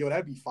might be like, "Yo,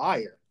 that'd be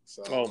fire."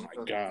 So, oh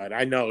my God,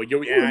 I know. I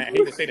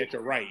hate to say that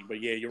you're right,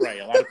 but yeah, you're right.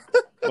 A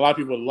lot of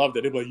people would love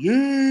that. They'd be like,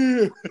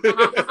 "Yeah,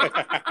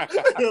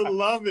 I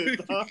love it."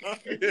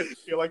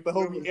 You're like the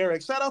homie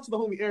Eric. Shout out to the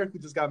homie Eric who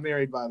just got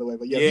married, by the way.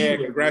 But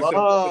congrats to the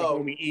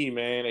homie E,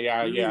 man.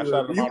 Yeah. Shout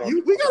out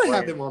we gotta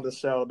have him on the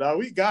show, dog.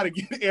 We gotta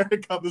get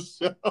Eric on the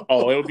show.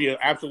 Oh, it would be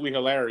absolutely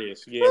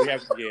hilarious. Yeah, we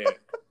have to. Yeah,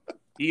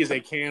 he is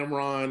a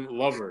Cameron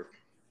lover.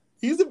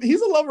 He's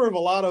a lover of a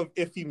lot of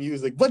iffy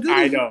music, but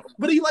I know.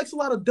 But he likes a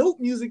lot of dope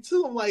music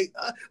too. I'm like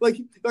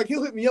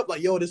he'll hit me up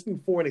like, "Yo, this new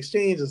Foreign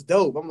Exchange is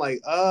dope." I'm like,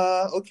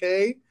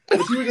 okay.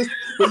 But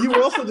you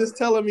were also just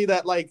telling me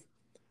that like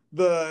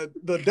the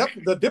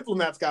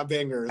Diplomats got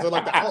bangers or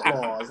like the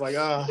Outlaws. Like,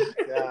 God.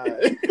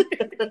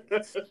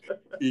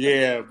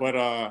 Yeah, but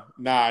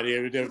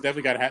we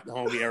definitely got to have the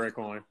homie Eric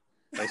on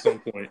at some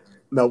point.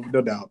 No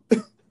doubt.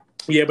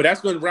 Yeah, but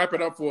that's going to wrap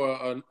it up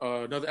for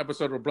another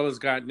episode of Brothers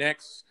Got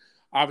Next.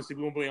 Obviously,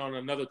 we won't be on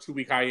another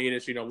 2-week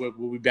hiatus.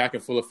 We'll be back in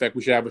full effect.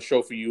 We should have a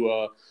show for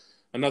you,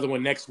 another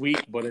one next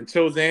week. But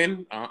until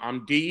then,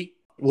 I'm D.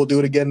 We'll do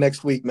it again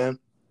next week, man.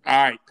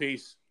 All right,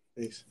 peace.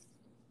 Peace.